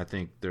 I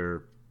think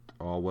they're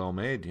all well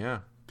made. Yeah,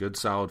 good,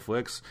 solid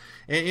flicks.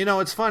 And,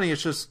 it's funny.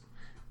 It's just,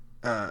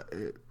 I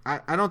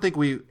don't think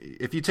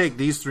if you take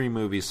these 3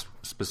 movies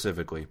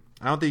specifically,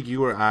 I don't think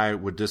you or I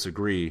would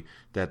disagree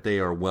that they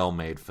are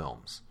well-made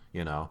films,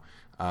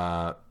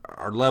 Our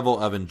level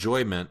of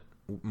enjoyment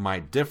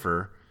might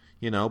differ,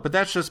 but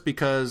that's just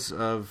because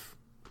of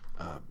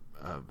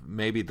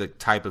maybe the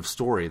type of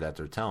story that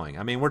they're telling.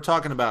 I mean, we're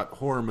talking about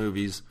horror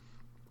movies.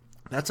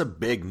 That's a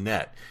big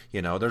net.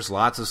 There's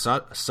lots of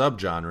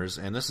subgenres,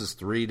 and this is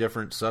 3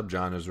 different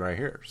subgenres right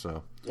here.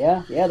 So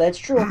yeah, that's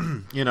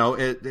true.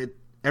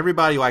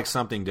 Everybody likes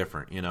something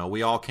different.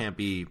 We all can't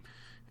be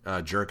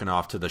jerking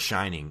off to The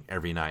Shining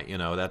every night.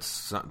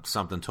 That's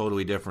something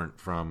totally different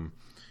from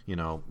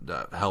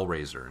the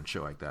Hellraiser and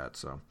shit like that.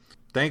 So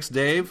thanks,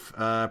 Dave.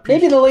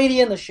 Maybe the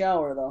lady in the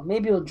shower, though.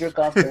 Maybe you'll jerk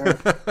off to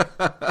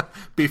her.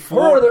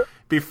 Before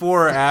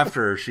or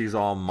after she's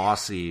all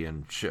mossy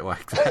and shit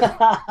like that.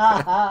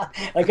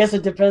 I guess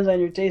it depends on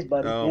your taste,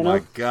 buddy. Oh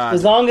my God.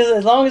 As long as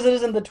it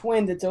isn't the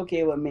twins, it's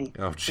okay with me.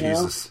 Oh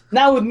Jesus.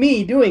 Not with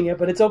me doing it,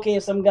 but it's okay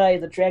if some guy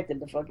is attracted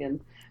to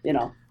fucking,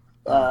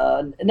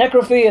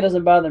 necrophilia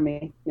doesn't bother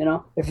me.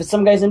 If it's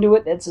some guy's into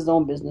it, that's his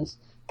own business.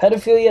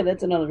 Pedophilia,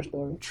 that's another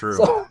story. True.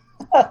 So,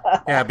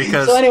 yeah,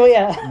 because so anyway,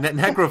 yeah.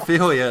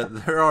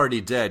 necrophilia, they're already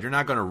dead. You're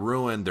not going to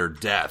ruin their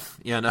death,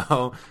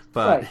 But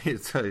right.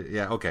 It's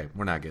yeah, okay,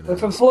 we're not getting.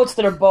 If it floats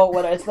to their boat,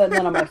 it's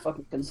none of my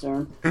fucking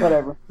concern.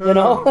 Whatever,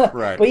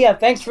 Right. But yeah,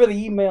 thanks for the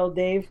email,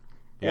 Dave.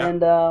 Yeah.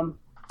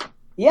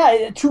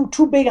 And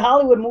two big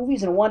Hollywood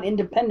movies and 1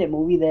 independent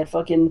movie that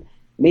fucking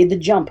made the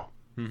jump.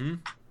 Mm-hmm.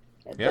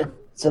 Yeah.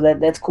 So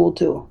that's cool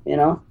too,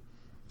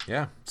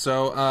 Yeah.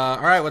 So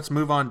all right, let's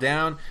move on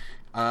down.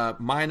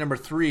 My number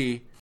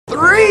 3,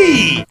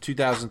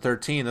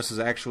 2013. This is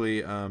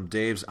actually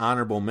Dave's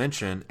honorable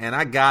mention, and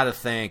I gotta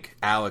thank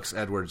Alex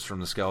Edwards from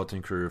the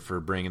Skeleton Crew for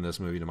bringing this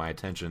movie to my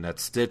attention.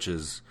 That's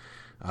Stitches,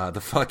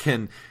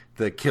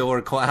 the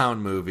killer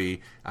clown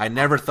movie. I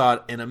never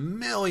thought in a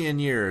million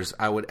years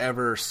I would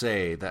ever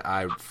say that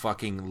I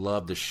fucking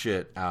love the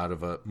shit out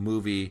of a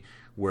movie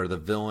where the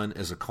villain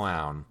is a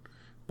clown,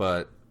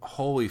 but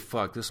holy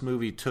fuck, this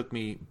movie took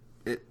me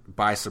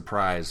by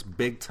surprise,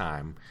 big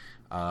time.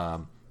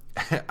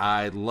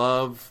 I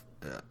love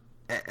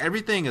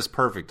everything is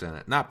perfect in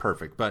it. Not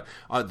perfect, but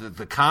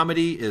the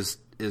comedy is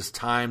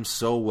timed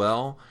so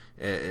well,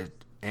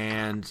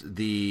 and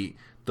the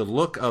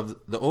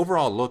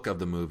overall look of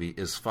the movie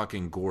is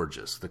fucking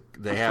gorgeous.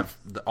 They have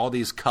all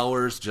these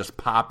colors just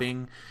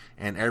popping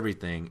and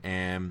everything,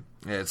 and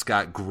it's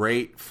got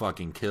great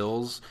fucking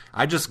kills.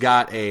 I just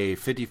got a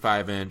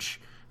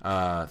 55-inch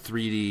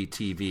 3D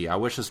TV. I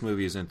wish this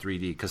movie is in 3D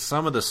because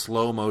some of the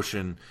slow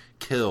motion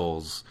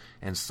kills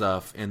and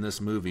stuff in this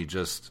movie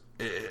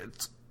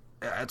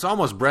it's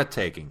almost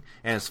breathtaking.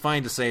 And it's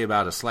fine to say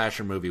about a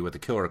slasher movie with a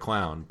killer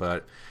clown,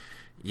 but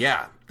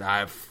yeah,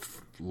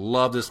 I've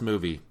loved this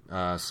movie.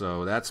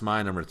 So that's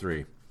my number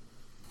 3.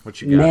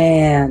 What you got?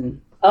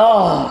 Man,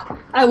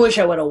 I wish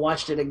I would have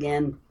watched it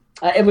again.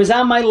 It was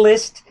on my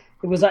list.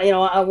 It was,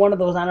 one of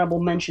those honorable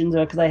mentions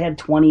because I had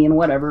 20 and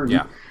whatever.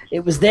 Yeah.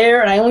 It was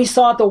there, and I only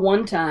saw it the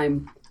one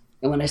time.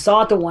 And when I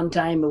saw it the one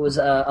time, it was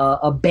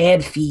a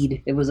bad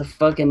feed. It was a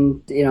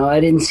fucking, I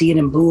didn't see it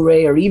in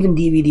Blu-ray or even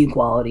DVD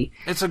quality.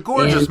 It's a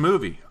gorgeous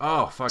movie.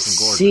 Oh, fucking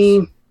gorgeous.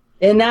 See,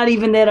 and not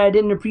even that I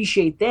didn't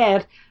appreciate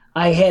that.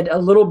 I had a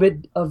little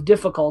bit of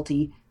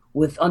difficulty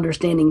with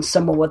understanding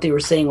some of what they were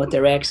saying with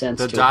their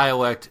accents. The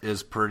dialect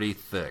is pretty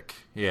thick.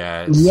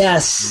 Yeah.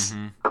 Yes.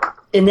 Mm-hmm.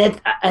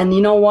 And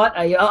you know what?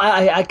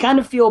 I kind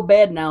of feel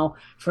bad now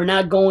for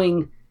not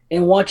going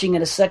and watching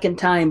it a second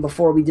time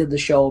before we did the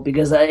show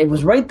because it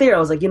was right there. I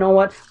was like, you know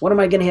what am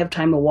I going to have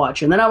time to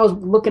watch? And then I was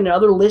looking at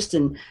other lists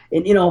and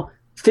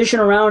fishing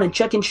around and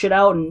checking shit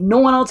out, and no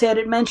one else had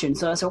it mentioned.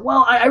 So I said,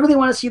 well, I really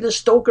want to see this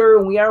Stoker,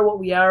 and We Are What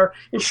We Are.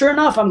 And sure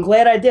enough, I'm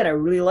glad I did. I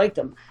really liked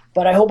them.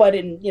 But I hope I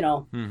didn't,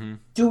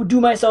 do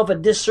myself a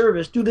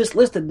disservice, do this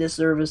list a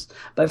disservice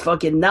by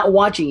fucking not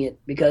watching it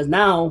because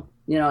now,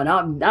 now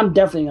I'm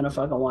definitely going to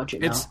fucking watch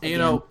it now.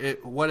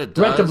 It's, what it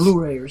does. Rent a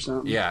Blu-ray or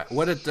something. Yeah,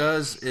 what it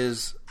does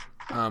is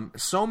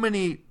so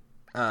many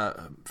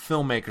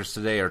filmmakers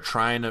today are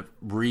trying to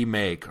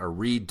remake or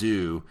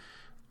redo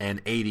an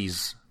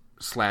 80s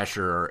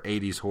slasher or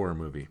 80s horror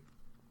movie.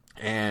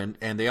 and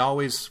they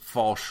always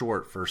fall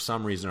short for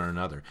some reason or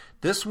another.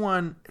 This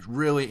one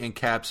really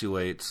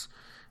encapsulates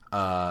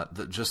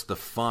just the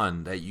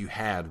fun that you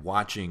had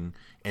watching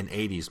an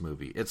 80s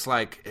movie. It's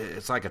like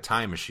a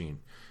time machine.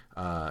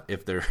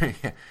 If they're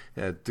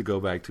to go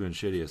back to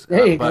Insidious,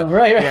 there you go.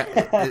 Right. Yeah,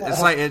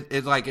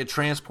 it's like it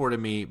transported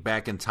me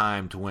back in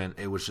time to when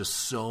it was just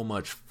so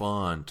much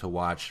fun to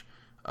watch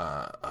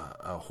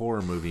a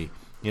horror movie,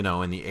 in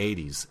the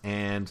 80s.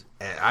 And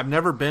I've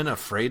never been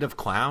afraid of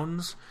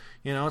clowns.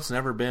 It's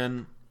never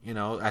been.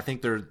 I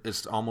think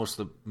it's almost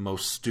the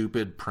most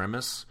stupid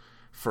premise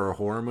for a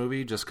horror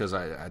movie, just because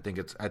I think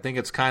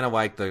it's kind of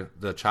like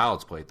the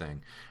Child's Play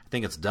thing. I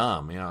think it's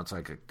dumb. It's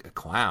like a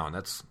clown.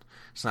 It's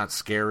not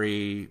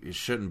scary. It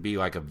shouldn't be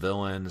like a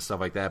villain and stuff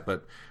like that.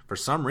 But for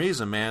some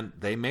reason, man,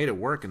 they made it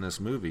work in this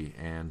movie,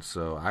 and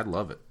so I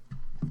love it.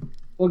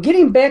 Well,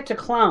 getting back to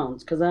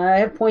clowns, because I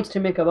have points to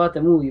make about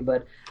the movie,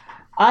 but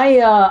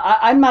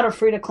I'm not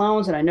afraid of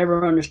clowns, and I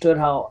never understood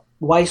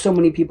why so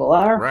many people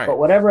are. Right. But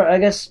whatever, I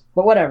guess.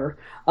 But whatever.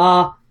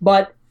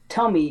 But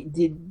tell me,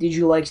 did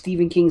you like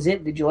Stephen King's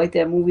It? Did you like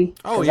that movie?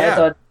 Oh yeah. I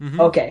thought,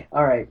 okay,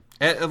 all right.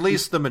 At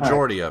least the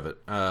majority of it.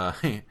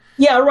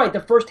 Yeah, right.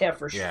 The first half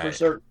for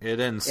certain. It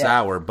ends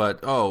sour,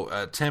 but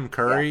Tim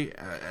Curry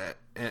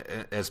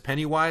as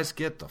Pennywise,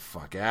 get the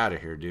fuck out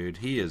of here, dude.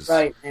 He is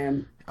right,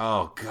 man.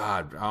 Oh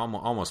God,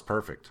 almost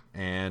perfect.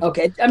 And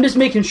okay, I'm just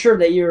making sure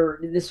that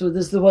this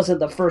wasn't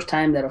the first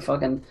time that a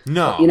fucking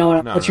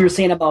no, what you were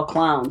saying about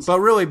clowns. But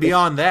really,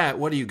 beyond that,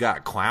 what do you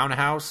got? Clown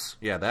House?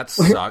 Yeah, that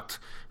sucked.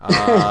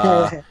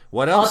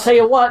 What else? I'll tell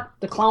you what,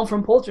 the clown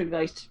from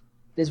Poltergeist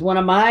is one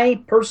of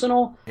my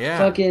personal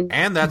fucking.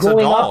 And that's a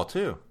doll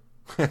too.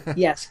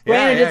 Yes,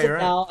 granted, it's a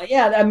doll. Right.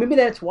 Yeah, maybe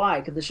that's why.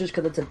 Because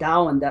it's a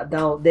doll, and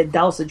that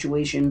doll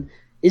situation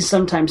is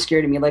sometimes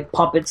scary to me. Like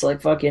puppets,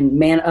 like fucking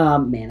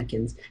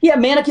mannequins. Yeah,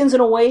 mannequins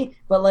in a way,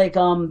 but like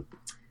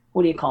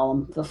what do you call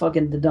them?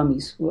 The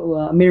dummies,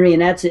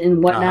 marionettes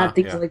and whatnot,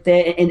 things like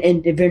that,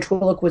 and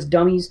ventriloquist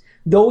dummies.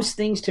 Those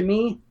things to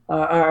me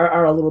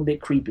are a little bit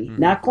creepy.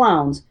 Mm-hmm. Not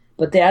clowns,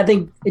 but I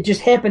think it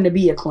just happened to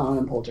be a clown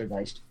in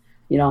Poltergeist.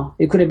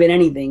 It could have been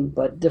anything,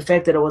 but the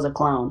fact that it was a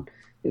clown.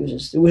 It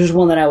was just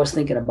one that I was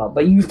thinking about.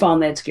 But you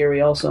found that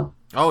scary also.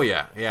 Oh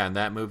yeah, in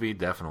that movie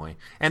definitely.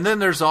 And then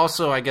there's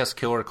also, I guess,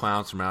 Killer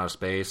Clowns from Outer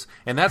Space,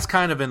 and that's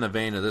kind of in the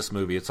vein of this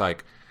movie. It's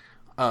like,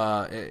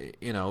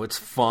 it's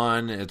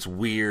fun, it's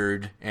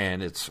weird,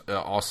 and it's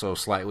also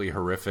slightly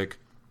horrific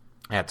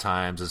at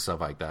times and stuff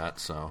like that.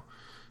 So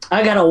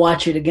I gotta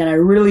watch it again. I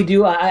really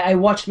do. I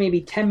watched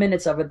maybe 10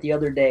 minutes of it the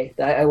other day.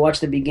 I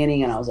watched the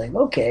beginning and I was like,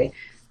 okay.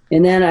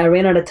 And then I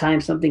ran out of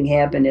time. Something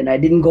happened, and I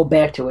didn't go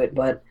back to it,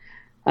 but.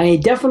 I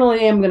definitely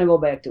am going to go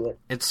back to it.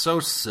 It's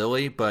so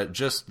silly, but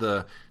just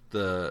the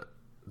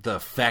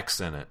effects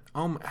in it.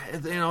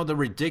 The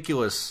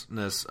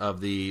ridiculousness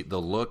of the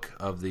look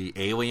of the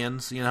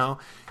aliens,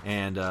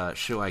 and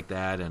shit like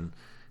that, and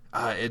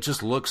it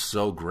just looks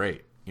so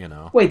great,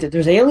 Wait,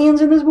 there's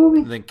aliens in this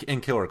movie? In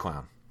Killer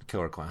Clowns.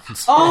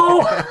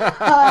 Oh!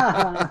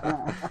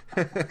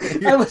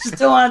 I was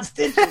still on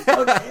Stitches.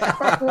 Okay.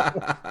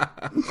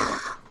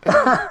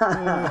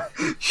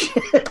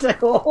 Shit,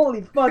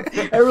 holy fuck.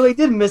 I really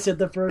did miss it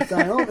the first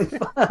time. Holy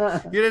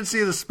fuck. You didn't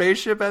see the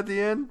spaceship at the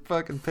end?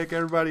 Fucking pick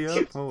everybody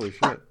up? Holy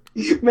shit.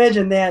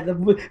 Imagine that.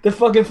 The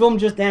fucking film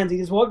just ends. He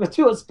just walks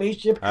to a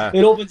spaceship,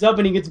 it opens up,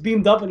 and he gets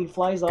beamed up, and he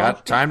flies off.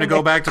 Got time to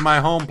go back to my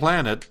home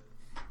planet.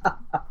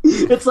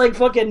 It's like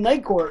fucking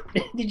Night Court.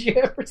 Did you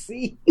ever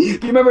see? Do you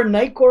remember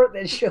Night Court,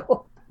 that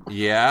show?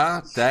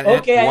 Yeah,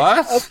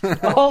 what?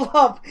 Hold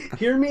up.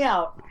 Hear me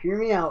out.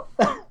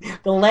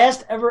 The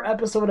last ever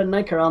episode of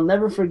Night Court, I'll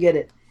never forget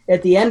it.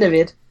 At the end of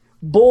it,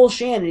 Bull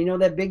Shannon,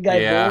 that big guy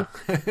Bull?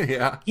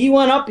 Yeah. He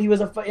went up, he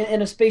was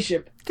in a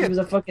spaceship. He was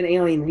a fucking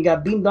alien. He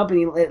got beamed up and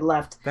he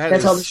left.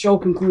 That's how the show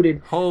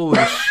concluded. Holy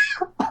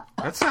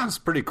that sounds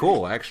pretty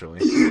cool,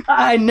 actually.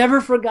 I never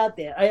forgot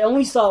that. I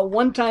only saw it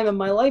one time in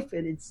my life,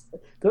 and it's,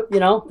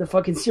 the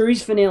fucking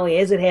series finale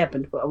as it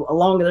happened,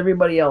 along with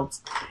everybody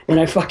else. And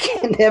I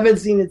fucking haven't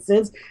seen it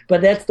since,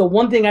 but that's the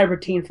one thing I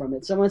retain from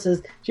it. Someone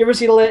says, "Did you ever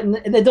see the?"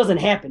 And it doesn't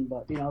happen,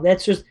 but,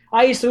 that's just,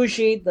 I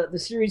associate the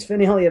series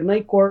finale of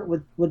Night Court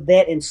with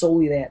that and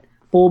solely that.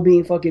 Bull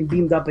being fucking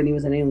beamed up and he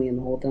was an alien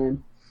the whole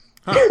time.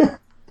 Huh.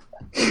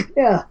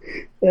 Yeah,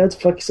 that's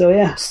fucking. So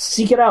yeah,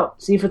 seek it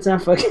out. See if it's on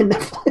fucking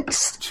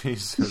Netflix.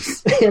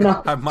 Jesus,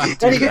 I might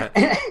do that.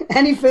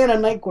 Any fan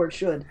of Night Court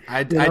should.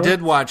 I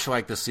did watch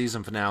like the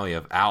season finale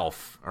of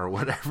Alf or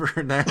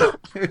whatever. Now,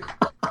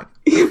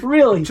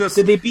 really?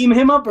 Did they beam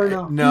him up or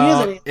no?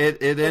 No,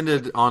 it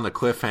ended on a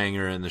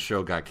cliffhanger and the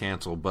show got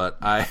canceled. But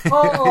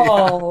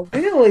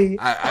really?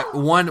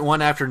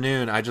 One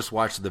afternoon, I just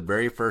watched the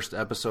very first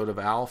episode of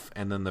Alf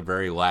and then the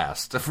very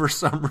last for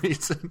some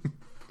reason.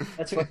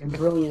 That's fucking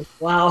brilliant.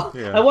 Wow.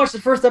 Yeah. I watched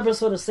the first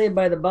episode of Saved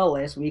by the Bell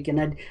last week, and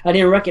I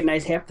didn't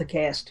recognize half the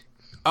cast.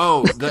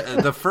 Oh,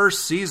 the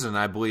first season,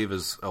 I believe,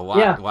 is a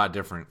lot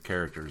different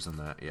characters in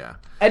that. Yeah,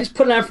 I just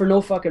put it on for no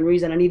fucking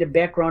reason. I needed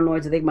background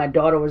noise. I think my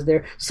daughter was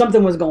there.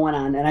 Something was going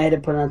on, and I had to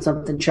put on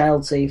something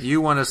child safe. You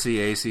want to see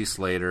AC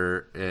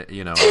Slater,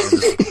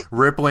 his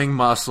rippling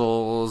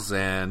muscles,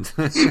 and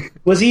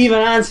was he even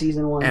on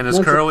season 1? And his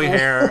curly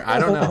hair. I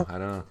don't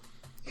know.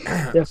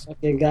 That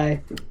fucking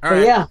guy. All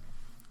right. Yeah.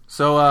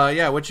 So,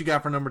 what you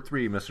got for number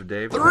 3, Mr.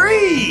 Dave?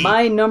 3!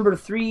 My number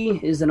 3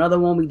 is another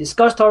one we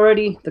discussed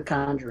already, The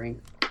Conjuring.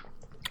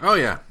 Oh,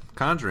 yeah.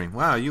 Conjuring.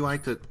 Wow, you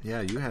liked it.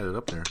 Yeah, you had it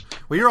up there.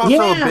 Well, you're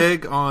also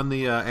big on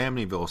the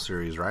Amityville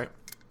series, right?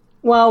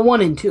 Well,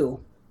 1 and 2.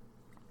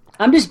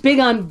 I'm just big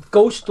on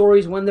ghost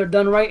stories when they're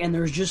done right, and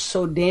there's just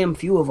so damn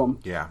few of them.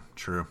 Yeah,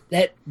 true.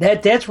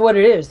 That's what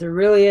it is. There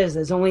really is.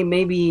 There's only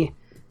maybe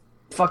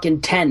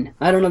fucking 10.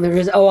 I don't know. There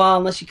is. Oh, well,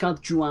 unless you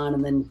count Ju-On,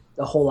 and then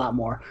a whole lot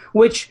more.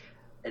 Which,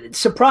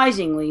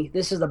 surprisingly,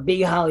 this is a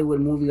big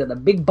Hollywood movie with a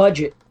big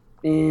budget,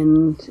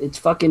 and it's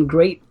fucking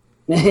great.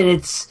 And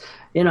it's,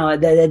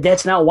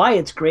 that's not why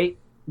it's great,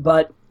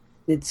 but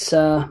it's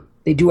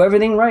they do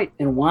everything right,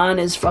 and Juan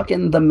is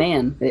fucking the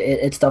man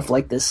at stuff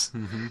like this.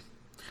 Mm-hmm.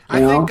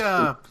 I think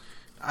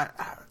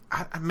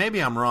maybe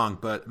I'm wrong,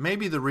 but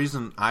maybe the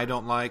reason I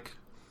don't like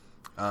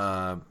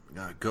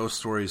ghost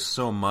stories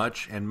so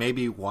much, and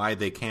maybe why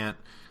they can't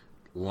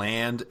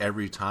land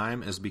every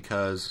time, is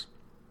because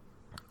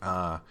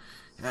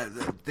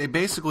they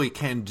basically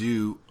can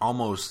do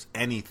almost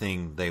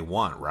anything they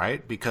want,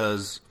 right?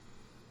 Because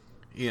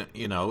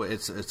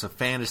it's a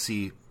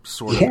fantasy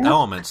sort of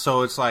element.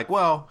 So it's like,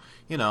 well,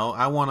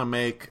 I want to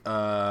make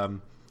a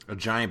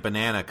giant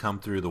banana come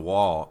through the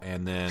wall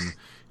and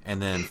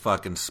then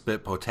fucking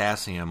spit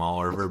potassium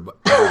all over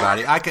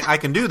everybody. I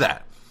can do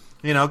that.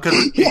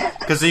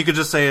 Because you could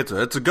just say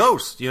it's a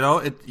ghost. You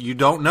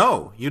don't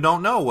know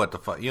what the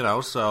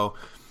fuck. So,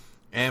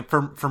 and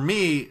for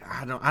me,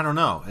 I don't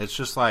know. It's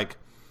just like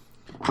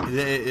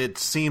it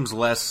seems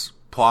less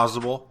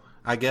plausible,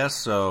 I guess.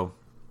 So,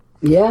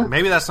 yeah,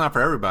 maybe that's not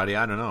for everybody.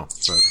 I don't know,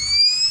 but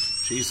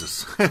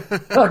Jesus.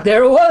 Look,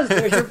 there it was.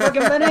 There's your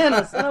fucking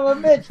banana, son of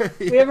a bitch.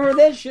 We haven't heard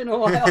that shit in a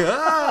while.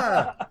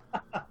 Yeah.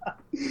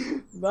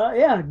 But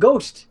yeah,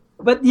 Ghost.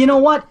 But you know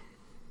what?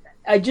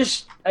 I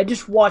just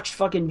watched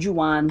fucking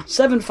Ju-On,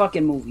 7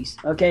 fucking movies,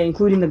 okay,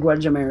 including The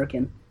Grudge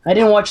American. I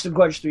didn't watch The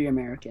Grudge 3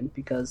 American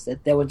because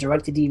that was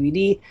direct to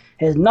DVD.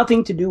 Has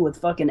nothing to do with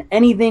fucking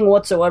anything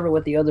whatsoever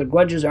with the other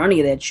Grudges or any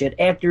of that shit.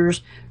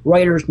 Actors,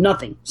 writers,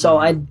 nothing. So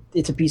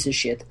it's a piece of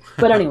shit.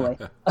 But anyway,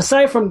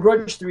 aside from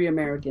Grudge 3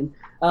 American,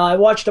 I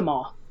watched them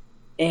all.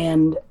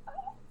 And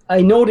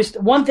I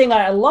noticed one thing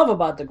I love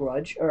about The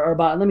Grudge, or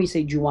about, let me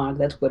say Ju-On,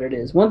 that's what it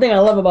is. One thing I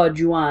love about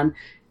Ju-On,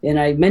 and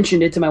I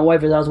mentioned it to my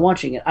wife as I was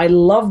watching it, I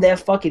love that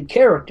fucking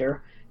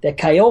character, that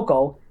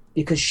Kyoko,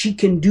 because she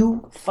can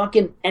do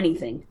fucking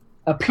anything.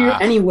 Appear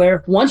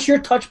anywhere. Once you're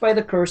touched by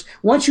the curse,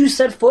 once you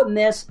set foot in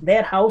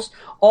that house,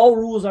 all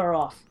rules are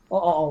off.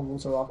 All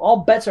rules are off. All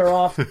bets are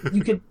off.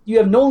 You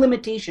have no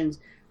limitations.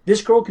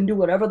 This girl can do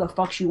whatever the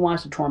fuck she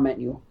wants to torment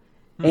you.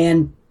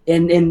 And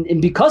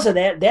because of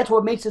that, that's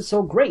what makes it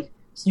so great.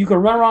 So you can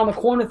run around the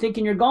corner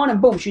thinking you're gone,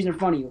 and boom, she's in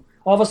front of you.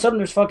 All of a sudden,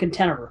 there's fucking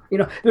 10 of her.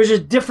 There's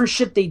just different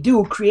shit they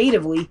do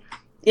creatively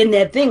in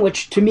that thing,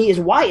 which to me is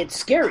why it's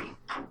scary.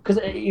 Because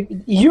if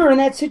you're in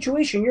that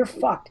situation, you're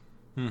fucked.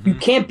 Mm-hmm. You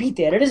can't beat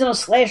that. It isn't a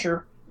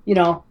slasher,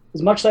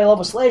 as much as I love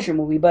a slasher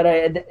movie, but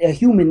a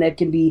human that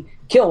can be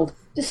killed.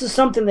 This is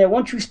something that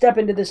once you step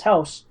into this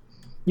house,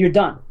 you're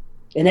done.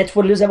 And that's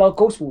what it is about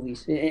ghost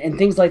movies and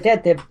things like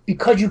that, that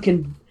because you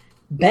can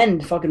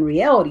bend fucking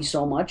reality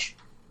so much,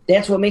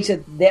 that's what makes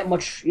it that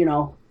much,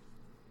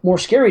 more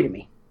scary to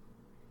me.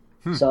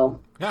 So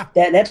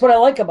that's what I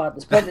like about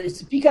this. But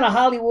speaking of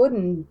Hollywood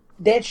and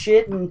that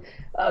shit and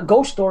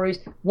ghost stories,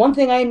 one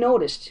thing I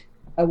noticed,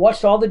 I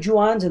watched all the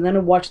Ju-Ons and then I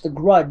watched The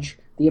Grudge,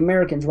 the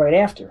Americans, right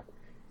after.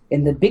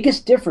 And the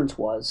biggest difference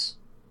was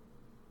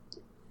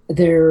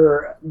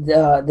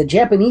the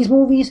Japanese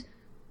movies,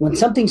 when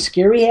something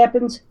scary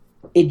happens,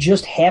 it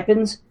just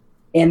happens,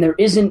 and there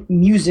isn't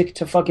music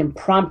to fucking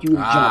prompt you to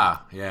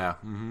jump. Yeah.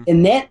 Mm-hmm.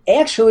 And that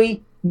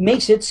actually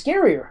makes it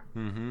scarier.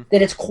 Mm-hmm.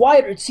 That it's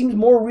quieter. It seems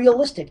more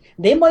realistic.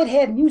 They might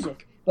have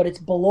music, but it's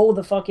below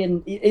the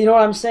fucking... You know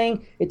what I'm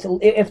saying?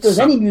 If there's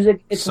any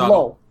music, it's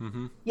subtle. Low.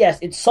 Mm-hmm. Yes,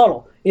 it's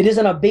subtle. It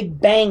isn't a big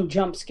bang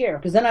jump scare.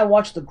 Because then I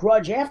watched The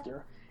Grudge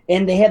after,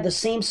 and they had the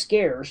same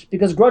scares.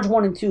 Because Grudge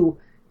 1 and 2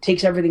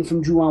 takes everything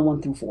from Ju-On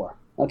 1 through 4.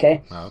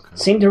 Okay?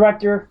 Same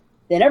director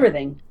and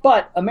everything,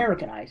 but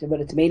Americanized. But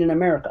it's made in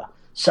America.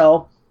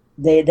 So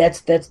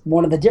that's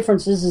one of the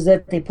differences, is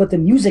that they put the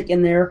music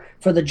in there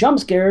for the jump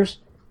scares,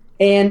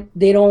 and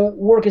they don't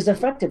work as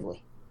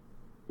effectively.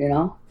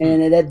 And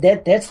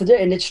that's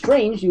and it's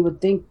strange. You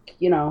would think,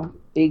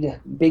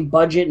 big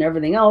budget and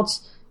everything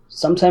else.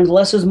 Sometimes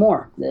less is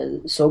more.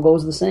 So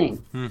goes the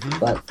saying. Mm-hmm.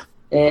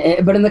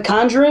 But in The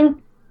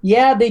Conjuring,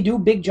 yeah, they do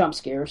big jump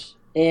scares,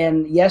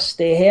 and yes,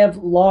 they have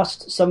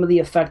lost some of the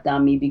effect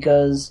on me,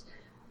 because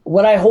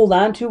what I hold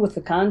on to with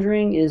The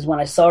Conjuring is when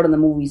I saw it in the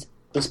movies,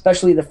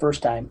 especially the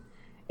first time,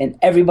 and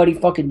everybody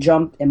fucking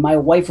jumped, and my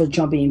wife was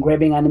jumping and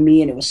grabbing onto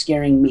me, and it was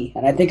scaring me.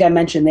 And I think I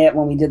mentioned that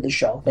when we did the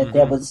show,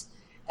 that was,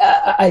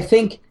 I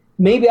think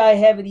maybe I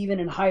have it even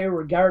in higher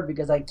regard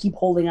because I keep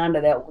holding on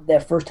to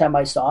that first time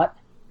I saw it.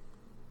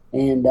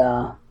 And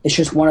it's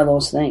just one of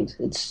those things.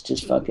 It's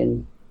just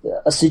fucking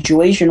a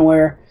situation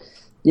where,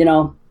 you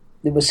know,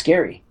 it was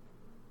scary.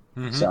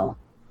 Mm-hmm. So,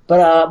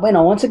 but you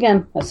know, once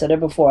again, I said it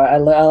before. I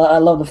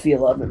love the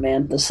feel of it,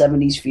 man. The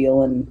 '70s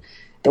feel and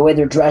the way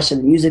they're dressed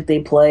and the music they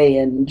play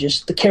and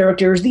just the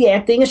characters, the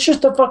acting. It's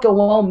just a fucking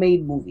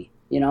well-made movie,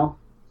 you know.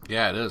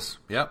 Yeah, it is.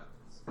 Yep.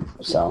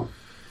 So,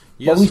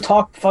 yes. But we've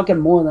talked fucking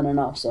more than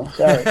enough. So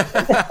sorry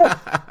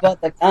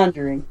about The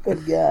Conjuring.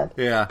 Good God.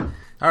 Yeah.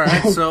 All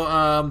right.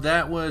 So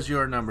that was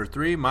your number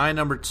 3. My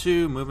number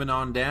 2. Moving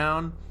on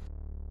down.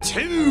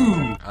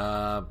 2.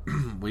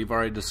 We've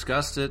already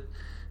discussed it.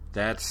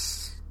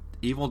 That's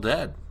Evil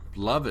Dead.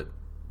 Love it.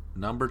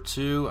 Number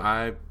 2.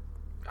 I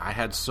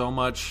had so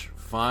much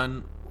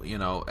fun. You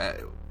know,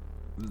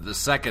 the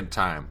second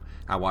time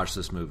I watched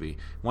this movie,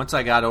 once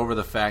I got over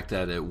the fact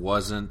that it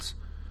wasn't.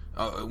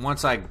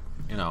 Once I,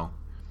 you know,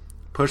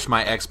 pushed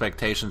my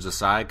expectations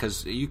aside,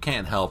 because you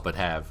can't help but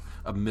have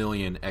a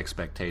million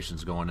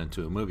expectations going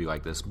into a movie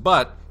like this.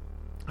 But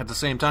at the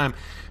same time,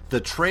 the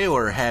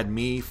trailer had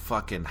me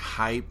fucking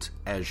hyped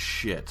as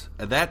shit.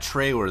 That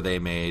trailer they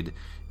made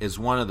is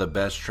one of the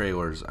best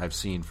trailers I've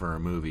seen for a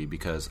movie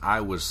because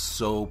I was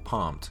so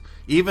pumped.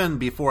 Even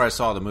before I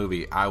saw the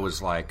movie, I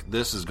was like,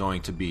 this is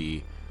going to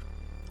be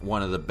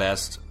one of the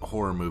best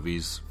horror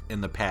movies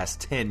in the past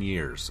 10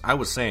 years. I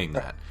was saying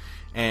that.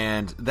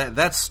 And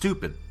that's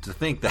stupid to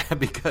think that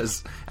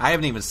because I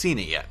haven't even seen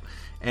it yet.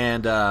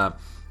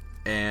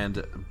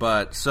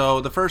 But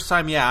so the first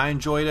time, yeah, I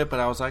enjoyed it, but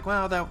I was like,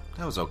 well, that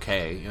was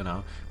okay, you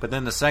know. But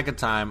then the second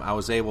time, I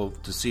was able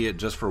to see it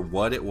just for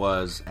what it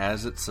was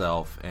as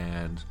itself,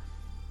 and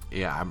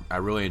yeah, I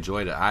really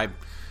enjoyed it. I'm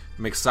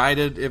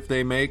excited if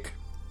they make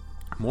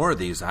more of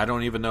these. I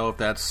don't even know if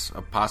that's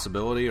a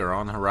possibility or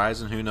on the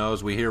horizon. Who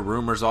knows? We hear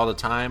rumors all the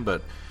time,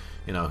 but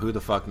you know, who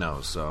the fuck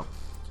knows? So,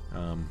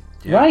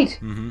 yeah. Right.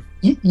 Mm-hmm.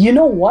 You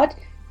know what?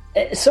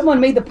 Someone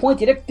made the point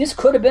that this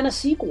could have been a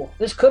sequel.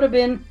 This could have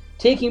been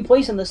taking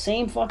place in the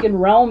same fucking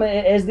realm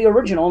as the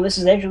original, and this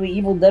is actually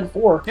Evil Dead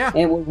 4, yeah. And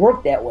it would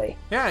work that way.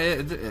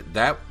 Yeah,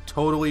 that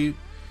totally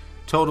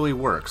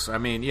works. I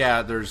mean,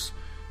 yeah, there's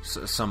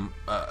some,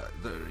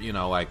 you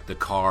know, like the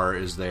car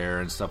is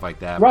there and stuff like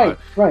that. Right,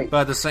 right.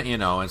 But the same, you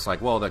know, it's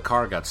like, well, the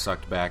car got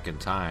sucked back in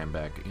time,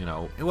 you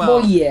know.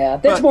 Well, yeah,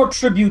 that's more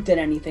tribute than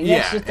anything.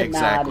 That's Yeah, just a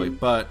exactly. nod.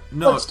 But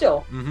no, but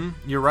still,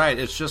 you're right.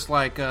 It's just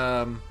like,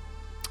 well,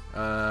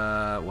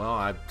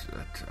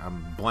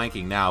 I'm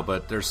blanking now,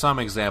 but there's some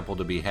example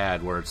to be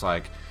had where it's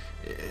like,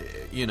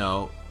 you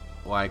know,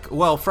 like,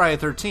 well, Friday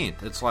the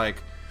 13th. It's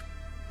like,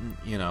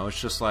 you know, it's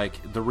just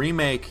like the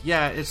remake.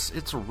 Yeah,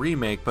 it's a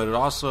remake, but it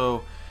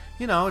also,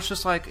 you know, it's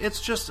just like it's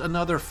just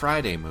another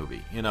Friday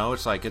movie. You know,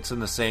 it's like it's in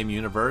the same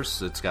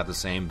universe. It's got the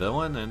same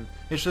villain, and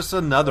it's just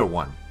another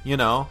one. You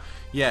know,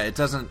 yeah, it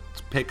doesn't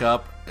pick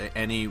up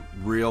any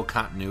real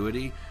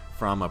continuity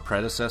from a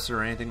predecessor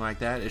or anything like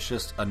that. It's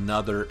just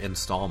another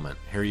installment.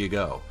 Here you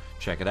go.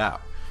 Check it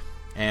out.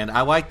 And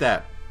I like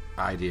that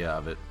idea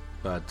of it.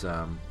 But,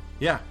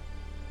 yeah.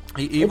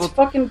 it's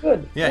fucking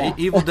good. Yeah,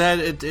 Evil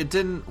Dead,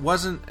 it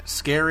wasn't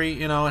scary.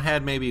 You know, it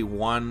had maybe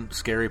one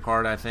scary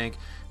part, I think.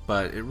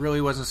 But it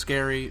really wasn't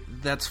scary.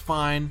 That's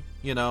fine.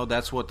 You know,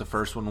 that's what the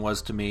first one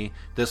was to me.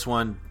 This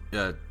one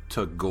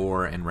took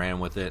gore and ran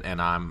with it.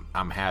 And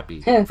I'm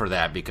happy for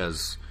that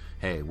because,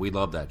 hey, we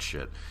love that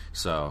shit.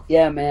 So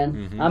yeah,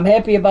 man, I'm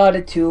happy about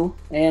it too.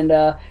 And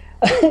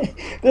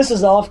this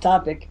is off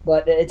topic,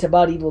 but it's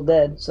about Evil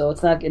Dead, so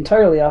it's not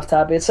entirely off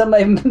topic. It's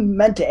something I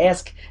meant to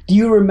ask. Do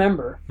you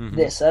remember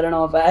this? I don't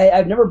know if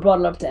I've never brought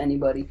it up to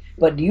anybody,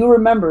 but do you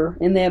remember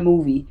in that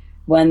movie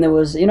when there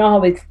was, you know how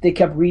they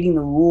kept reading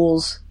the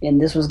rules and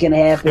this was going to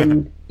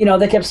happen? You know,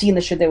 they kept seeing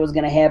the shit that was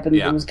going to happen.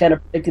 Yeah. It was kind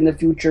of predicting the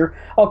future.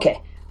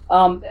 Okay.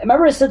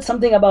 Remember I said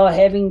something about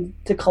having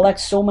to collect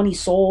so many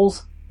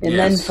souls and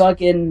then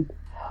fucking...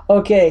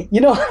 Okay,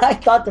 you know, I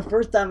thought the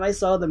first time I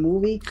saw the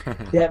movie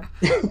that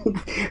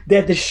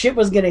that the shit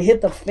was going to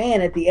hit the fan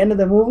at the end of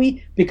the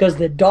movie because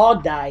the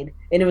dog died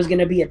and it was going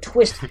to be a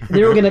twist.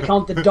 They were going to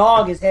count the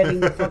dog as having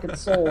the fucking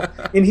soul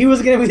and he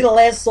was going to be the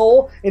last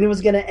soul and it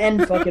was going to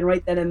end fucking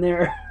right then and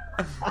there.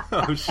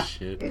 Oh,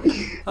 shit. Do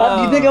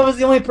you think I was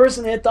the only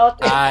person that thought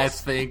that? I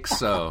think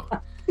so.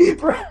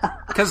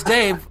 Because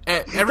Dave,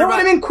 everybody, that would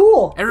have been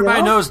cool.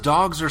 Everybody knows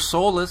dogs are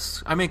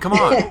soulless. I mean, come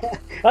on.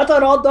 I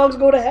thought all dogs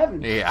go to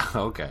heaven. Yeah,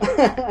 okay.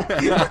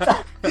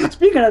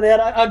 Speaking of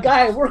that, a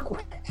guy I work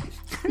with,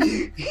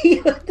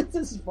 this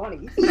is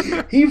funny.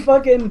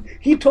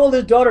 He told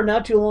his daughter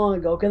not too long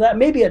ago because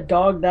maybe a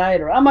dog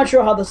died, or I'm not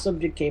sure how the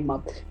subject came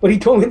up, but he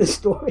told me the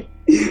story.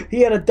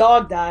 He had a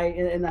dog die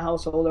in the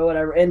household or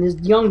whatever, and his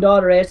young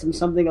daughter asked him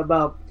something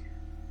about,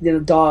 you know,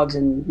 dogs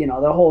and, you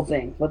know, the whole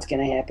thing. What's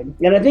going to happen?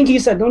 And I think he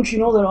said, don't you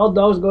know that all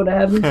dogs go to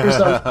heaven? Or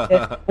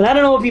something. And I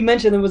don't know if he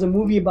mentioned there was a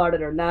movie about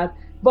it or not.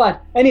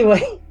 But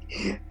anyway,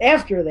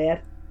 after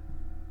that,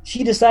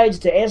 she decides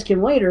to ask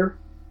him later,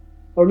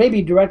 or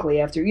maybe directly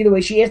after. Either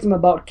way, she asked him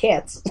about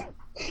cats.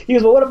 He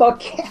goes, well, what about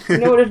cats? You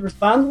know what his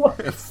response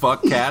was?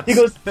 Fuck cats. He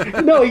goes,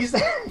 no, he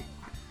said,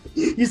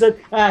 he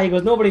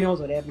goes, nobody knows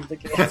what happens to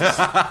cats.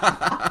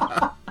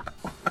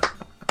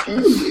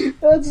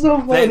 That's so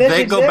funny. That's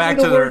they exactly go back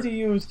the to words their he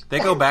used. They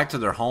go back to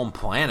their home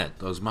planet.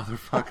 Those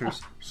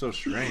motherfuckers. So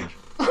strange.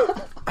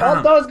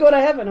 All dogs go to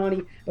heaven,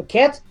 honey. But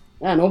cats,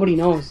 nobody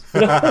knows.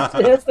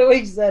 That's the way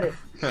he said it.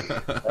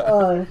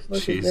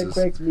 That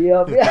cracks me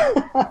up.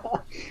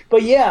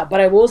 Yeah.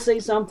 But I will say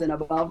something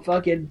about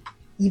fucking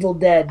Evil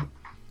Dead.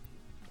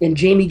 And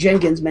Jamie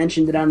Jenkins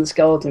mentioned it on the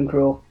Skeleton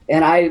Crew.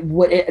 And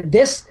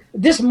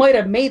this might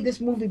have made this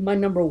movie my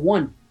number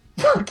one.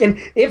 Fucking,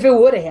 if it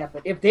would have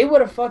happened. If they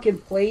would have fucking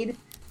played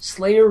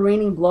Slayer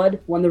Raining Blood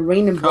when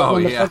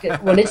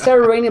when it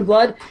started raining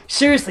blood,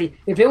 seriously,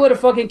 if it would have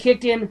fucking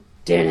kicked in,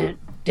 and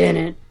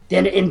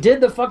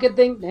did the fucking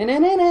thing,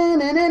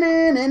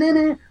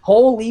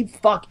 holy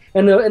fuck,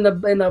 and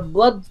the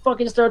blood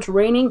fucking starts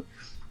raining,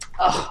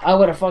 I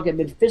would have fucking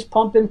been fist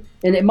pumping,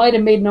 and it might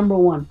have made number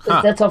one.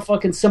 That's how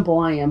fucking simple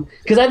I am,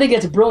 because I think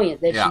it's brilliant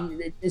that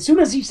she. As soon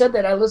as he said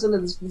that, I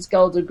listened to the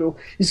Skeleton Crew.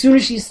 As soon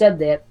as she said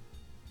that,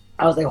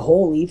 I was like,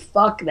 holy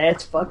fuck,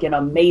 that's fucking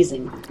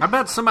amazing. I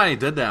bet somebody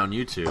did that on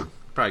YouTube.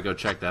 Probably go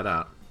check that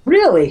out.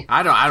 Really?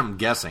 I'm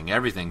guessing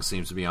everything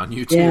seems to be on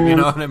YouTube. Yeah. You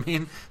know what I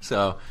mean?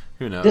 So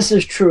who knows? This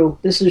is true.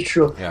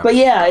 Yeah. But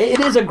yeah, it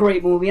is a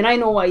great movie, and I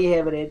know why you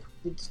have it at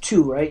it's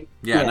 2, right?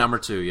 Yeah, number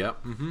 2.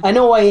 Yep. Mm-hmm. I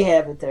know why you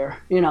have it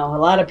there. You know, a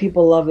lot of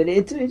people love it.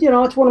 It's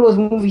it's one of those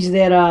movies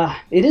that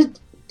it is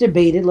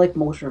debated like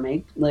most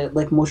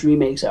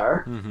remakes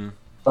are. Mm-hmm.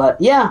 But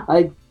yeah,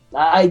 I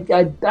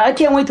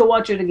can't wait to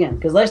watch it again,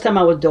 because last time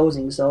I was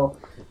dozing. So,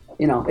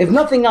 if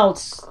nothing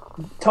else,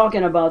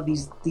 talking about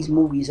these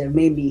movies have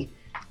made me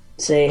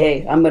say,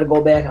 hey, I'm going to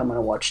go back. I'm going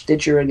to watch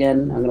Stitcher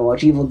again. I'm going to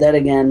watch Evil Dead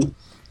again,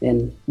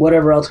 and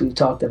whatever else we've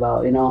talked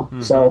about.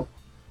 Mm-hmm.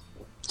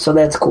 So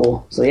that's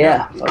cool. So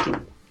yeah,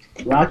 fucking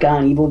rock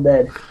on, Evil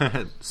Dead.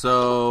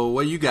 So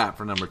what you got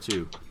for number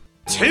 2?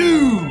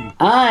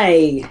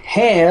 I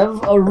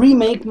have a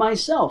remake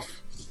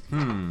myself,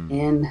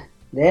 and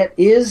that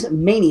is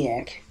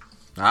Maniac.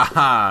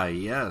 Ah,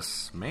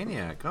 yes,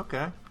 Maniac.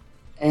 Okay.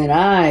 And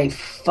I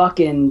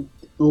fucking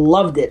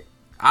loved it.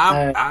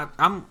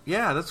 I'm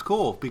that's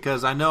cool,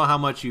 because I know how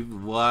much you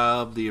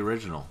love the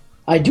original.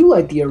 I do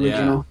like the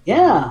original.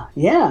 Yeah,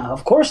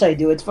 of course I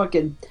do. It's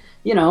fucking,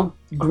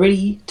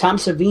 gritty, Tom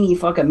Savini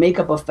fucking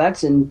makeup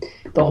effects and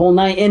the whole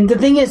night. And the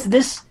thing is,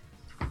 this,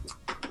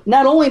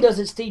 not only does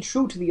it stay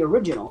true to the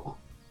original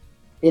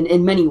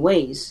in many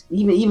ways,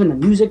 even the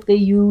music they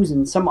use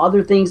and some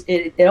other things,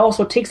 it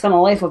also takes on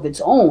a life of its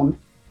own,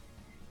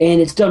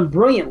 and it's done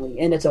brilliantly,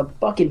 and it's a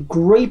fucking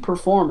great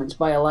performance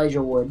by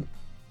Elijah Wood.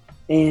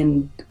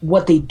 And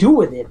what they do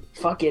with it,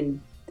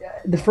 fucking,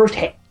 the first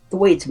half, the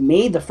way it's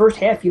made, the first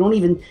half,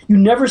 you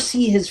never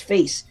see his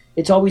face.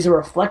 It's always a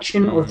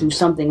reflection or through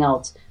something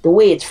else. The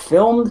way it's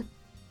filmed,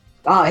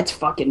 it's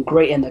fucking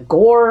great. And the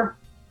gore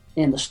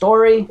and the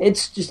story,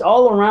 it's just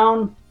all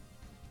around.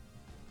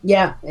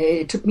 Yeah,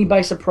 it took me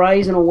by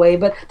surprise in a way,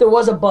 but there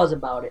was a buzz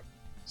about it.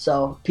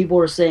 So people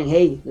were saying,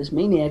 hey, this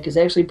Maniac is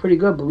actually pretty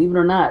good, believe it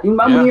or not.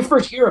 When you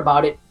first hear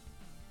about it,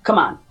 come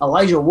on,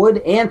 Elijah Wood,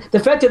 and the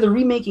fact that they're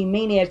remaking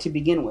Maniac to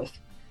begin with,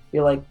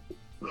 you're like,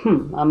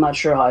 I'm not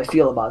sure how I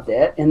feel about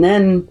that. And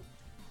then,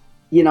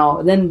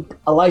 then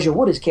Elijah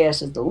Wood is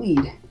cast as the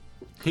lead.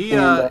 He's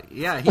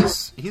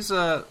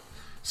a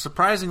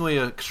surprisingly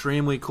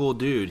extremely cool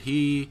dude.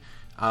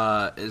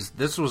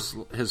 This was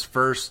his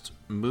first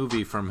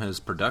movie from his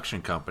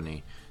production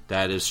company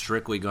that is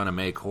strictly going to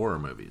make horror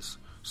movies.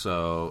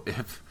 So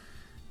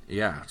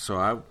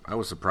I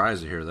was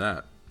surprised to hear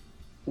that.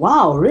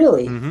 Wow,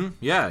 really? Mm-hmm.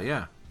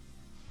 Yeah.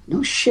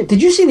 No shit.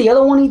 Did you see the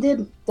other one he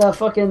did? The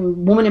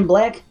fucking Woman in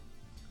Black?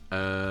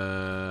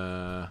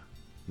 No.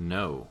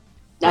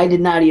 I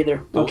did not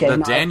either. Okay.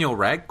 Daniel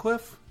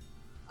Radcliffe?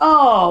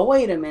 Oh,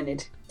 wait a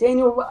minute.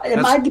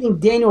 Am I getting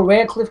Daniel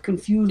Radcliffe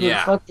confused with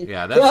fucking...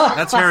 Yeah,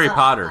 that's Harry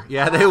Potter.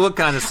 Yeah, they look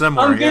kind of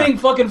similar. I'm getting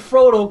fucking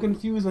Frodo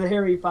confused with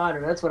Harry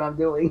Potter. That's what I'm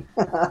doing.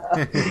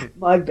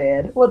 My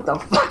bad. What the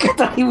fuck? I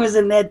thought he was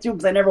in that too,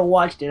 because I never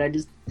watched it. I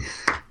just...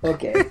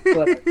 Okay.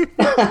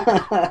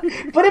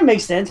 But it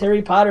makes sense.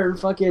 Harry Potter and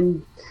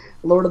fucking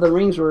Lord of the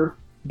Rings were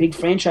big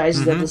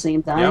franchises at the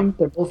same time. Yep.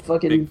 They're both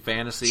fucking big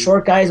fantasy.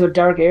 Short guys with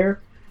dark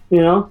hair.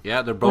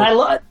 Yeah, they're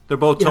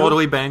both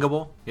totally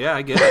bangable. Yeah,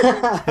 I get it.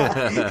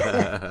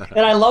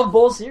 And I love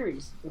both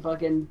series,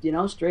 fucking,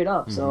 straight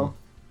up. Mm-hmm. So,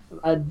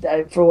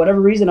 I, for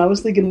whatever reason, I was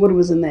thinking Wood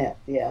was in that.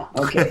 Yeah,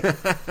 okay.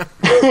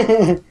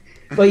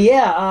 But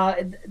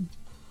yeah,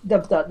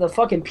 the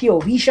fucking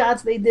POV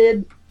shots they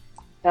did,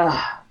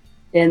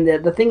 and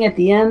the thing at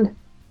the end.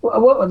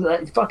 What was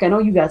that? Fuck, I know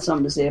you got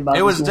something to say about it.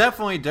 It was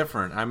definitely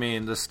different. I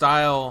mean, the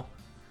style.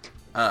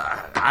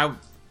 I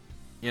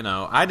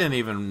didn't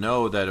even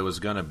know that it was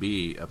going to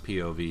be a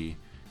POV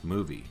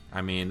movie.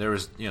 I mean, there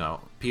was,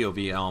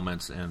 POV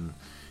elements in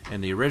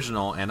the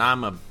original, and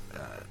I'm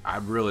I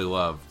really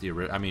love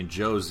I mean,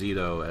 Joe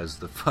Zito as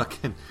the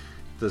fucking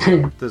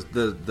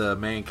the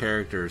main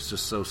character is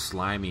just so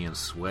slimy and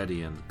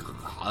sweaty and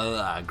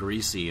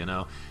greasy, you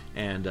know,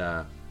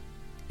 and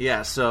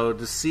yeah. So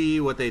to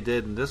see what they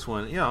did in this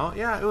one, you know,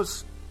 yeah, it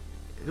was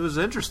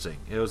interesting.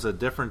 It was a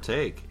different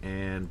take,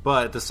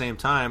 but at the same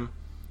time,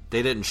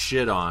 they didn't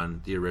shit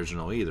on the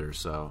original either.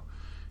 So,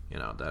 you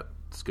know,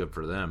 that's good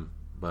for them.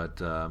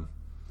 But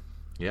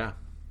yeah.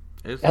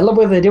 I love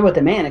what they did with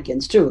the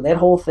mannequins too. That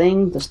whole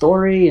thing, the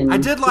story, and I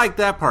did like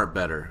that part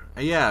better.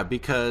 Yeah,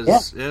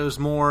 because it was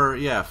more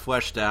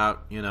fleshed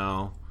out. You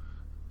know,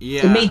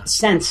 yeah, it made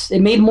sense. It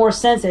made more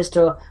sense as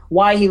to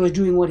why he was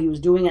doing what he was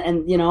doing,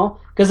 and you know,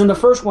 because in the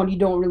first one,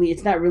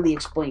 it's not really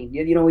explained.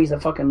 You know,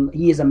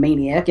 he is a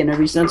maniac in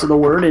every sense of the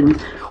word,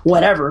 and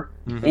whatever,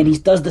 and he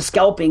does the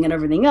scalping and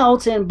everything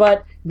else.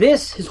 But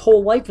his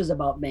whole life is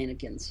about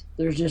mannequins.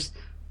 There's just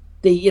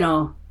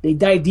they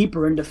dive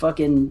deeper into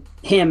fucking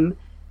him.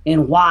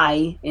 And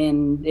why,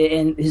 and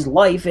his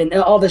life, and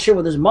all the shit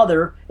with his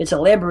mother, it's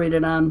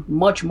elaborated on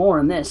much more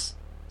in this.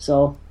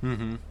 So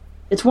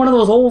it's one of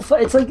those old.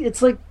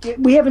 It's like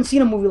we haven't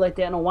seen a movie like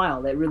that in a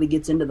while that really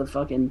gets into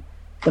the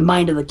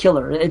mind of the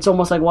killer. It's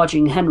almost like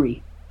watching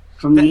Henry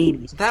from the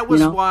 80s. That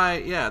was why.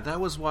 Yeah, that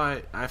was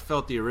why I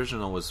felt the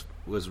original was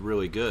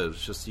really good.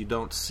 It's just you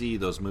don't see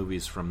those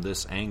movies from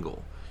this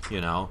angle, you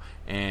know,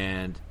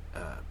 and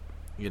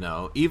you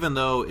know, even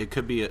though it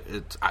could be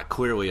it's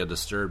clearly a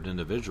disturbed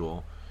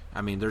individual. I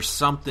mean, there's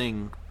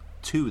something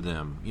to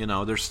them, you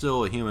know. They're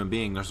still a human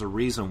being. There's a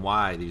reason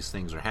why these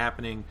things are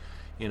happening,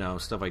 you know,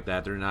 stuff like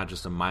that. They're not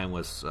just a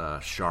mindless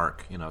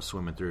shark, you know,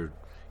 swimming through,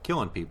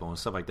 killing people and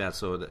stuff like that.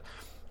 So,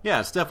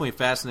 yeah, it's definitely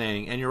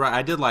fascinating. And you're right.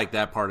 I did like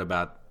that part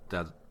about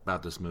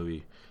this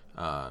movie.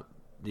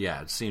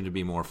 Yeah, it seemed to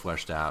be more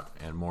fleshed out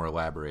and more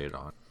elaborated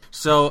on.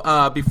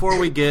 So, before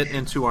we get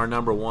into our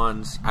number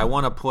ones, I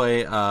want to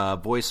play a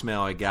voicemail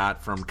I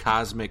got from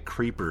Cosmic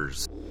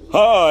Creepers.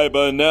 Hi,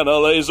 Banana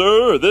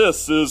Laser.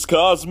 This is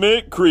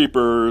Cosmic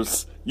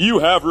Creepers. You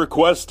have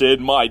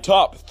requested my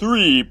top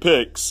 3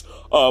 picks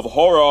of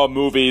horror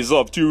movies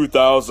of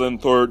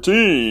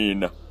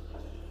 2013.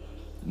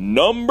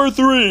 Number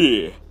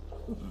 3,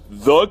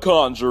 The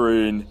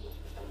Conjuring.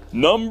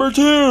 Number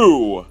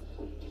 2,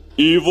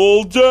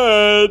 Evil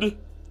Dead.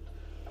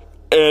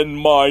 And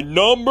my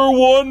number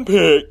 1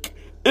 pick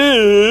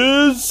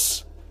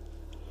is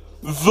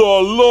The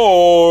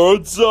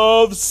Lords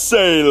of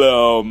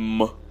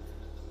Salem.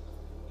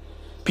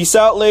 Peace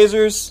out,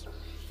 lasers.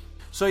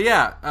 So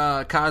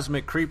yeah,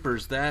 Cosmic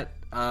Creepers. That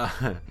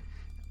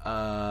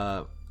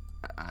I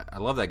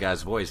love that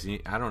guy's voice.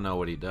 I don't know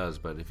what he does,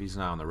 but if he's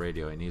not on the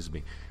radio, he needs to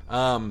be.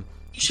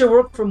 He should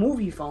work for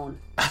Movie Phone.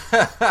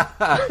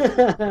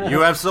 You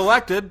have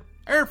selected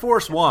Air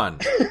Force One,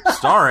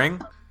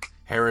 starring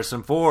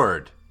Harrison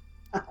Ford,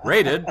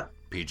 rated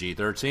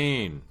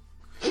PG-13.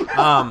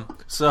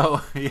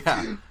 So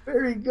yeah,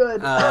 very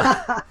good.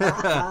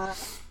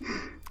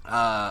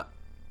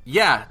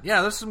 Yeah,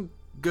 there's some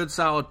good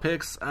solid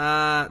picks.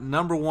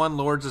 Number 1,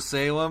 Lords of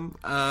Salem.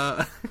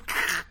 I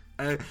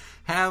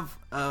have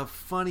a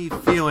funny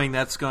feeling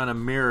that's going to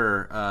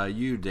mirror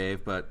you,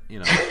 Dave, but, you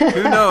know,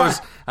 who knows?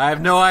 I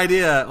have no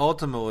idea,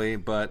 ultimately,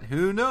 but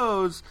who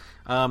knows?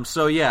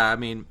 So, yeah, I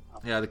mean,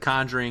 yeah, The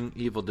Conjuring,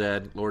 Evil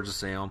Dead, Lords of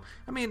Salem.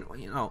 I mean,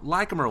 you know,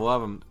 like them or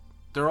love them,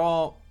 they're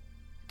all...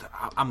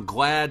 I'm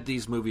glad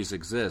these movies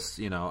exist.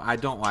 You know, I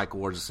don't like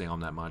Lords of Salem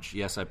that much.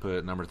 Yes, I put it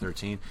at number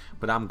 13,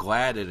 but I'm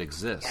glad it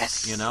exists.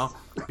 Yes. You know,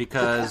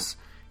 because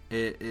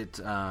it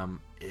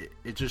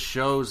just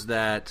shows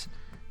that,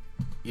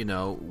 you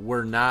know,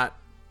 we're not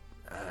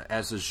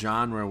as a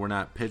genre, we're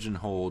not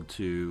pigeonholed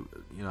to,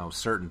 you know,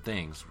 certain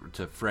things,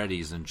 to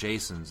Freddy's and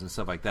Jason's and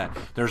stuff like that.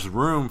 There's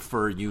room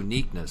for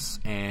uniqueness,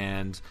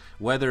 and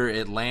whether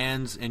it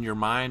lands in your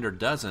mind or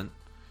doesn't,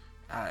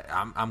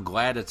 I'm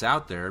glad it's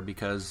out there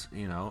because,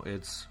 you know,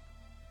 it's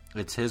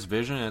his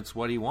vision, it's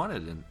what he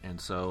wanted,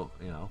 and so,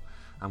 you know,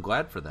 I'm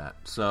glad for that.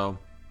 So,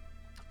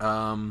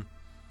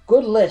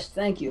 good list,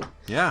 thank you.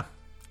 Yeah,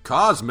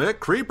 Cosmic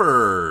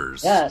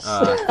Creepers. Yes,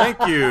 thank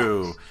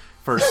you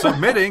for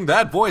submitting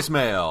that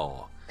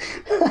voicemail.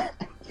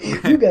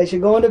 You guys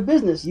should go into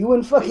business. You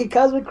and fucking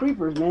Cosmic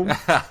Creepers, man.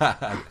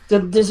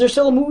 Is there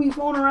still a Movie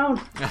Phone around?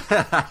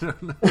 I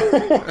don't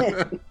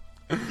know.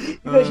 You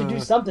guys should do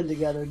something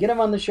together. Get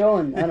him on the show,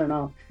 and I don't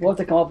know. We'll have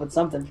to come up with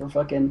something for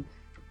fucking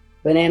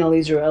Banana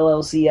Laser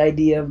LLC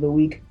idea of the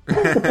week.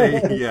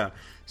 Yeah.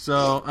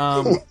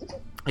 So,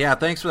 yeah,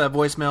 thanks for that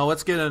voicemail.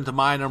 Let's get into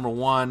my number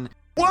 1.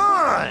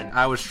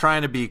 I was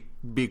trying to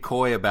be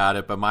coy about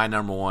it, but my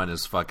number 1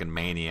 is fucking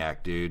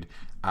Maniac, dude.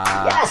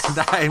 Yes!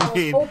 I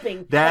was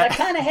hoping. But I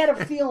kind of had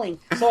a feeling,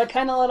 so I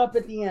kind of let up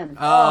at the end.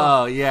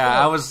 Oh yeah.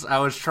 I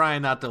was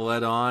trying not to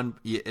let on.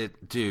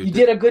 Dude. You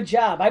did a good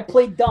job. I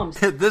played dumb.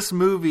 This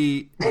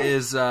movie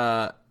is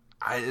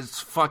it's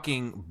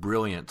fucking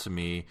brilliant to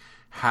me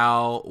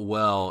how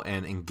well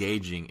and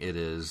engaging it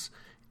is,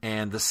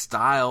 and the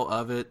style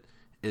of it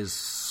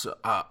is.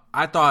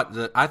 I thought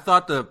the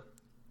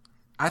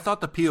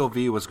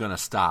POV was going to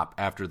stop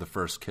after the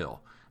first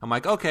kill. I'm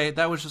like, okay,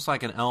 that was just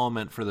like an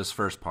element for this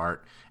first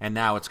part, and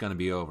now it's going to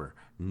be over.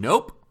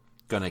 Nope.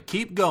 Going to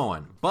keep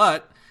going.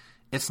 But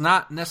it's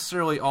not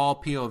necessarily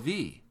all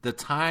POV. The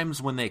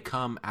times when they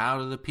come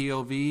out of the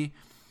POV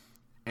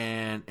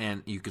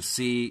and you can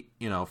see,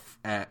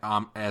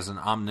 as an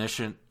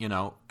omniscient,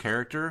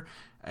 character,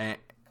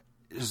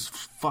 is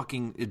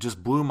fucking, it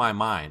just blew my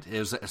mind. It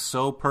was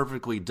so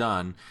perfectly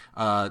done.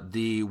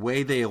 The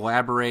way they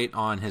elaborate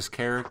on his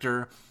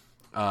character,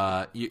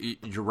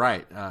 you're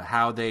right.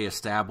 How they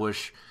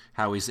establish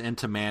how he's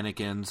into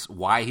mannequins,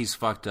 why he's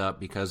fucked up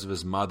because of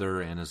his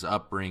mother and his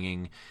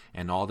upbringing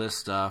and all this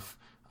stuff.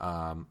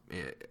 I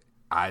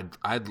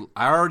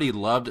already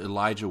loved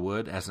Elijah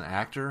Wood as an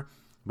actor,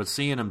 but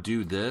seeing him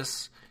do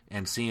this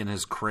and seeing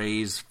his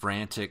crazed,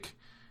 frantic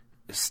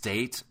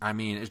state, I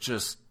mean,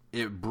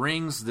 it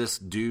brings this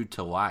dude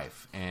to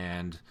life.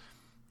 And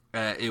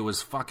it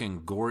was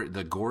fucking gore.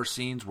 The gore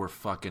scenes were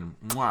fucking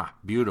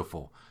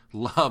beautiful.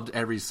 Loved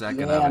every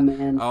second of it.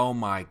 Man. Oh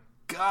my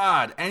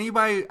God.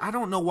 I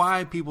don't know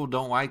why people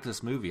don't like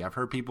this movie. I've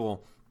heard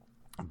people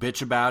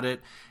bitch about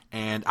it,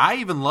 and I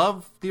even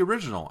love the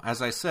original.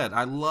 As I said,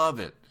 I love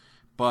it.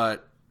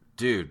 But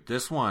dude,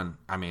 this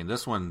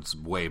one's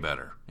way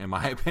better in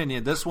my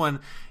opinion. This one,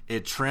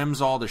 it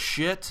trims all the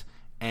shit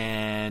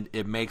and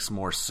it makes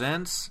more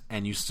sense,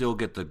 and you still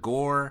get the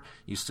gore,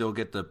 you still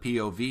get the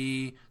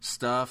POV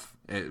stuff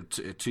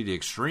to the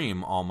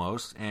extreme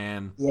almost.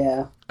 And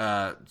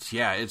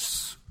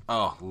it's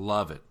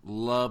love it.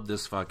 Love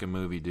this fucking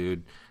movie,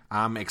 dude.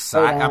 I'm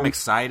excited. I'm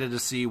excited to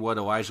see what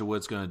Elijah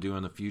Wood's going to do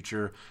in the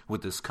future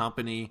with this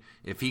company.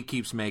 If he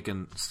keeps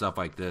making stuff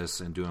like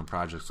this and doing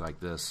projects like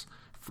this,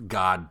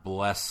 God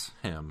bless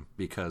him,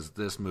 because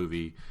this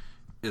movie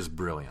is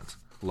brilliant.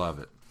 Love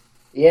it.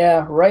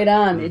 Yeah, right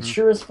on. It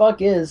sure as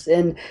fuck is.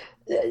 And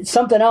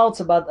something else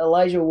about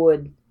Elijah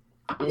Wood,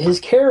 his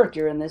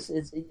character in this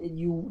is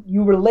you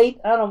relate.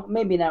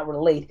 Maybe not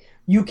relate.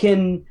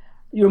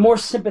 You're more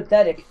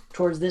sympathetic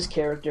towards this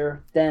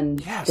character than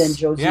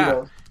Joe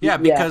Zito. Yeah,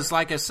 because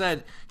like I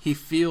said, he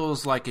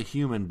feels like a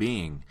human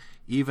being,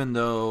 even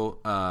though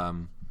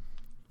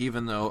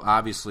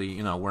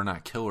obviously, we're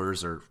not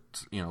killers or,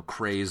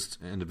 crazed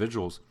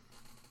individuals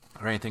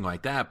or anything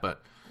like that,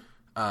 but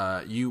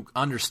you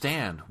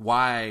understand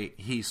why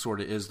he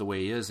sort of is the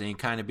way he is, and you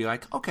kind of be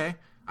like, okay,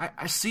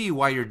 I see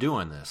why you're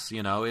doing this.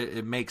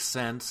 It makes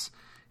sense,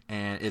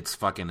 and it's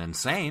fucking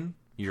insane.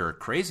 You're a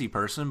crazy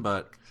person,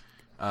 but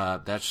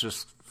that's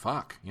just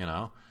fuck.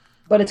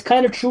 But it's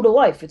kind of true to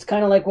life. It's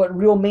kind of like what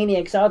real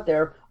maniacs out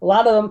there. A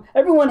lot of them,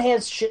 everyone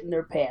has shit in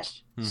their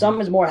past.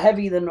 Some is more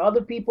heavy than other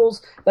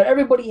people's, but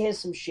everybody has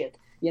some shit,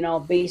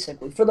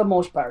 basically, for the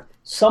most part.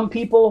 Some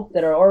people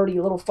that are already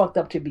a little fucked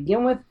up to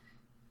begin with,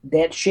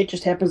 that shit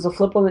just happens to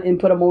flip them and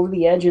put them over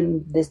the edge,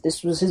 and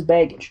this was his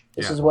baggage.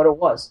 This is what it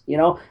was,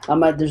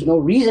 there's no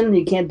reason,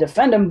 you can't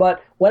defend him,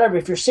 but whatever.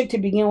 If you're sick to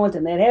begin with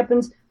and that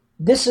happens,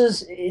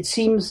 it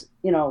seems,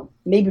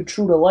 maybe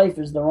true to life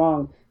is the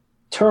wrong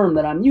term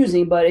that I'm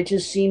using, but it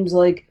just seems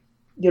like,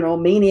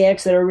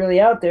 maniacs that are really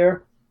out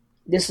there,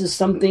 this is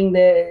something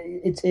that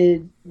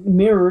it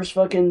mirrors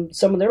fucking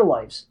some of their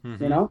lives,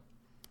 in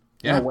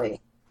a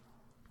way.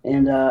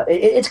 And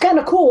it's kind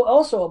of cool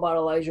also about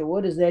Elijah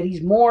Wood is that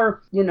he's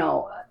more,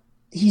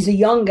 he's a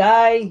young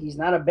guy. He's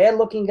not a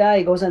bad-looking guy.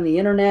 He goes on the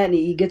internet and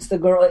he gets the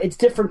girl. It's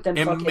different than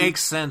It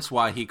makes sense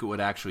why he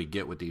would actually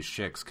get with these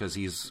chicks, because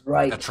he's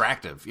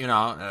attractive,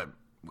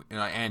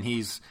 and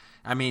he's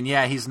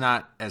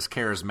not as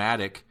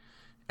charismatic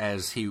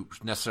as he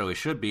necessarily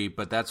should be,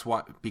 but that's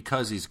why,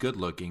 because he's good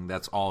looking,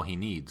 that's all he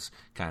needs,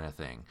 kind of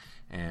thing.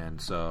 And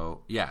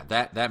so,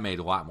 that made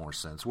a lot more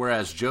sense.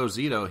 Whereas Joe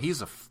Zito,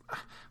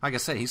 like I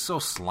said, he's so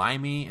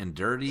slimy and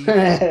dirty.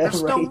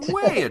 There's no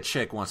way a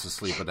chick wants to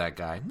sleep with that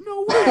guy.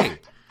 No way.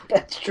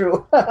 That's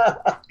true.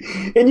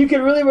 And you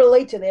can really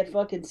relate to that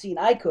fucking scene.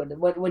 I could.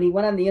 When he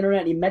went on the internet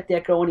and he met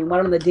that girl and he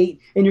went on the date,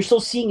 and you're still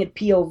seeing it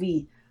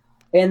POV.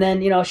 And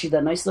then, she's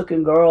a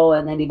nice-looking girl,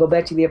 and then you go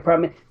back to the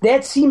apartment.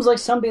 That seems like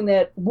something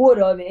that would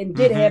have and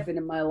did happen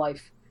in my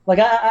life. Like,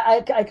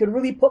 I could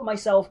really put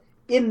myself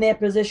in that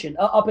position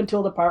up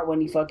until the part when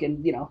he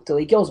fucking, till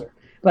he kills her.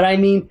 But, I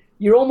mean,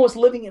 you're almost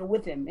living it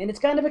with him, and it's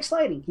kind of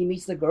exciting. He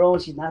meets the girl,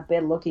 and she's not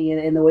bad-looking,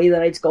 and the way the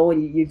night's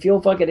going, you feel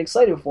fucking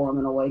excited for him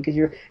in a way,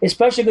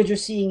 especially because you're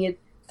seeing it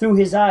through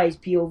his eyes,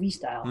 POV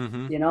style,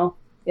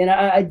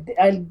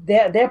 And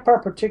that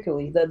part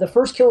particularly, the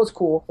first kill is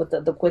cool with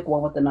the quick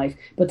one with the knife,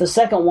 but the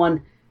second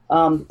one,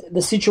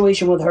 the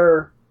situation with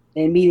her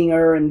and meeting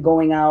her and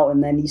going out,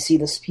 and then you see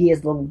he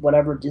has little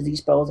whatever disease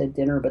spells at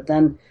dinner, but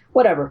then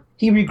whatever,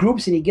 he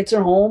regroups and he gets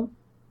her home,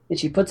 and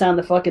she puts on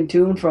the fucking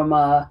tune from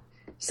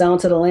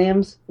Silence of the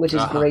Lambs, which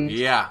is great.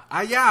 Yeah,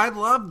 I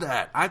love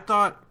that. I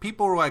thought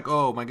people were like,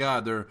 oh my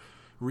god, they're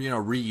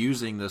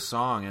reusing this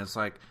song, and it's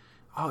like,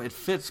 oh, it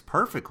fits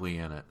perfectly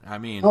in it. I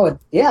mean,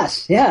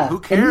 yes, yeah. Who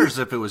cares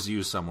if it was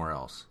used somewhere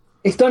else?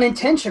 It's done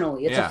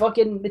intentionally. It's Yeah.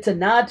 it's a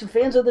nod to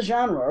fans of the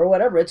genre or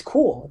whatever. It's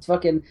cool. It's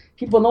fucking,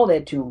 people know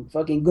that tune.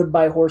 Fucking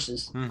Goodbye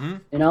Horses. Mm-hmm.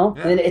 You know?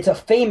 Yeah. And it's a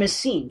famous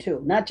scene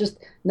too. Not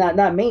just,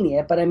 not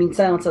Maniac, but I mean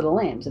Silence of the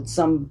Lambs. It's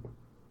some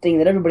thing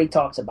that everybody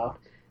talks about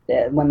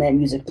when that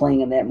music's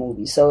playing in that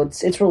movie. So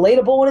it's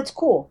relatable and it's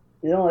cool.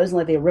 You know, it isn't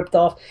like they ripped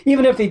off,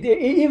 even if they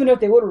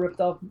would have ripped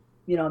off,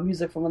 you know,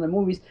 music from other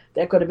movies,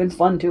 that could have been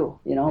fun too,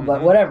 you know,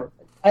 but whatever.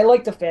 I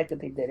like the fact that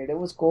they did it. It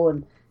was cool,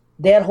 and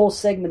that whole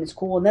segment is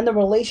cool. And then the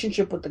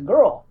relationship with the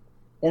girl,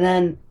 and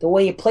then the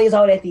way it plays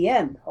out at the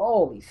end.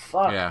 Holy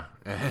fuck. Yeah,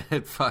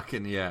 it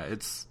fucking, yeah,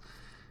 it's,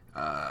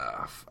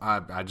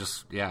 I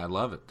just, yeah, I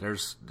love it.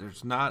 There's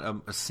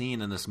not a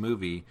scene in this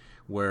movie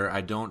where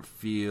I don't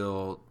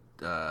feel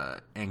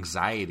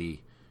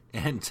anxiety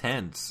and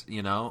tense,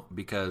 you know,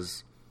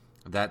 because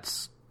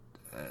that's,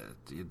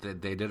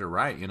 they did it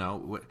right, you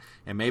know,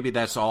 and maybe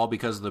that's all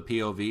because of the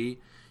POV,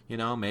 you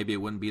know, maybe it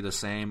wouldn't be the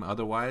same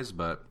otherwise,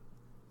 but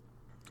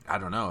I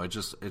don't know. It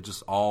just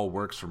all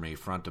works for me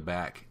front to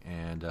back.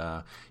 And,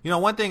 you know,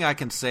 one thing I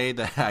can say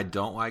that I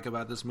don't like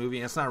about this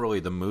movie, it's not really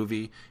the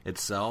movie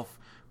itself,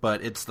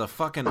 but it's the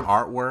fucking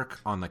artwork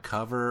on the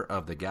cover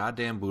of the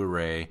goddamn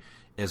Blu-ray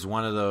is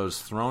one of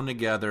those thrown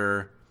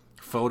together,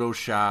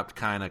 photoshopped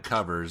kind of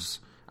covers.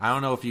 I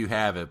don't know if you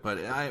have it, but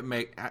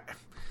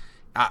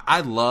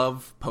I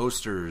love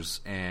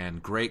posters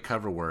and great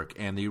cover work.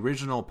 And the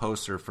original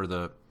poster for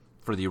the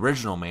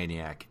original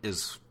Maniac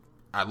is,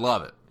 I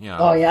love it. You know.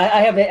 Oh yeah,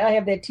 I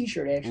have that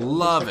T-shirt actually.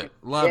 Love it.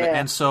 Yeah.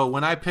 And so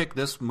when I pick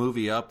this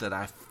movie up that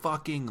I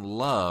fucking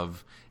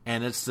love,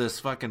 and it's this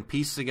fucking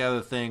piece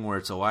together thing where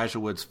it's Elijah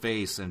Wood's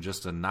face and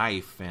just a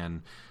knife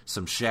and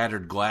some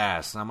shattered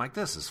glass, and I'm like,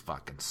 this is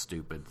fucking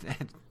stupid.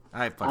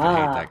 I fucking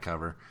hate that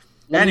cover.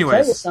 Let me tell you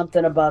Anyways,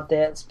 something about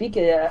that.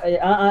 Speaking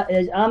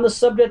on the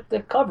subject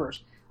of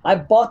covers, I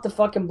bought the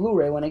fucking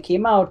Blu-ray when it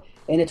came out,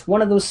 and it's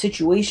one of those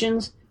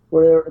situations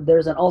where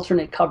there's an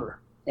alternate cover,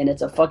 and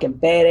it's a fucking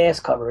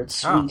badass cover. It's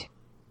sweet.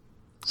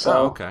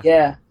 So okay.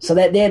 yeah, so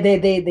that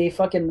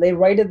they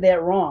righted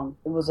that wrong.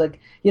 It was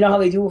like, you know how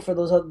they do it for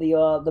those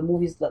the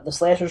movies, the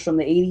slashers from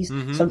the 80s.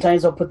 Mm-hmm.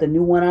 Sometimes they'll put the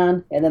new one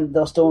on, and then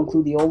they'll still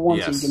include the old one,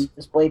 Yes. so you can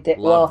display that.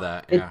 Love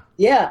that. Yeah.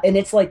 Yeah, and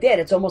it's like that.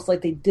 It's almost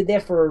like they did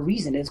that for a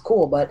reason. It's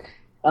cool, but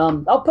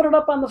I'll put it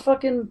up on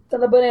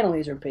the Banana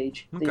Laser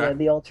page. Okay.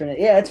 The alternate.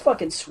 Yeah, it's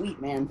fucking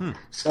sweet, man.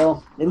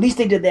 So at least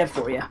they did that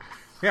for you.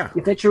 Yeah.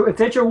 If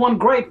that's your one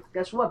gripe,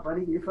 guess what,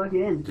 buddy? You're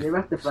fucking in. They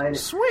rectified it.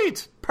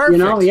 Sweet. Perfect.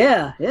 You know,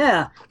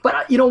 yeah.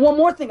 But, you know, one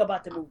more thing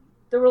about the movie.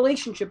 The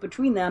relationship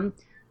between them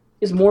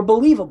is more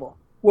believable.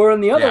 Where in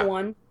the other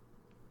one,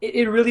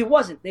 it really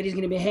wasn't. That he's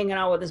going to be hanging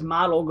out with this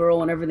model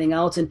girl and everything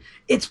else. And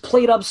it's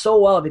played up so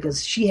well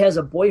because she has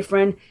a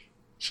boyfriend.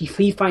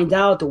 He finds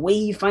out the way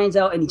he finds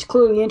out, and he's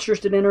clearly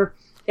interested in her.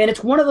 And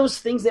it's one of those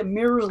things that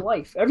mirrors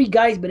life. Every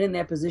guy's been in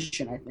that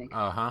position, I think.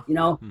 Uh-huh. You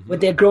know,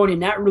 with that girl and you're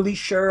not really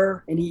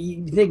sure, and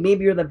you think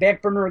maybe you're the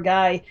back burner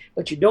guy,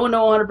 but you don't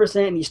know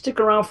 100%, and you stick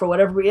around for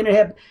whatever.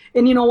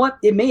 And you know what?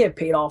 It may have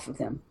paid off with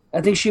him. I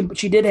think she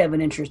did have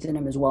an interest in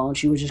him as well, and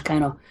she was just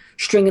kind of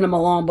stringing him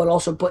along, but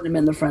also putting him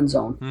in the friend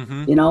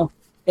zone, you know?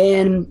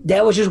 And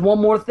that was just one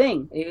more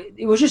thing.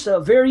 It was just a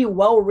very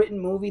well-written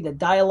movie. The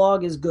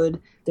dialogue is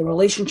good. The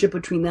relationship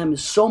between them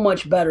is so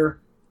much better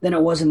than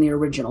it was in the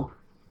original.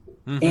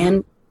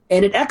 And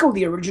it echoed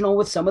the original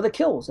with some of the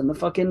kills and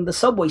the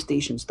subway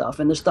station stuff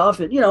and the stuff,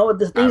 and, you know,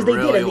 the things they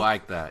did. I really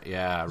like that.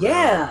 Yeah. I really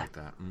like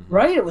that.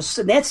 Right. It was,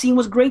 that scene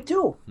was great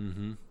too,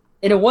 and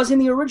it was in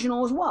the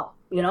original as well.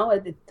 You know,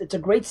 it's a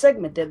great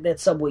segment, that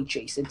subway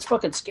chase. It's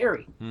fucking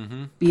scary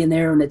being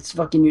there, and it's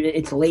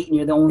late and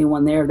you're the only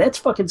one there. That's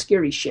fucking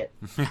scary shit.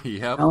 Yep. You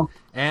know?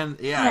 And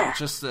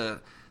just the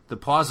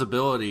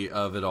plausibility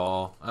of it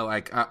all.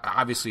 Like,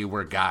 obviously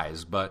we're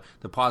guys, but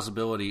the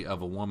plausibility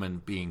of a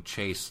woman being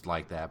chased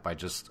like that by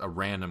just a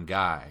random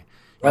guy,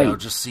 you know,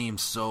 just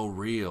seems so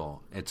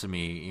real to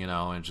me, you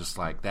know, and just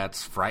like,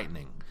 that's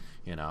frightening,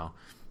 you know.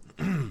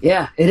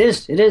 Yeah, it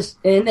is.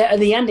 And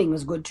the ending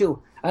was good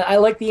too. I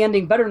like the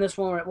ending better in this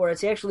one where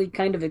it's actually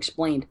kind of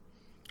explained.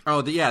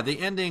 Oh, the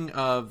ending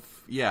of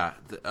the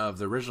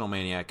original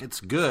Maniac, it's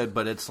good,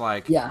 but it's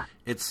like,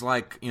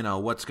 you know,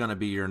 what's going to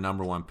be your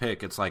number one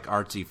pick? It's like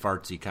artsy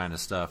fartsy kind of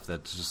stuff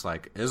that's just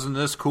like, isn't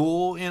this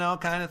cool, you know,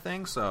 kind of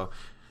thing. So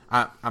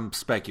I'm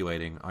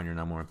speculating on your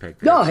number one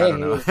pick. No, I don't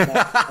know.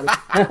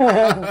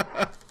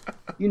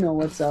 You know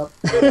what's up.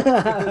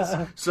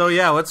 So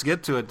yeah, let's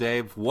get to it,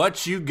 Dave.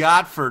 What you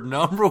got for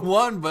number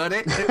one,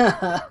 buddy?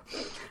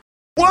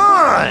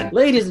 One!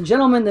 Ladies and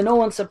gentlemen, to no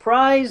one's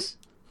surprise,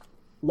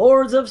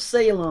 Lords of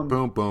Salem.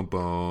 Boom, boom,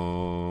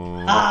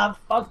 boom.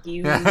 Fuck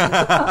you.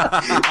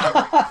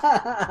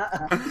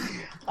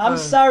 I'm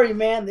sorry,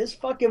 man. This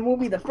fucking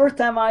movie, the first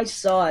time I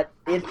saw it,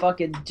 it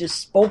fucking just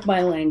spoke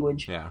my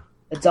language. Yeah.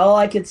 That's all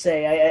I could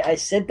say. I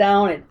sit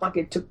down, it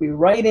fucking took me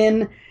right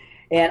in.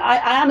 And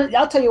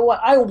I'll tell you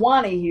what, I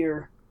want to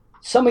hear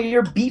some of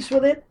your beefs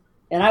with it,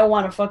 and I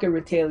want to fucking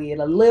retaliate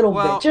a little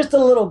bit, just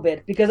a little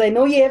bit, because I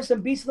know you have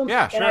some beefs with them,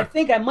 Yeah, sure. and I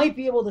think I might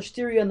be able to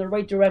steer you in the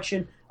right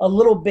direction a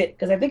little bit,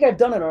 because I think I've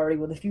done it already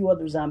with a few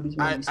other zombies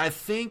movies. I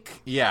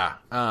think, yeah.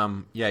 You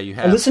I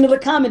have. listen to the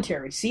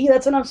commentary. See,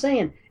 that's what I'm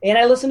saying. And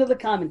I listen to the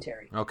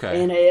commentary.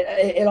 Okay. And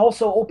it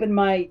also opened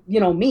my,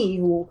 me,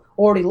 who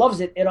already loves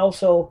it, it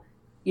also,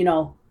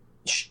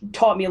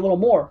 taught me a little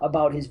more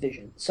about his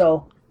vision.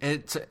 So...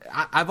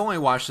 I've only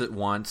watched it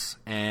once,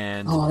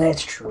 and oh,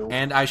 that's true.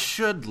 And I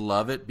should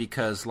love it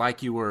because,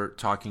 like you were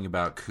talking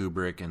about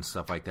Kubrick and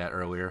stuff like that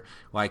earlier,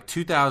 like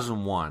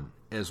 2001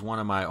 is one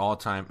of my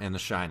all-time, and The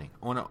Shining,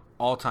 one of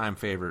all-time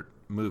favorite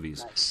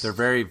movies. Nice. They're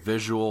very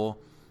visual,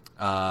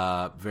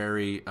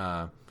 very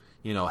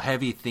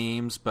heavy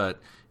themes, but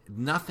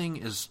nothing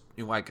is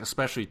like,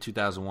 especially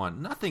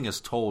 2001. Nothing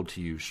is told to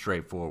you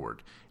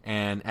straightforward,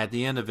 and at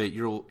the end of it,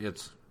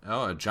 it's.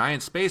 Oh, a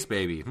giant space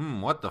baby.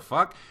 What the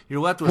fuck?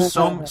 You're left with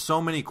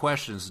so many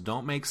questions that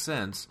don't make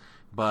sense,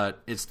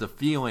 but it's the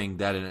feeling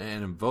that it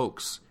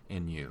invokes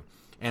in you.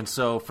 And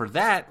so for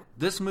that,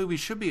 this movie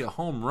should be a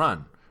home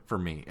run for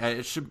me.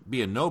 It should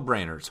be a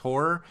no-brainer. It's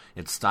horror,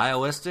 it's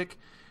stylistic,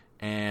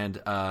 and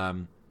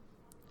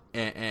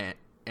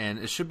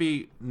it should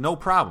be no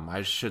problem.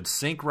 I should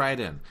sink right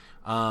in.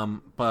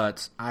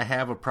 But I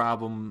have a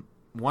problem.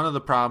 One of the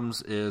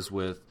problems is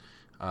with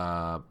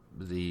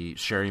the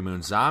Sherry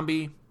Moon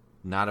Zombie.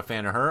 Not a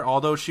fan of her,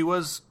 although she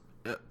was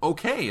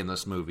okay in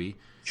this movie.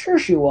 Sure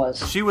she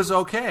was. She was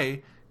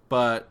okay,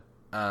 but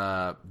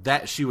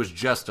that she was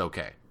just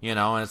okay,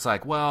 and it's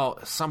like, well,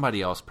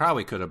 somebody else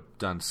probably could have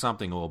done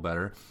something a little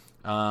better.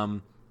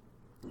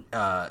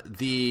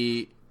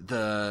 The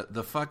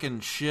fucking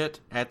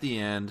shit at the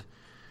end,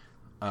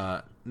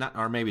 not,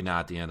 or maybe not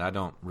at the end, I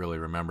don't really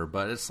remember,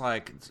 but it's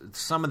like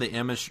some of the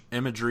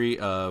imagery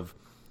of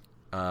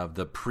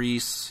the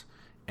priests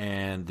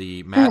and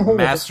the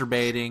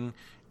masturbating,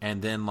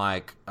 and then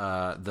like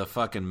the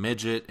fucking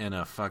midget in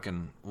a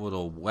fucking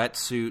little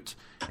wetsuit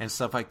and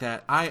stuff like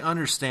that. I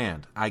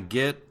understand. I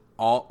get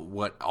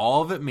what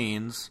all of it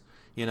means.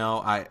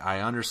 I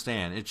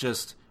understand. It's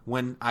just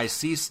when I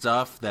see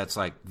stuff that's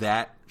like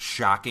that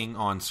shocking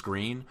on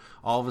screen,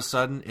 all of a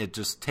sudden it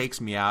just takes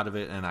me out of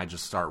it, and I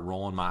just start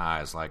rolling my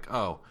eyes like,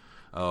 oh,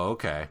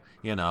 okay,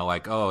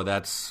 like, oh,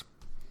 that's.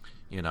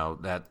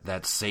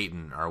 That's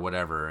Satan or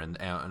whatever, and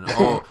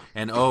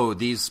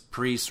these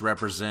priests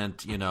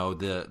represent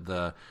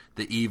the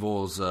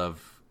evils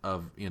of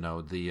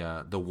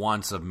the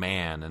wants of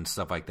man and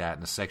stuff like that,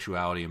 and the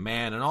sexuality of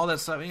man and all that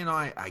stuff.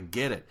 I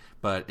get it,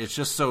 but it's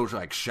just so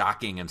like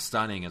shocking and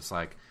stunning. It's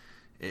like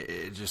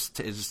it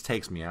just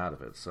takes me out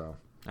of it. So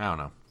I don't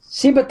know.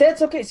 See, but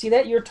that's okay. See,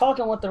 that you're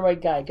talking with the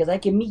right guy, because I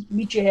can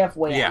meet you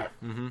halfway. Yeah. On it.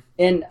 Mm-hmm.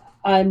 And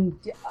I'm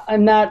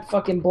not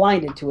fucking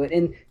blinded to it.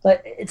 And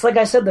it's like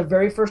I said the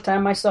very first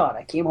time I saw it.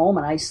 I came home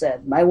and I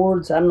said my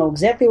words. I don't know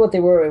exactly what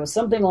they were. It was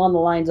something along the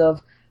lines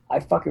of,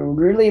 I fucking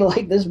really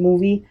like this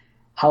movie.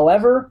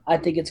 However, I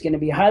think it's going to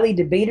be highly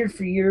debated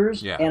for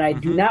years, and I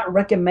do not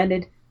recommend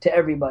it to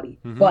everybody.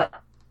 Mm-hmm. But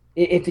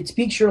if it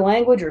speaks your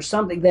language or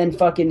something, then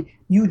fucking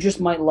you just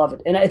might love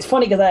it. And it's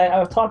funny because I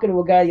was talking to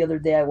a guy the other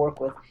day I work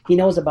with. He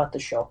knows about the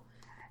show.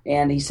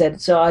 And he said,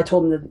 so I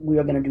told him that we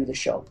were going to do the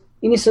show.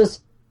 And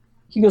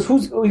he goes,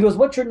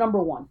 what's your number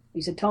one?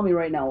 He said, tell me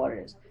right now what it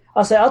is.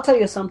 I'll say, I'll tell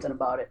you something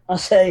about it. I'll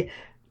say,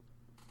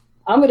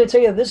 I'm going to tell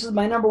you this is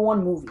my number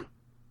one movie,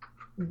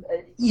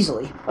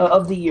 easily,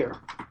 of the year,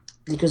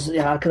 because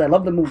I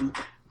love the movie.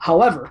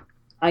 However,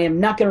 I am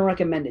not going to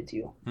recommend it to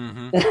you.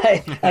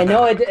 Mm-hmm. I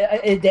know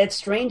that's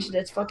strange.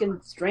 That's fucking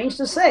strange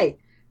to say.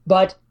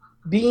 But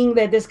being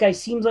that this guy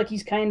seems like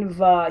he's kind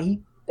of, I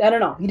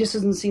don't know. He just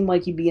doesn't seem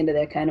like he'd be into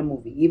that kind of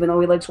movie, even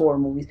though he likes horror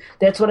movies.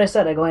 That's what I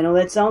said. I go, I know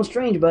that sounds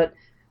strange, but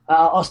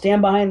I'll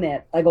stand behind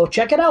that. I go,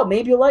 check it out.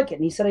 Maybe you'll like it.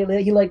 And he said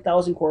he liked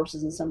Thousand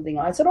Corpses and something.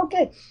 I said,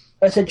 okay.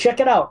 I said, check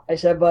it out. I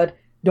said, but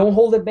don't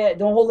hold it back.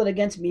 Don't hold it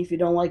against me if you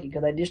don't like it,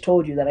 because I just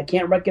told you that I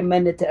can't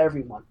recommend it to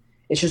everyone.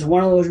 It's just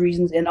one of those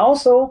reasons. And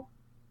also,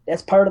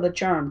 that's part of the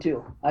charm,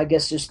 too. I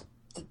guess just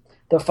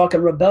the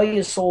fucking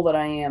rebellious soul that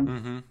I am.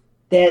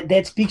 Mm-hmm.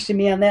 That speaks to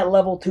me on that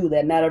level, too,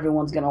 that not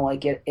everyone's going to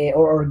like it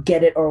or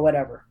get it or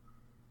whatever.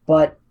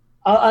 But,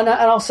 and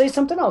I'll say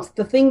something else.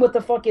 The thing with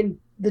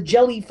the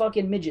jelly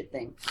fucking midget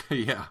thing.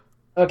 Yeah.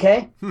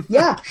 Okay?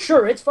 Yeah,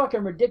 sure, it's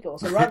fucking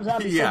ridiculous. And Rob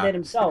Zombie said that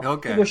himself.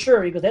 Okay. He goes,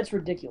 sure. He goes, that's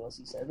ridiculous,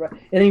 he said. Right? And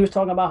then he was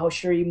talking about how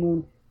Sherry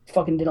Moon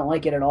fucking didn't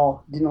like it at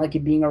all. Didn't like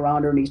it being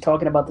around her. And he's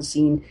talking about the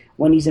scene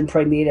when he's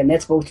impregnated, and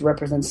that's supposed to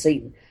represent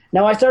Satan.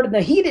 Now,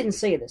 he didn't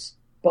say this,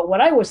 but what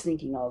I was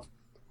thinking of,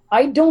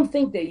 I don't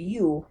think that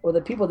you or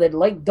the people that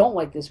don't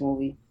like this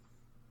movie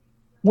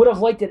would have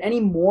liked it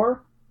any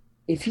more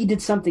if he did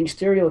something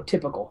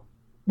stereotypical.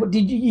 But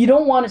you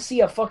don't want to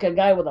see a fucking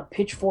guy with a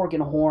pitchfork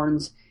and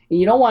horns, and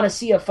you don't want to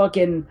see a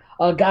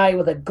guy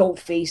with a goat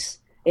face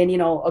and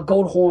a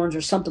goat horns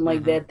or something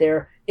like that.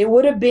 There, it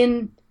would have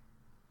been.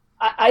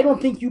 I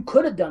don't think you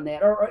could have done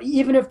that, or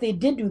even if they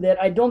did do that,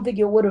 I don't think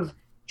it would have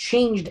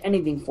changed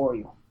anything for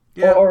you.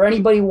 Yeah. Or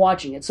anybody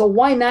watching it. So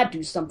why not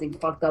do something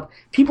fucked up?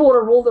 People would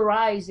have rolled their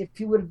eyes if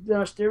he would have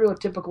done a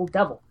stereotypical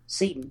devil,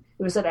 Satan. It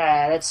would have said,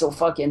 that's so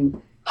fucking.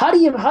 How do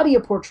you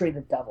portray the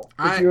devil?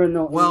 I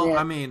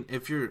mean,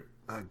 if you're,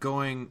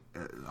 going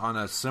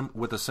on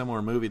with a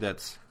similar movie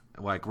that's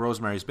like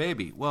Rosemary's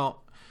Baby.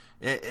 Well,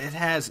 it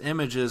has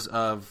images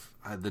of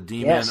the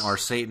demon or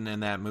Satan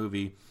in that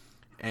movie,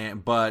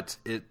 but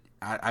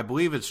I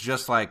believe it's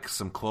just like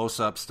some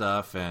close-up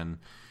stuff, and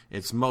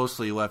it's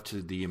mostly left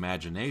to the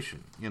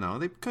imagination.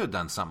 They could have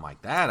done something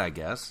like that, I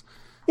guess.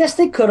 Yes,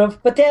 they could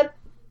have, but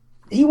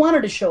he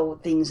wanted to show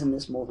things in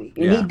this movie,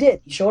 and he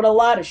did. He showed a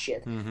lot of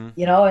shit. Mm-hmm.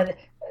 And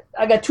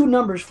I got two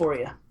numbers for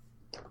you: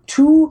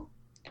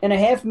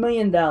 $2.5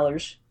 million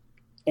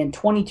in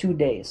 22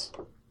 days.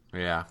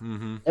 Yeah.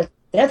 Mm-hmm.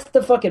 That's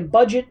the fucking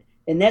budget,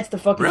 and that's the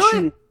fucking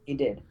shooting they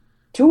did.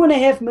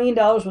 $2.5 million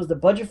was the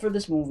budget for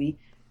this movie,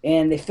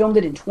 and they filmed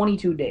it in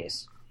 22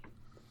 days.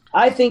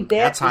 I think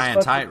that's high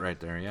and tight right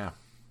there. Yeah.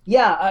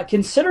 Yeah,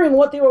 considering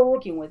what they were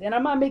working with, and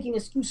I'm not making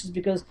excuses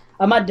because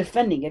I'm not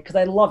defending it because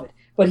I love it.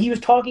 But he was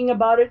talking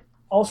about it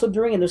also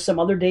during, and there's some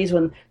other days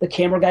when the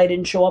camera guy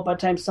didn't show up on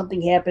time,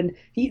 something happened.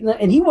 He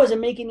wasn't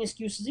making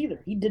excuses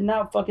either. He did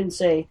not fucking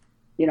say,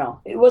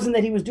 it wasn't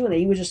that he was doing that.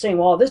 He was just saying,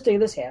 well, this day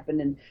this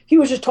happened, and he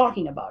was just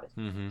talking about it.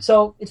 Mm-hmm.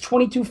 So it's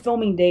 22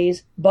 filming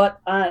days,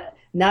 but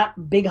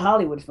not big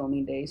Hollywood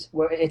filming days,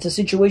 where it's a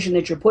situation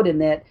that you're put in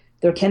that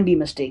there can be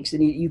mistakes,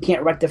 and you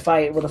can't rectify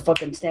it with a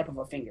fucking snap of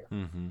a finger.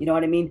 Mm-hmm. You know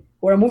what I mean?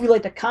 Where a movie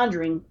like The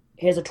Conjuring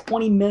has a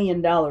 $20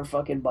 million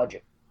fucking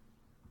budget.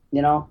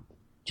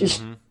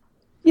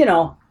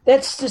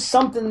 That's just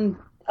something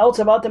else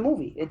about the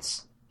movie.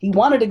 He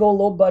wanted to go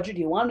low budget.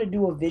 He wanted to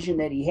do a vision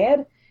that he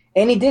had,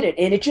 and he did it.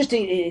 And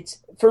it's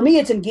for me,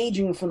 it's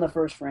engaging from the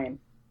first frame.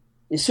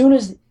 As soon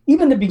as,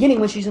 even the beginning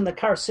when she's in the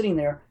car sitting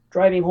there,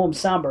 driving home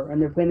somber,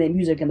 and they're playing that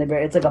music, and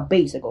it's like a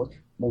bass that goes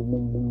boom,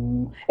 boom,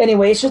 boom.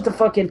 Anyway, it's just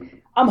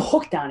I'm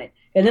hooked on it.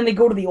 And then they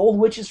go to the old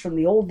witches from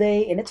the old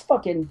day, and it's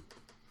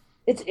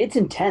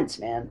intense,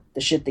 man,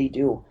 the shit they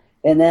do.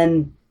 And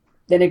then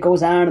it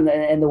goes on,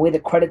 and the way the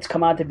credits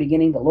come out at the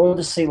beginning, the Lord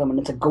of Salem, and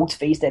it's a goat's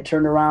face that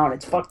turned around.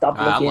 It's fucked up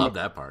looking. I love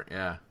that part,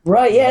 yeah.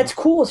 Right, yeah, it's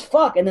cool as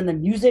fuck. And then the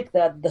music,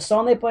 the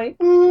song they play,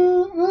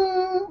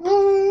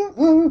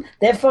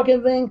 that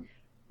fucking thing.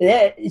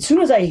 As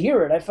soon as I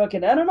hear it, I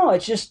don't know,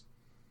 it's just,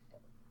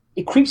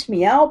 it creeps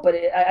me out, but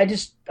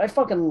I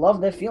fucking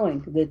love that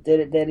feeling that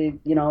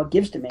it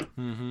gives to me.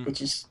 Mm-hmm. It's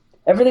just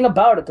everything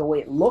about it, the way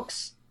it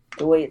looks,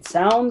 the way it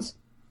sounds.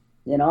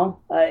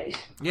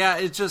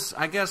 It's just,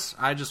 I guess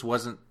I just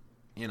wasn't,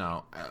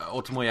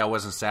 ultimately I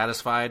wasn't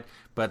satisfied,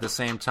 but at the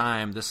same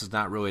time, this is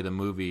not really the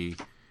movie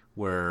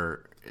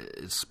where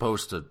it's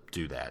supposed to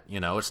do that.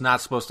 It's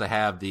not supposed to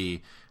have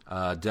the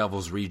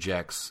Devil's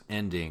Rejects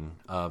ending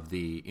of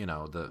the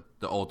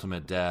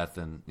ultimate death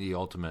and the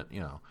ultimate,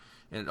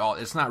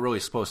 it's not really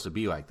supposed to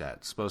be like that.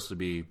 It's supposed to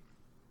be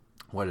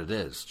what it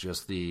is,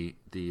 just the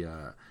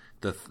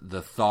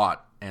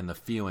thought and the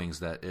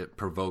feelings that it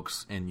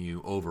provokes in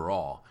you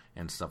overall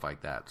and stuff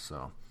like that.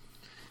 So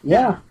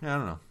yeah I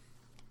don't know.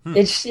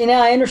 It's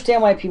I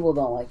understand why people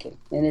don't like it,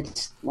 and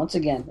it's, once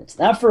again, it's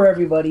not for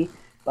everybody,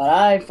 but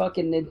I'm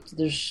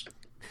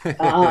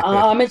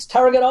its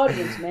target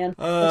audience, man.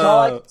 That's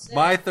all I can say.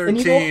 My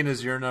 13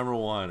 is your number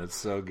one. It's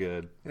so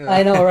good.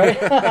 I know,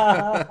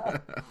 right?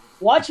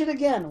 Watch it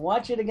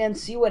again,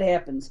 see what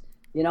happens,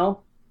 and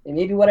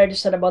maybe what I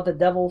just said about the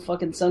devil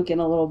fucking sunk in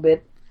a little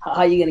bit.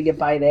 How you gonna get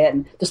by that?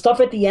 And the stuff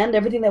at the end,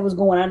 everything that was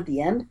going on at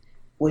the end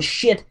was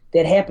shit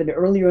that happened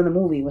earlier in the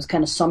movie. Was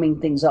kind of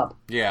summing things up.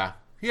 Yeah.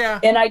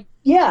 And I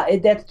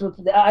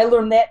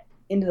learned that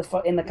in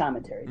the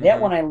commentary. Mm-hmm. That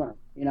one I learned.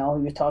 He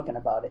was talking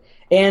about it.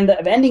 And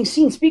the ending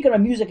scene. Speaking of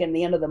music, in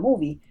the end of the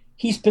movie,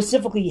 he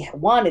specifically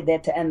wanted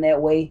that to end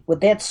that way with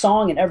that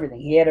song and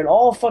everything. He had it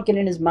all fucking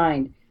in his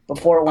mind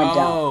before it went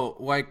down. Oh,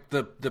 like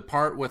the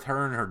part with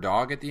her and her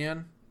dog at the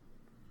end.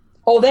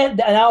 Oh, and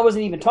I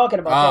wasn't even talking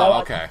about that.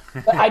 Oh, okay.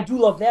 But I do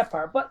love that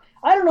part. But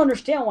I don't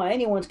understand why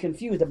anyone's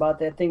confused about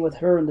that thing with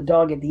her and the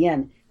dog at the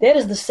end. That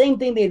is the same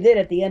thing they did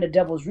at the end of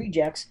Devil's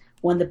Rejects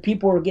when the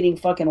people were getting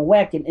fucking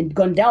whacked and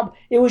gunned down.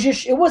 It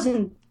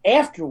wasn't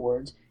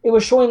afterwards. It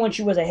was showing when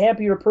she was a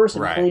happier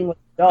person playing with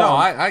the dog. No,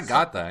 I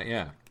got that,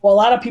 yeah. Well, a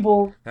lot of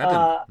people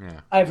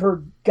I've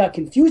heard got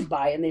confused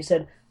by it, and they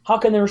said, how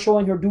come they were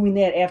showing her doing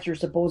that after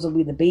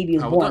supposedly the baby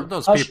is born?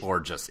 Those people are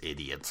just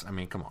idiots. I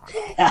mean, come on.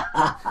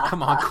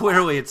 Come on.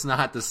 Clearly it's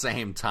not the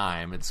same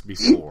time. It's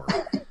before.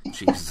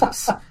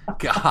 Jesus.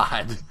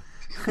 God.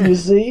 You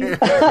see?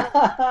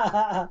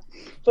 But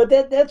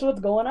that's what's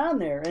going on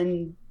there.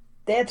 And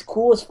that's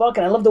cool as fuck.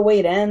 And I love the way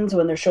it ends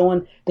when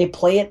they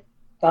play it,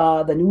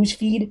 the news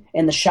feed,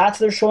 and the shots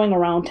they're showing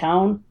around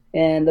town,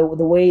 and the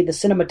way the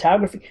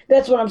cinematography.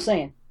 That's what I'm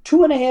saying.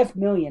 $2.5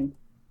 million.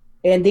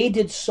 And they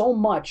did so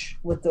much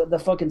with the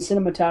fucking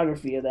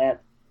cinematography of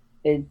that.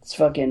 It's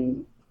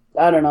fucking,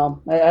 I don't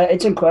know.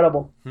 It's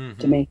incredible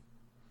to me.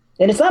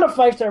 And it's not a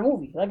 5-star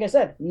movie. Like I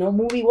said, no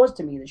movie was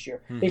to me this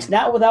year. Mm-hmm. It's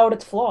not without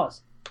its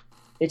flaws.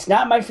 It's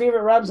not my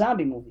favorite Rob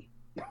Zombie movie,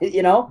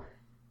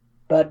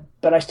 But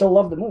I still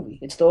love the movie.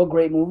 It's still a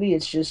great movie.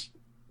 It's just,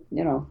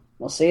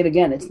 I'll say it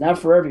again. It's not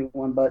for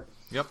everyone, but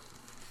yep.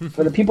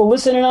 For the people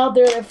listening out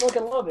there that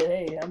fucking love it,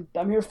 hey,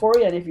 I'm here for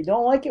you. And if you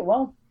don't like it,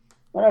 well,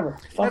 Whatever.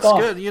 Fuck That's off.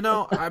 good. You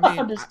know, I mean,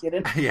 I'm just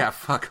kidding. Yeah,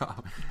 fuck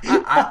off.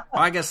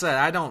 Like I said,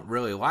 I don't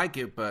really like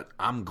it, but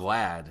I'm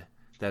glad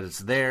that it's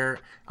there.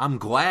 I'm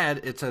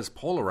glad it's as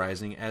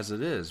polarizing as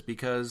it is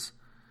because,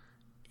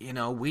 you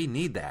know, we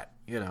need that.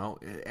 You know,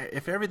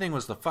 if everything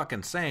was the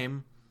fucking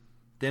same,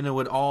 then it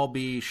would all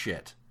be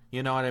shit.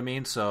 You know what I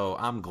mean? So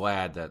I'm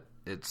glad that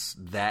it's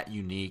that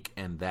unique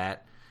and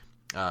that,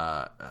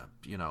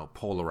 you know,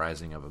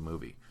 polarizing of a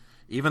movie.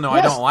 Even though I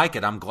don't like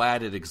it, I'm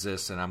glad it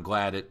exists, and I'm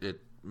glad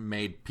it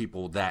made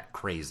people that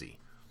crazy.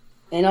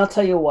 And I'll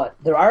tell you what,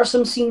 there are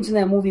some scenes in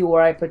that movie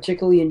where I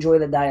particularly enjoy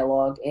the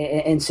dialogue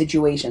and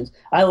situations.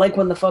 I like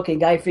when the fucking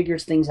guy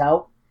figures things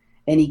out,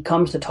 and he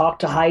comes to talk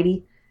to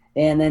Heidi,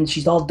 and then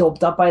she's all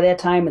doped up by that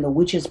time, and the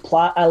witch's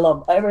plot. I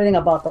love everything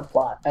about the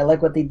plot. I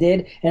like what they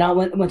did.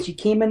 And when he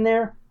came in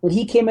there and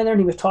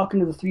he was talking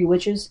to the three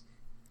witches,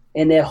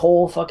 and that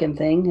whole fucking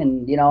thing,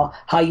 and you know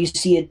how you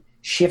see it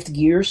shift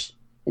gears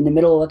in the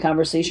middle of the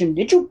conversation.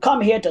 Did you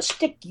come here to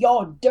stick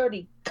your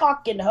dirty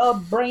cock in her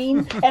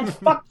brain and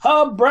fuck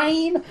her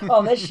brain?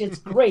 Oh, that shit's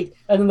great.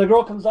 And then the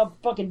girl comes up,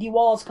 fucking D.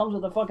 Wallace comes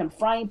with a fucking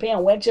frying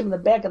pan, whacks him in the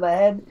back of the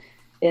head,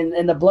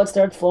 and the blood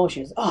starts flowing.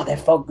 She goes, oh,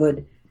 that felt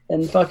good.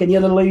 And fucking the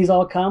other lady's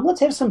all calm. Let's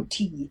have some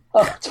tea.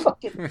 Oh, it's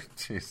fucking...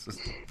 Jesus.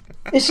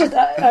 It's just,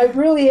 I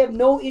really have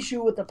no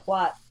issue with the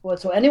plot.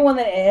 So anyone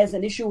that has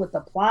an issue with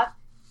the plot,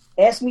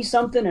 ask me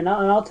something and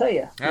I'll tell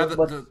you.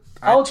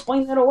 I'll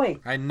explain that away.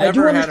 I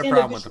never had a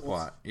problem with the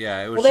plot.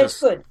 Yeah, it was that's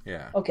good.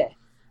 Yeah. Okay.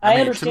 I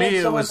mean, understand.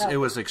 To me, it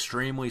was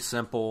extremely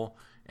simple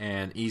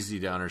and easy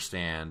to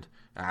understand.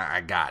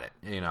 I got it.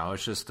 You know,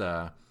 it's just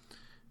and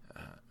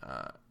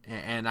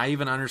I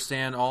even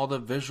understand all the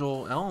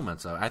visual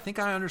elements of it. I think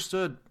I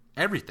understood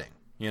everything.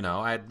 You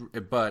know,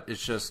 but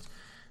it's just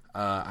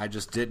I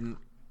just didn't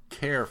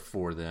care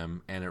for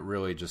them, and it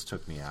really just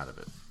took me out of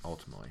it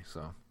ultimately.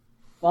 So.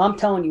 Well, I'm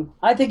telling you,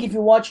 I think if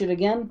you watch it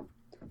again.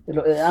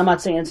 I'm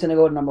not saying it's going to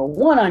go to number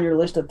 1 on your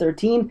list of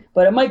 13,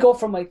 but it might go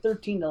from like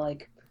 13 to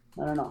like,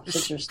 I don't know,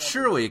 6 or 7.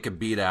 Surely it could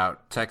beat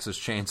out Texas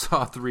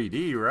Chainsaw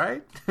 3D,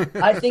 right?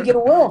 I think it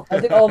will.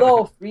 I think,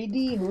 although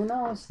 3D, who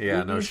knows?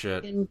 Yeah, 3D no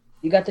shit.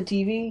 You got the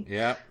TV?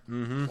 Yeah.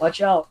 Mm-hmm.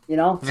 Watch out, you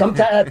know?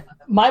 Sometimes,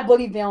 My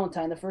Bloody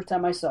Valentine, the first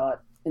time I saw it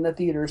in the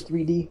theaters,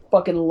 3D,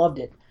 fucking loved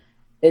it.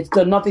 It's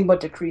done nothing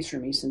but decrease for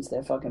me since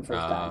that fucking first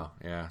time. Oh,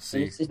 yeah,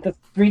 see? It's the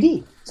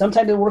 3D.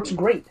 Sometimes it works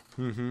great.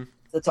 Mm-hmm.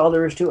 That's all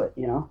there is to it,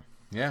 you know?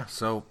 Yeah,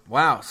 so,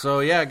 wow.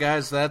 So, yeah,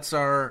 guys, that's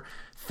our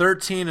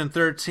 13 and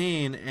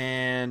 13,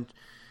 and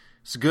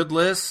it's a good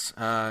list.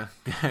 It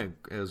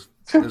was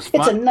fun.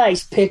 It's a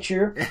nice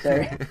picture.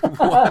 Sorry.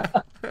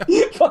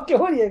 Fucking,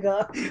 what do you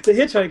got? The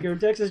Hitchhiker,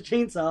 Texas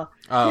Chainsaw.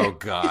 Oh,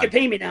 God. You can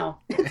pay me now.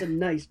 It's a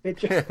nice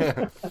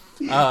picture.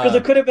 Because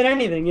it could have been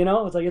anything, you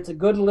know? It's like, it's a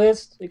good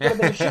list. It could have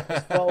been a shit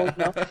list,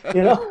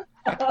 you know?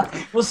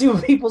 We'll see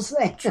what people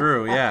say.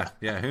 True, yeah.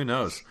 Yeah, who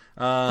knows?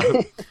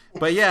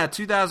 But yeah,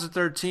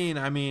 2013,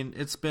 I mean,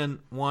 it's been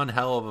one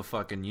hell of a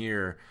fucking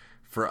year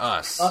for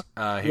us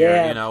here.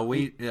 Yeah. You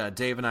know,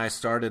 Dave and I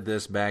started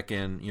this back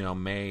in, you know,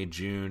 May,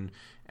 June,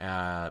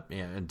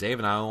 and Dave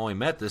and I only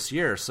met this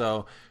year.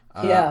 So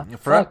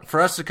for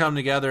us to come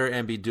together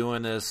and be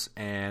doing this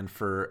and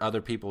for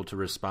other people to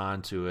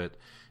respond to it,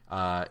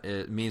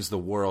 it means the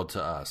world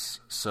to us.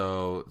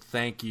 So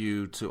thank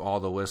you to all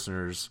the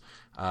listeners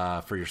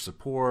for your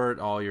support,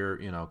 all your,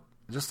 you know,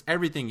 just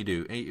everything you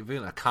do,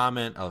 even a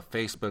comment, a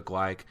Facebook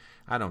like,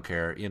 I don't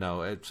care. You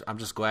know, I'm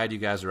just glad you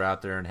guys are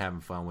out there and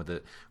having fun with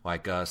it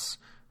like us.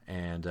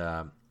 And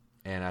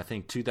I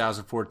think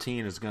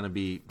 2014 is going to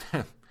be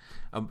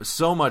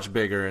so much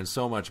bigger and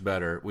so much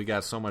better. We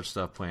got so much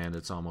stuff planned.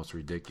 It's almost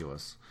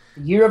ridiculous.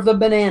 Year of the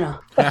banana.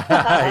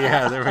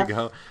 Yeah, there we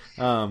go.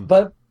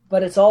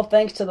 But it's all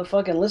thanks to the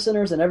fucking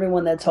listeners and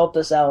everyone that's helped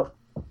us out,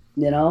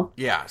 you know?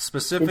 Yeah,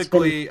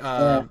 specifically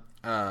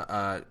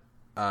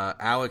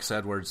Alex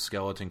Edwards,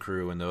 Skeleton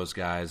Crew, and those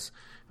guys,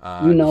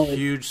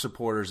 huge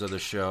supporters of the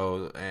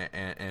show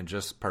and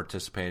just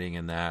participating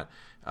in that.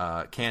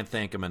 Can't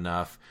thank them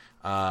enough.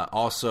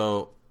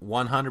 Also,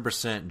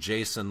 100%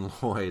 Jason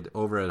Lloyd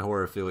over at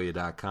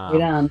Horophilia.com.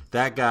 Right on.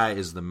 That guy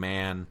is the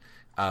man.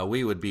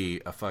 We would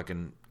be a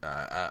fucking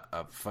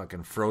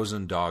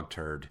frozen dog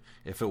turd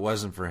if it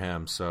wasn't for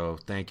him. So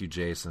thank you,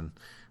 Jason,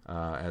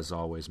 as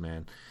always,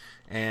 man.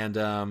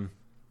 And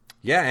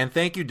yeah, and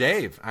thank you,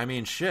 Dave. I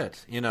mean,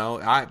 shit. You know,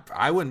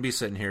 I wouldn't be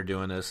sitting here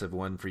doing this if it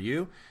wasn't for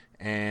you.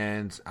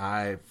 And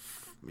I'd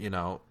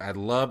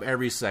love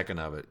every second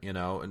of it, you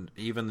know, and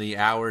even the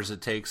hours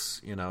it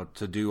takes, you know,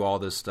 to do all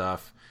this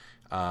stuff.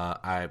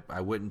 I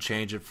wouldn't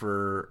change it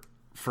for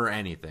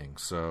anything.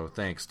 So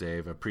thanks,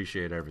 Dave. I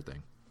appreciate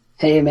everything.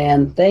 Hey,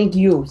 man. Thank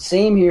you.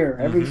 Same here.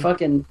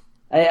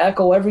 I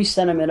echo every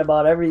sentiment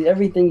about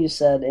everything you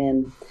said.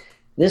 And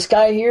this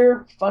guy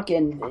here,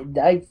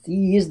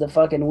 he is the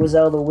fucking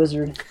Wizell the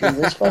Wizard.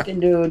 This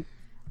fucking dude,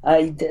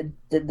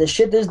 the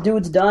shit this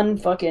dude's done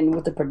fucking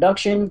with the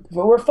production,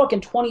 we're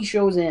fucking 20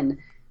 shows in,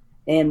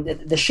 and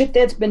the shit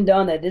that's been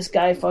done that this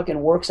guy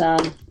fucking works on,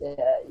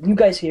 you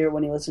guys hear it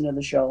when you listen to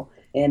the show.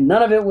 And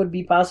none of it would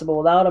be possible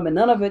without them. And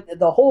none of it,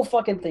 the whole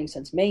fucking thing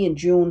since May and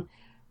June,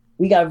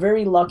 we got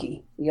very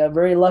lucky. We got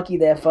very lucky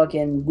that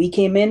fucking we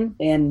came in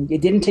and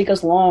it didn't take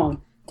us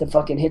long to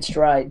fucking hit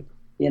stride.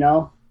 You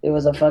know, it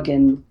was a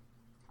fucking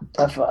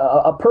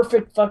a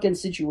perfect fucking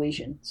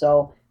situation.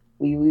 So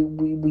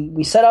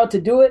we set out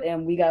to do it,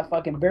 and we got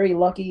fucking very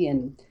lucky.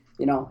 And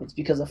you know, it's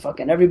because of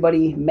fucking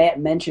everybody Matt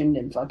mentioned,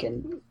 and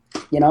fucking,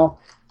 you know,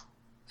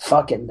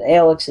 fucking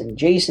Alex and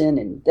Jason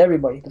and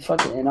everybody, the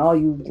fucking, and all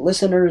you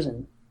listeners,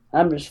 and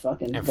I'm just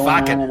fucking And going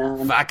fucking, on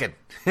and on. fucking.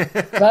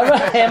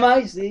 Am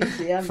I? See,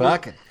 I'm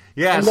Fucking. just,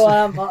 Yes.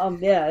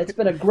 yeah, it's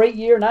been a great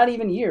year. Not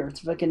even year.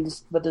 It's fucking,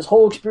 but this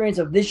whole experience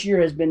of this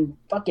year has been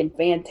fucking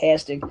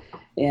fantastic,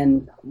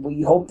 and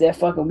we hope that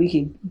fucking we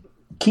can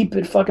keep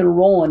it fucking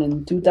rolling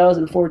in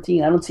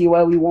 2014. I don't see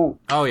why we won't.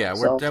 Oh yeah,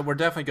 we're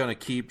definitely going to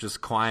keep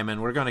just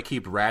climbing. We're going to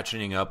keep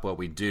ratcheting up what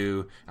we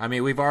do. I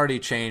mean, we've already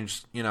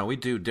changed. You know, we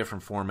do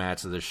different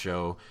formats of this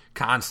show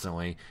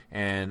constantly,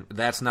 and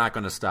that's not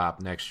going to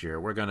stop next year.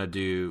 We're going to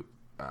do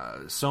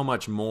so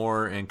much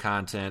more in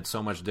content,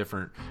 so much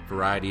different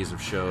varieties of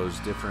shows,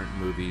 different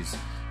movies,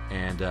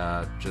 and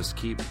just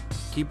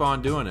keep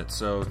on doing it.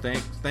 So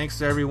thanks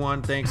to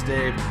everyone. Thanks,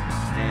 Dave.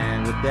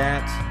 And with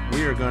that,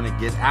 we are going to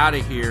get out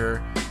of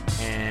here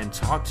and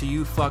talk to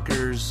you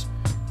fuckers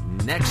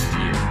next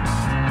year.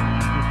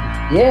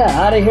 Yeah,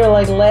 out of here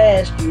like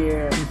last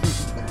year.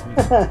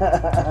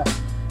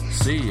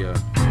 See ya.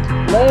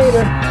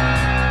 Later.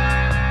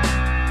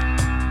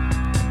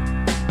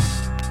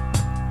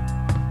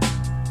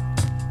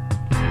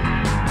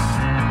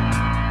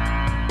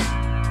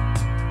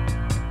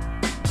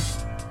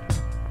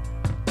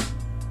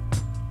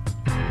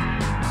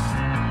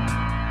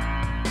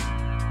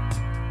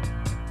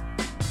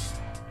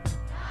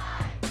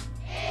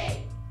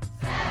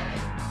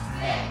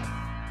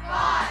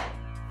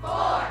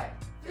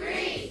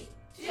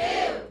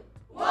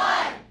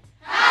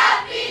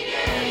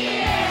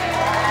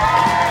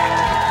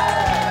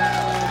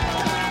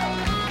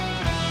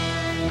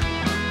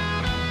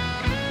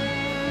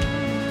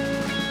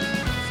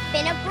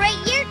 Been a great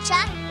year,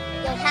 Chuck.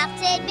 You'll have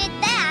to admit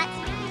that.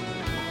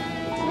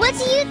 What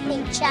do you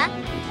think, Chuck?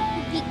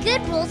 Would be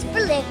good rules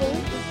for living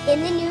in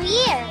the new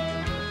year?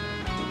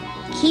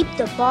 Keep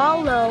the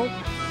ball low.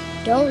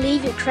 Don't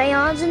leave your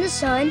crayons in the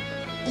sun.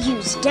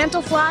 Use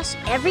dental floss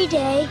every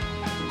day.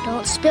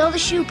 Don't spill the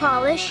shoe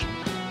polish.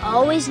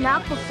 Always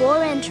knock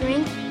before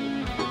entering.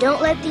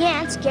 Don't let the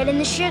ants get in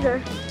the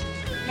sugar.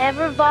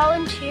 Never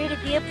volunteer to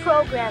be a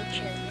program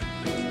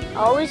jerk.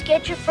 Always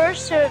get your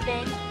first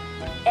serving.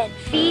 And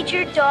feed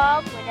your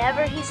dog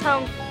whenever he's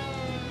hungry.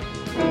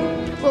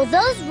 Will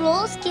those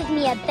rules give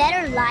me a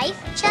better life,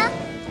 Chuck?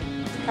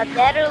 A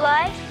better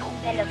life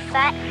and a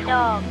fat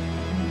dog.